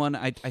second one,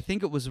 I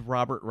think it was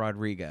Robert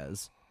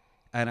Rodriguez,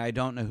 and I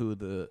don't know who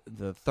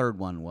the third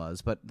one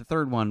was, but the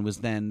third one was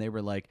then they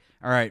were like,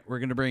 all right, we're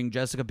going to bring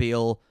Jessica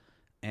Biel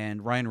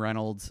and Ryan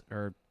Reynolds,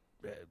 and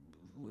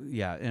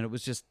it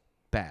was just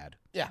bad.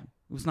 Yeah.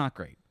 It was not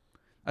great.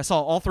 I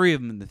saw all 3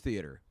 of them in the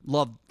theater.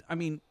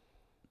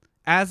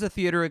 As a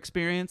theater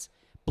experience,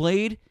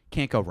 Blade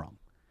can't go wrong.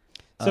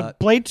 So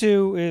Blade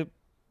 2,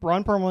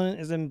 Ron Perlman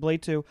is in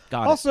Blade 2.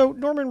 Got it. Also,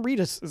 Norman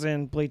Reedus is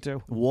in Blade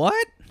 2.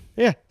 What?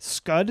 Yeah,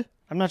 Scud.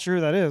 I'm not sure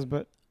who that is,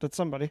 but that's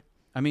somebody.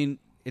 I mean,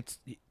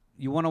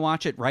 you want to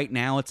watch it right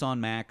now, it's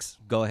on Max.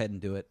 Go ahead and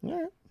do it.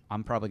 All right.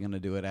 I'm probably going to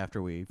do it after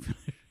we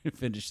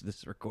finish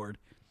this record.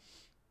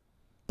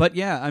 But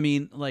yeah, I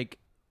mean, like,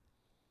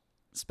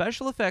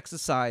 special effects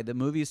aside, the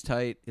movie's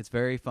tight. It's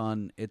very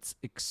fun. It's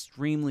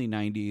extremely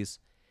 90s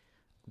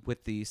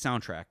with the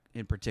soundtrack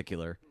in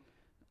particular.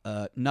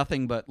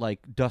 nothing but like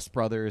Dust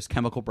Brothers,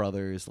 Chemical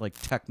Brothers, like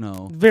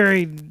techno.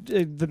 Very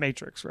The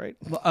Matrix, right?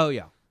 Well, oh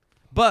yeah,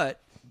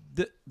 but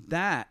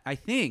that I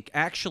think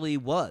actually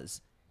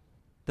was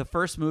the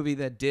first movie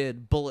that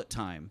did bullet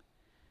time,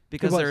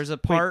 because It was. there's a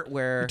part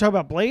where You're talking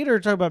about Blade or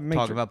talking about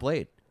Matrix? talk about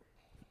Blade,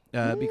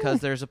 because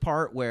there's a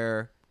part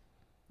where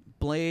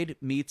Blade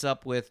meets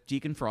up with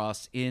Deacon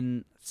Frost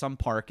in some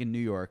park in New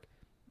York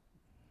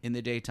in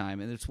the daytime,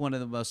 and it's one of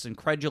the most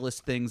incredulous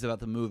things about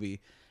the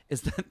movie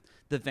is that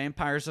the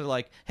vampires are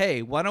like,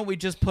 "Hey, why don't we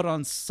just put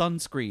on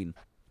sunscreen?"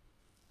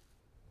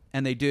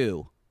 And they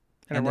do,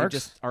 And it they works?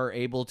 just are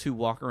able to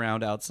walk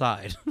around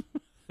outside.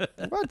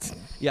 What?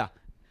 Yeah.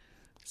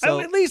 So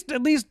At least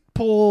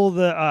pull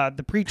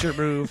the preacher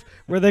move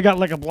where they got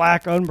like a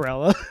black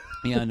umbrella.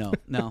 yeah, no.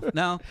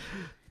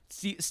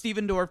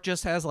 Steven Dorff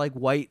just has like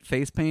white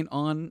face paint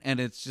on, and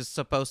it's just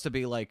supposed to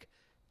be like,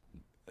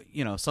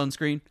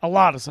 sunscreen. A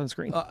lot of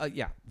sunscreen.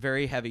 Yeah,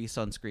 very heavy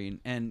sunscreen.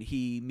 And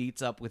he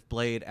meets up with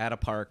Blade at a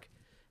park,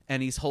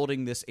 and he's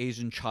holding this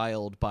Asian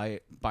child by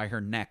her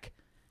neck,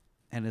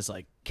 and is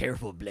like,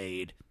 "Careful,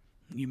 Blade.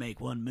 You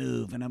make one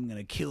move, and I'm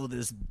gonna kill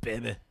this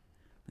baby."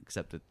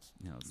 Except it's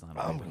it's not.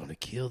 I'm gonna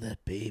kill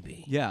that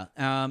baby. Yeah.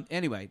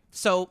 Anyway,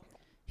 so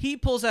he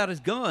pulls out his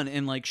gun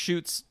and like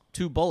shoots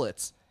 2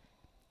 bullets,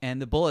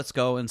 and the bullets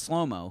go in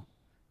slow mo,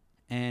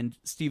 and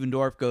Steven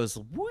Dorff goes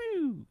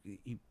woo.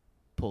 He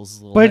pulls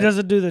his little. But it head.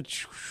 doesn't do the.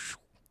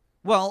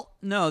 Well,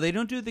 no, they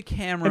don't do the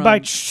camera. And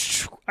by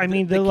I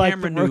mean the like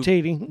the camera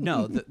rotating.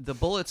 No, the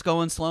bullets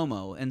go in slow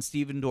mo, and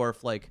Steven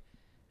Dorff like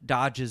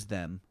dodges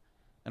them,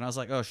 and I was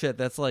like, oh shit,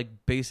 that's like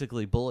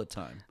basically bullet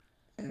time.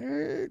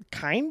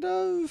 Kind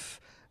of,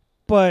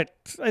 but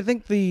I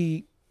think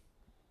it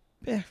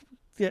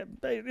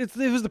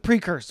was the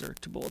precursor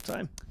to bullet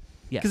time.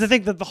 Yes, Because I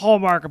think that the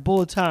hallmark of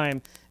bullet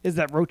time is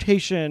that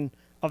rotation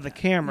of the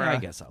camera. Yeah, I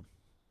guess so.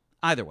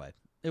 Either way,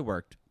 it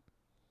worked.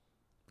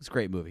 It's a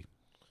great movie.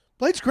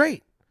 Blade's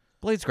great,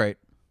 Blade's great.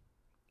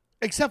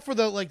 except for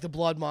the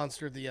blood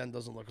monster at the end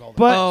doesn't look all that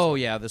But- Oh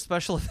yeah, the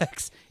special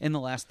effects in the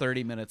last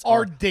 30 minutes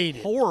Are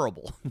dated.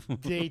 horrible.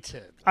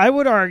 dated. I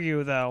would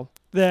argue though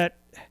that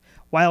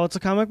while it's a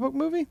comic book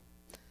movie,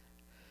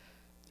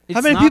 It's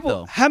how many not, people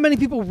though. how many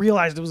people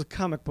realized it was a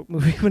comic book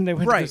movie when they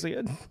went to Right. go see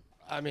it?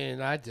 I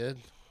mean, I did.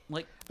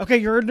 Like, Okay,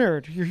 you're a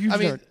nerd. You're a huge I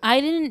mean, nerd. I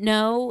didn't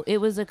know it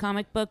was a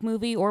comic book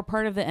movie or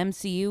part of the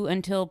MCU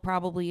until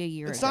probably a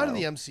year it's ago. not in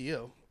the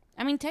MCU.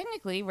 I mean,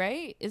 technically,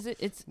 right? Is it?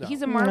 It's No.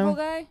 he's a Marvel No.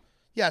 guy.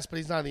 Yes, but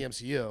he's not in the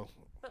MCU.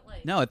 But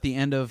like, no, at the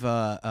end of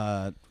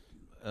Quan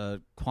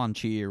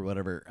Chi or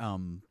whatever.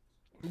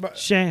 But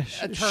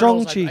Shang-Chi.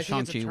 Eternals, I think it's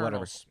Shang-Chi,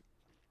 whatever. Eternals.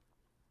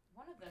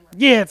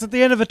 Yeah, it's at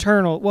the end of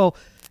Eternal. Well,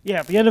 yeah,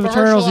 at the end of Mahershala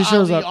Eternals, he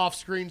shows Ali up. off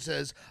screen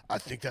says, "I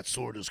think that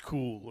sword is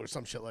cool" or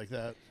some shit like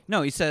that.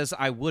 No, he says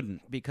I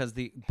wouldn't because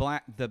the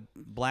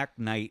Black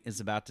Knight is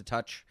about to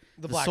touch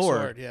The black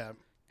sword, sword, yeah.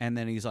 and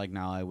then he's like,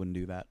 "No, I wouldn't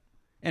do that."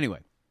 Anyway,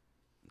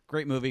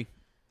 great movie.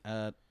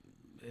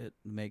 It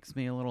makes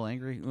me a little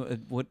angry.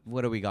 What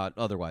do we got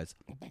otherwise?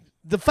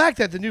 The fact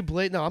that the new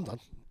Blade. No, I'm done.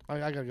 I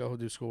gotta go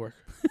do schoolwork.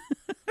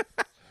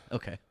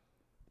 Okay.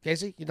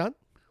 Casey, you done?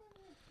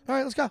 All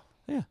right, let's go.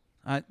 Yeah.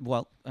 All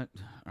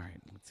right.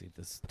 Let's see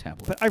this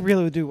tablet. But I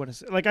really do want to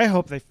see. Like, I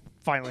hope they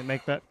finally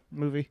make that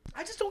movie.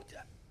 I just don't.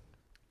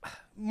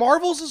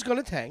 Marvel's is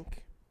gonna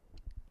tank,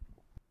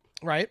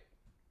 right?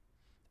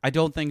 I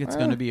don't think it's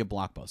going to be a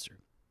blockbuster.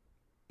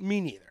 Me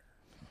neither.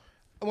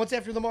 And what's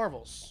after the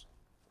Marvels?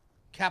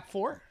 Cap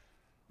 4?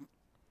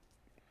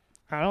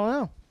 I don't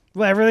know.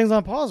 Well, everything's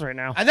on pause right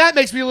now. And that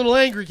makes me a little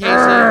angry, Casey.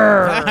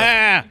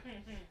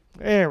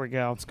 There we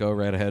go. Let's go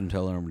right ahead and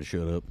tell everyone to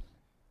shut up.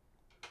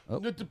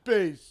 At the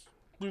base.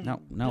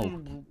 No.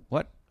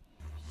 What?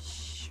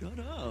 Shut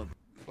up.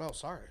 Oh,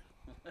 sorry.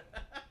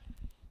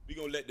 We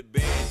gonna let the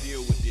band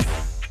deal with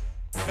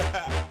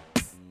this.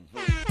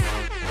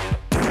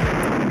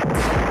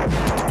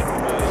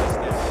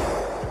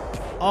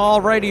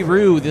 Alrighty,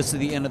 Roo. This is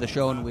the end of the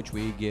show in which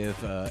we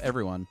give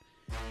everyone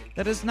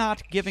that is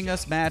not giving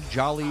us mad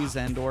jollies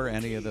and or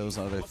any of those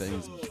other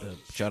things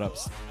shut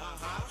ups.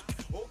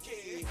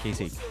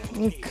 Casey.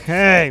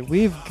 Okay,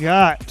 we've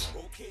got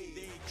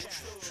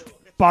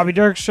Bobby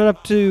Dirk showed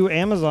up to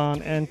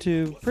Amazon and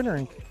to Printer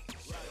Ink.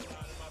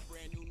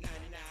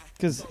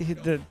 Because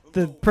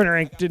the Printer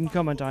Ink didn't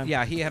come on time.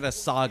 Yeah, he had a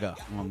saga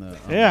on the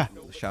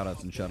shout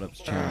outs and shut ups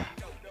channel.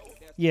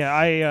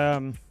 Yeah,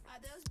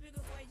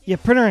 yeah,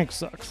 Printer Ink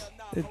sucks.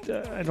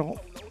 I don't.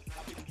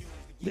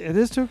 It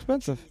is too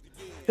expensive.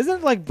 Isn't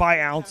it like by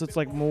ounce? It's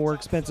like more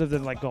expensive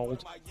than like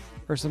gold,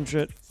 or some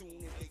shit.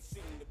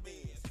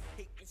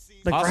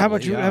 Like for how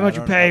much Possibly, you yeah, how much I you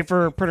don't pay know.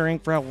 for Printer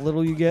Ink for how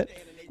little you get.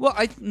 Well,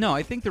 I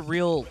think the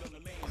real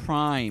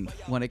crime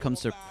when it comes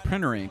to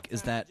printer ink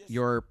is that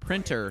your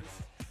printer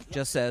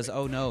just says,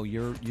 "Oh no,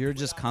 you're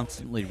just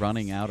constantly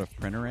running out of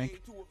printer ink,"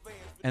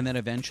 and then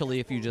eventually,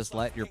 if you just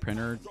let your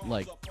printer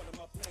like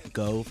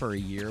go for a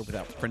year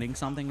without printing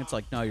something, it's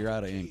like, "No, you're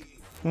out of ink."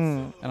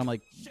 And I'm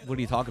like, "What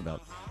are you talking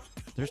about?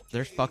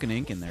 There's fucking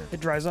ink in there." It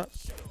dries up.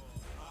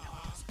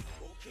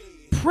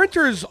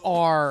 Printers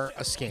are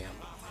a scam.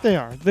 They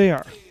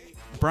are.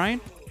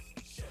 Brian,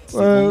 it's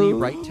the only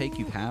right take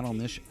you've had on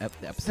this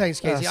episode. Thanks,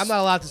 Casey. I'm not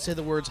allowed to say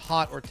the words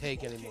hot or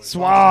take anymore.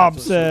 Swab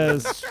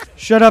says,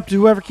 "Shut up to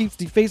whoever keeps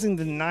defacing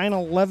the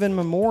 9/11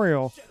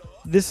 memorial.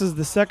 This is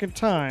the second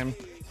time.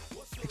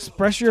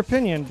 Express your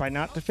opinion by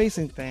not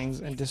defacing things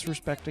and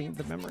disrespecting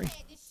the memory."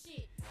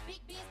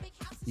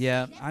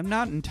 Yeah, I'm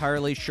not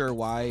entirely sure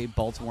why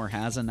Baltimore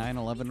has a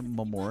 9/11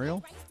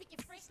 memorial.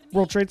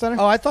 World Trade Center?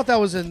 Oh, I thought that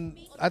was in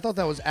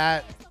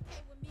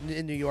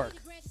New York.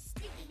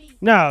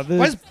 No,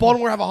 Why does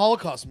Baltimore have a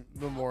Holocaust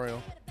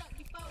memorial?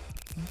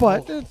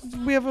 but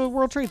we have a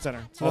World Trade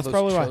Center, so All that's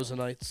those probably why.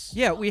 Chosenites.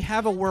 Yeah, we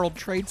have a World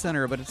Trade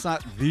Center, but it's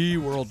not the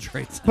World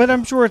Trade Center. But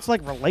I'm sure it's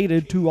like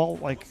related to all.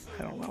 Like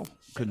I don't know.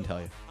 Couldn't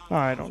tell you.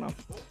 I don't know.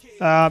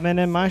 And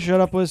then my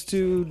shut up was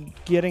to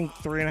getting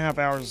 3.5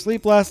 hours of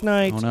sleep last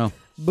night. Oh no.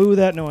 Boo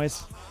that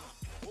noise.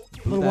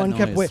 Boo Little that one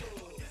kept noise. wait.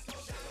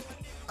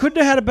 Couldn't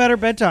have had a better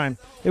bedtime.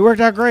 It worked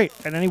out great.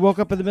 And then he woke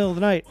up in the middle of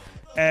the night.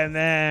 And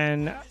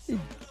then,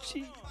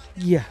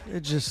 yeah,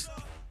 it just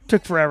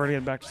took forever to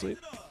get back to sleep.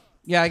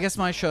 Yeah, I guess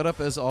my shut up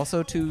is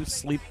also to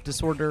sleep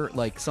disorder.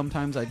 Like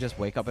sometimes I just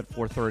wake up at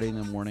 4:30 in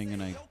the morning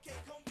and I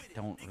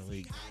don't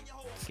really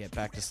get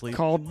back to sleep.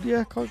 Called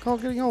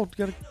getting old.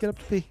 Gotta get up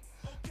to pee.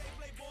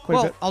 Quite a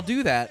Well, bit. I'll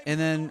do that, and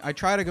then I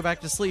try to go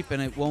back to sleep,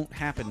 and it won't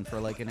happen for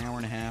like an hour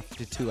and a half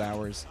to 2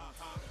 hours.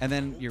 And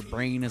then your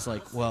brain is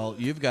like, well,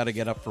 you've got to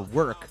get up for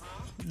work.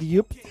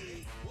 Yep.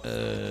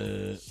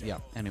 Yeah,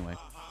 anyway.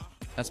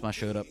 That's my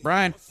shut up.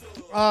 Brian.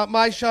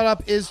 My shut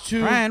up is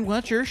to Brian,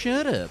 what's your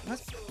shut up?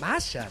 my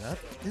shut up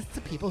is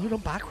to people who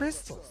don't buy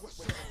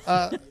crystals.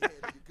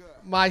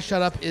 My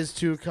shut up is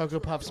to Cocoa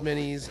Puffs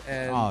minis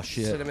and Aw,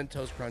 shit. Cinnamon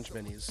Toast Crunch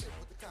minis.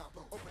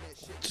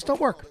 Just don't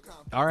work.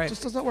 All right.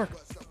 Just does not work.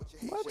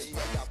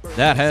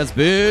 That has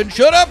been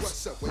Shut Up.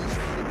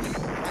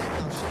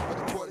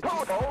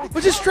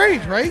 Which is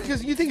strange, right?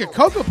 Because you think a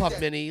Cocoa Puff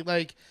mini,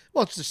 like,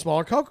 well, it's just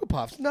smaller Cocoa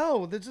Puffs.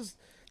 No, they're just,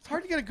 it's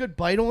hard to get a good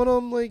bite on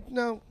them. Like,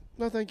 no,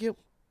 thank you.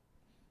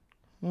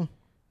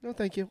 No,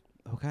 thank you.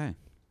 Okay.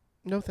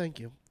 No, thank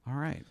you. All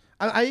right.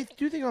 I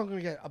do think I'm going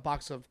to get a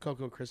box of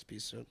Cocoa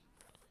Krispies soon.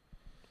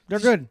 They're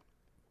good.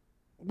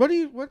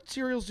 What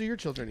cereals do your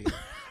children eat?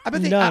 I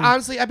bet they None.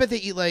 honestly. I bet they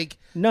eat like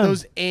None.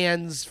 those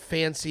Ann's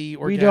fancy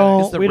organic.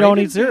 don't- Is the we don't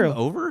Ravens eat cereal.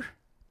 game over?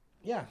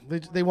 Yeah,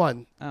 they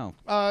won. Oh.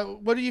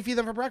 What do you feed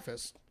them for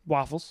breakfast?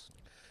 Waffles.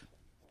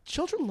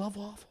 Children love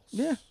waffles.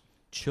 Yeah.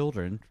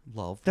 Children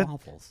love That-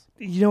 waffles.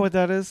 You know what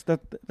that is?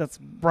 That's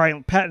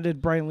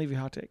patented Brian Levy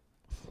hot take.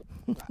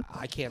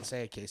 I can't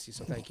say it, Casey.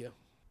 So thank you.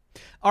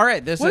 All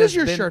right. This What has is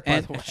your been shirt, by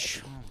an- the way?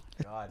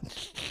 Oh, God.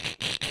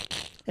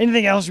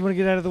 Anything else you want to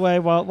get out of the way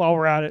while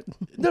we're at it?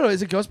 No,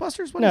 is it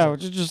Ghostbusters? What No,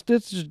 is it's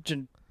just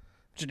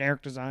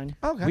generic design.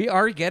 it? Okay. We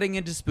are getting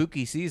into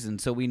spooky season,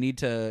 so we need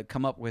to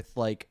come up with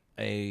like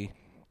a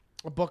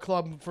book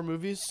club for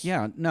movies.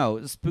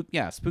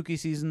 spooky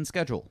season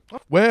schedule.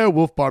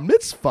 Werewolf Bar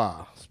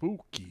Mitzvah.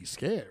 Spooky,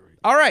 scary.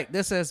 All right,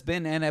 this has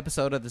been an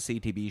episode of the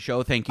CTB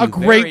show. Thank you A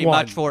great very one.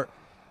 much for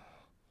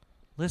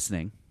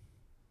listening.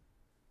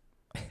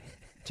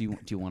 Do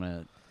you want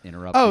to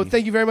interrupt? Oh, me?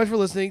 thank you very much for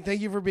listening.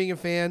 Thank you for being a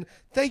fan.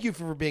 Thank you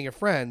for being a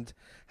friend.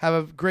 Have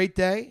a great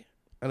day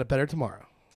and a better tomorrow.